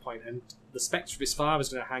gets to that point, and the spectre of his father is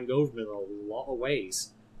going to hang over him in a lot of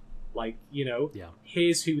ways. Like,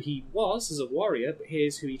 here's who he was as a warrior, but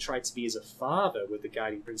here's who he tried to be as a father with the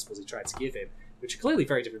guiding principles he tried to give him, which are clearly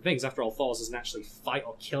very different things. After all, Thor doesn't actually fight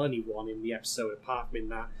or kill anyone in the episode, apart from in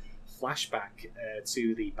that flashback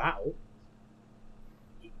to the battle.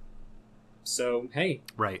 So, hey.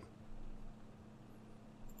 Right.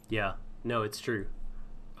 Yeah. No, it's true.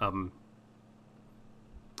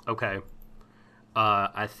 Okay.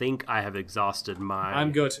 I think I have exhausted my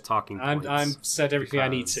I'm good. Talking points. I'm said everything I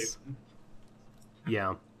need to.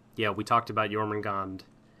 Yeah. Yeah, we talked about Jormungand.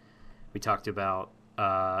 We talked about...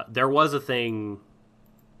 there was a thing...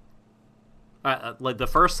 like, the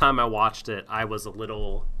first time I watched it, I was a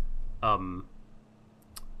little...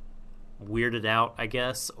 weirded out, I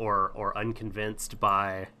guess, or unconvinced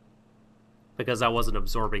by... because I wasn't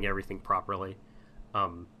absorbing everything properly.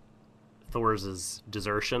 Thor's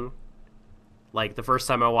desertion. Like, the first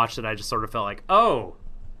time I watched it, I just sort of felt like, oh!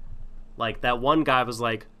 Like, that one guy was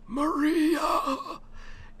like, Maria!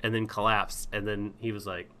 And then collapsed. And then he was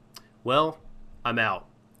like, well, I'm out.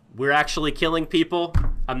 We're actually killing people.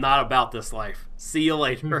 I'm not about this life. See you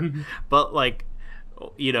later. But, like,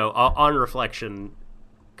 on reflection,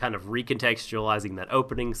 kind of recontextualizing that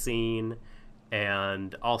opening scene,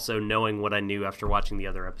 and also knowing what I knew after watching the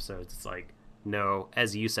other episodes, it's like, no,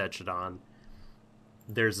 as you said, Shadon,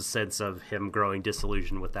 there's a sense of him growing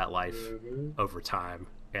disillusioned with that life over time,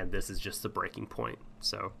 and this is just the breaking point.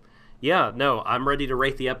 So, yeah, no, I'm ready to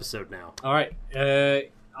rate the episode now. All right,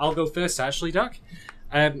 I'll go first, actually, Doc.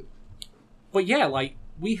 But yeah, like,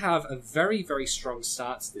 we have a very, very strong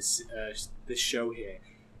start to this show here.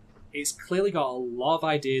 it's clearly got a lot of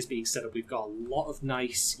ideas being set up. We've got a lot of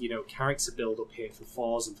nice, character build up here for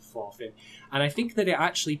Fours and for Thorfinn, and I think that it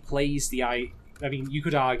actually plays the I mean, you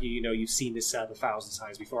could argue, you've seen this set up 1,000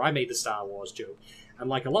 times before. I made the Star Wars joke, and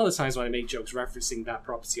like a lot of times when I make jokes referencing that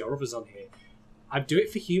property or others on here, I do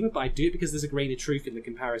it for humour, but I do it because there's a grain of truth in the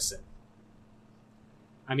comparison.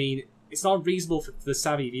 I mean, it's not reasonable for the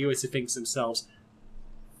savvy viewer to think to themselves,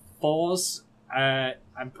 Thor's and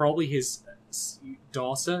probably his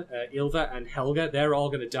daughter, Ilva and Helga, they're all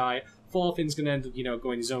going to die. Thorfinn's going to end up,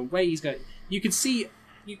 going his own way. You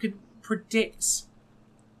can predict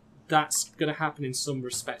that's going to happen in some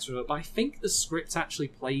respects, but I think the script actually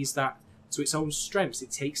plays that to its own strengths.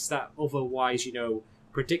 It takes that otherwise,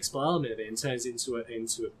 predictable element of it and turns it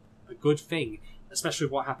into a good thing, especially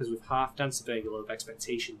with what happens with Halfdan, surveying a lot of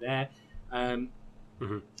expectation there.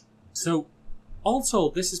 So, all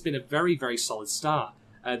told, this has been a very, very solid start.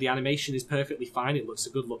 The animation is perfectly fine. It looks a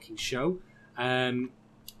good-looking show. The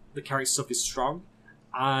character stuff is strong,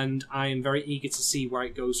 and I am very eager to see where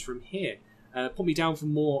it goes from here. Put me down for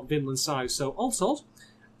more Vinland Saga. So, all told,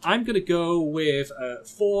 I'm going to go with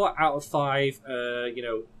 4 out of 5,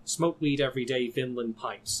 smoke weed every day Vinland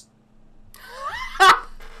pipes.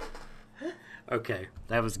 Okay,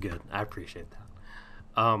 that was good. I appreciate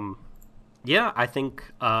that. Yeah, I think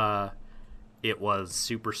it was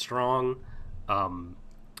super strong.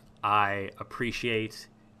 I appreciate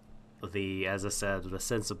as I said, the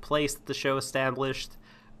sense of place that the show established.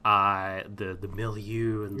 The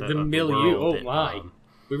milieu and the milieu. World, oh my,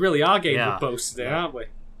 we really are getting the boast today, aren't we?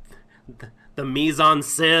 The mise en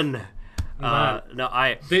scène. No,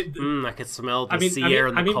 I could smell the sea air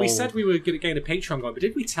and the cold. We said we were going to get a Patreon going, but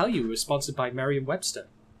did we tell you we were sponsored by Merriam-Webster?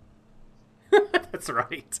 That's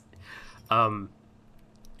right.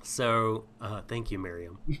 So, thank you,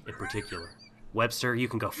 Merriam, in particular. Webster, you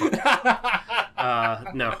can go fuck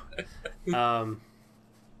it. No.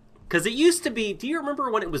 Because it used to be, do you remember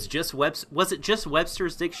when it was just was it just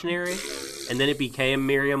Webster's Dictionary? And then it became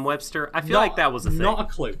Merriam-Webster? I feel like that was a thing. Not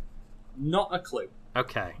a clue.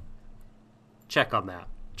 Okay. Check on that,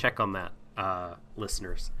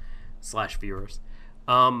 listeners / viewers.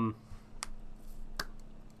 And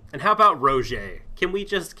how about Roger? Can we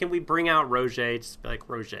bring out Roger? Just be like,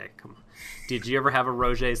 Roger, come on. Did you ever have a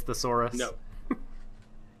Roger's Thesaurus? No.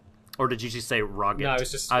 Or did you just say Roget? No, I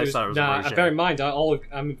thought it was Roger. Bear in mind,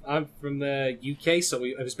 I'm from the UK, so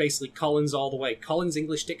it was basically Collins all the way. Collins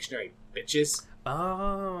English Dictionary, bitches.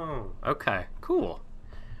 Oh, okay, cool.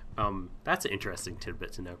 That's an interesting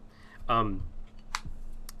tidbit to know.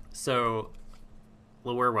 So,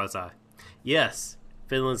 well, where was I? Yes,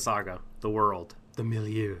 Vinland Saga, the world, the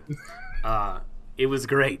milieu. It was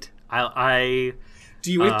great. Do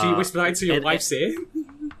you whisper that into your wife's ear?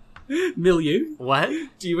 Milieu. What?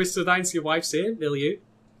 Do you whisper that into your wife's ear? Milieu.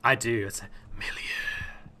 I do. It's a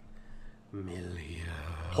milieu.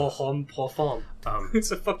 Parfum.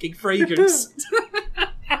 It's a fucking fragrance.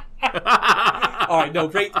 Alright, no,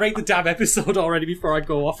 rate the damn episode already before I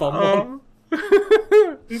go off on one.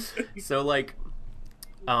 So, like,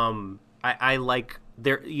 I like,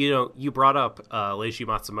 there, you brought up Leiji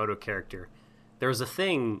Matsumoto character. There was a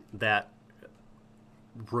thing that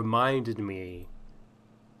reminded me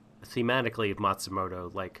thematically of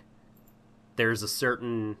Matsumoto. Like, there's a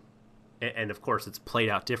certain, and of course it's played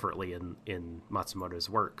out differently in Matsumoto's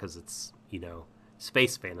work because it's,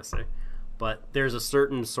 space fantasy, but there's a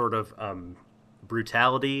certain sort of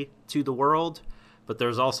brutality to the world, but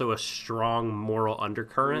there's also a strong moral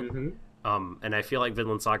undercurrent. Mm-hmm. And I feel like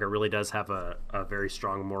Vinland Saga really does have a very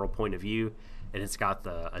strong moral point of view, and it's got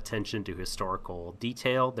the attention to historical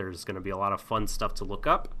detail. There's going to be a lot of fun stuff to look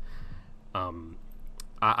up.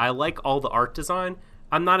 I like all the art design.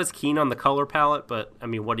 I'm not as keen on the color palette, but I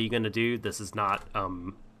mean, what are you going to do? This is not,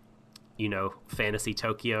 Fantasy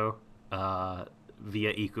Tokyo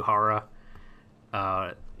via Ikuhara.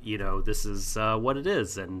 This is what it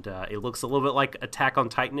is, and it looks a little bit like Attack on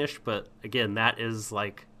Titanish, but again, that is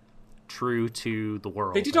like true to the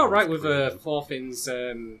world. They did all right with Thorfinn's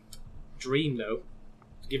dream, though,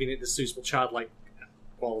 giving it the suitable childlike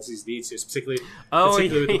qualities it needs to, particularly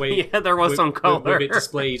with the way there was some color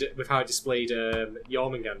with how it displayed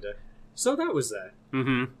Jormungandr. So that was there.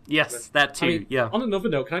 Mm-hmm. Yes, that too. I mean, yeah. On another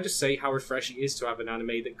note, can I just say how refreshing it is to have an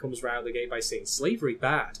anime that comes right out of the gate by saying slavery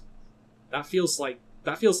bad? That feels like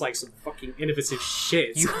some fucking innovative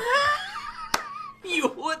shit. You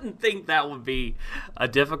wouldn't think that would be a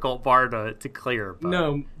difficult bar to clear. But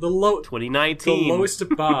no, 2019, the lowest of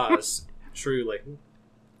bars. Truly,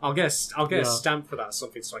 I'll get a stamp for that,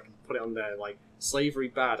 something, so I can put it on there, like slavery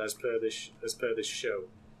bad as per this show.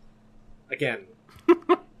 Again,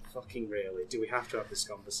 Fucking really? Do we have to have this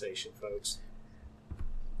conversation, folks?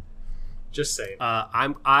 Just saying. I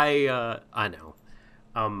know.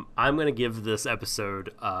 I'm gonna give this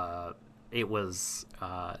episode. It was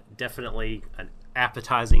definitely an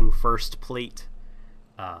appetizing first plate.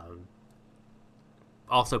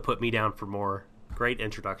 Also put me down for more. Great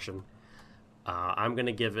introduction. I'm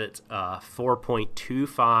gonna give it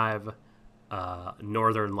 4.25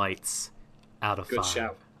 Northern Lights out of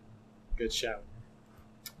 5. Good shout.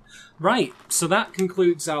 Right, so that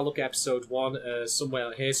concludes our look at episode 1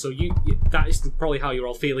 somewhere here. So that is probably how you're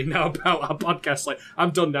all feeling now about our podcast. Like, I'm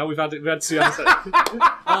done now. We've had 2 episodes.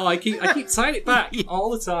 Oh, I keep tying it back all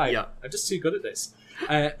the time. Yeah. I'm just too good at this.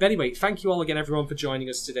 But anyway, thank you all again, everyone, for joining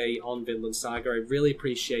us today on Vinland Saga. I really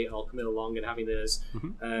appreciate all coming along and having us,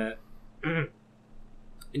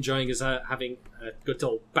 enjoying us, having a good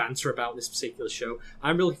old banter about this particular show.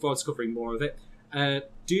 I'm really looking forward to covering more of it.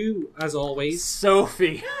 Do, as always...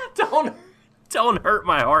 Sophie, don't hurt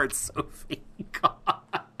my heart, Sophie. God,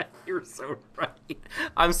 you're so right.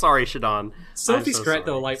 I'm sorry, Shadon. Sophie's so great,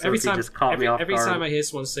 though. Like, every time I I hear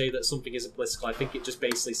someone say that something isn't political, I think it just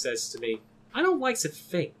basically says to me, I don't like to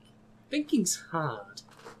think. Thinking's hard.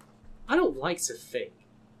 I don't like to think.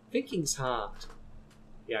 Thinking's hard.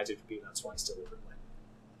 Yeah, I did repeat that twice deliberately.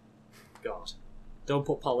 God. Don't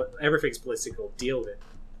put everything's political. Deal with it.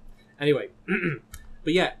 Anyway,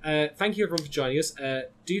 but yeah, thank you everyone for joining us.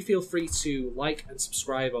 Do feel free to like and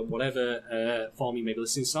subscribe on whatever form you may be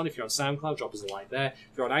listening to on. If you're on SoundCloud, drop us a like there.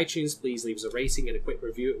 If you're on iTunes, please leave us a rating and a quick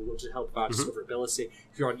review. It will just help our discoverability.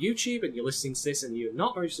 If you're on YouTube and you're listening to this and you're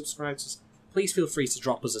not very subscribed to us, please feel free to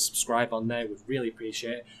drop us a subscribe on there. We'd really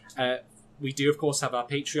appreciate it. We do, of course, have our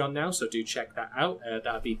Patreon now, so do check that out.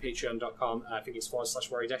 That would be patreon.com. I think it's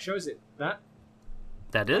 /Warrior-Show. Is it that?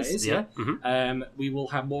 That is, yeah. Mm-hmm. We will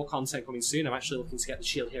have more content coming soon. I'm actually looking to get the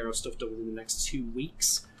Shield Hero stuff done within the next 2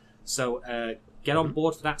 weeks. So get on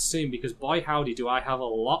board for that soon, because boy howdy do I have a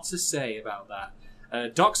lot to say about that.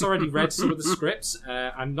 Doc's already read some of the scripts.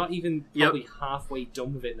 I'm not even probably halfway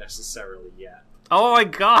done with it necessarily yet. Oh my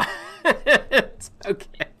god!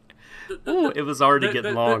 Okay. Ooh, it was already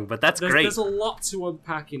getting long, but that's great. There's a lot to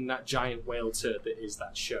unpack in that giant whale turd that is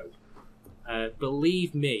that show.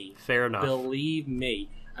 Believe me. Fair enough. Believe me.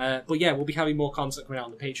 But yeah, we'll be having more content coming out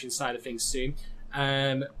on the Patreon side of things soon.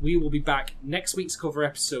 We will be back next week to cover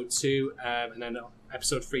episode 2, and then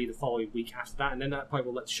episode 3 the following week after that. And then at that point,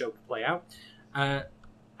 we'll let the show play out.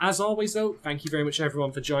 As always, though, thank you very much,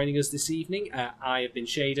 everyone, for joining us this evening. I have been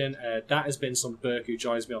Shaden. That has been some Burke who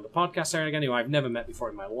joins me on the podcast here again, who I've never met before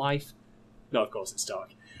in my life. No, of course, it's Doc.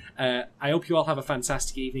 I hope you all have a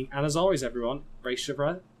fantastic evening. And as always, everyone, brace your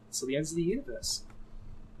breath. Till the ends of the universe.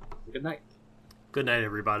 Good night. Good night,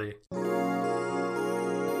 everybody.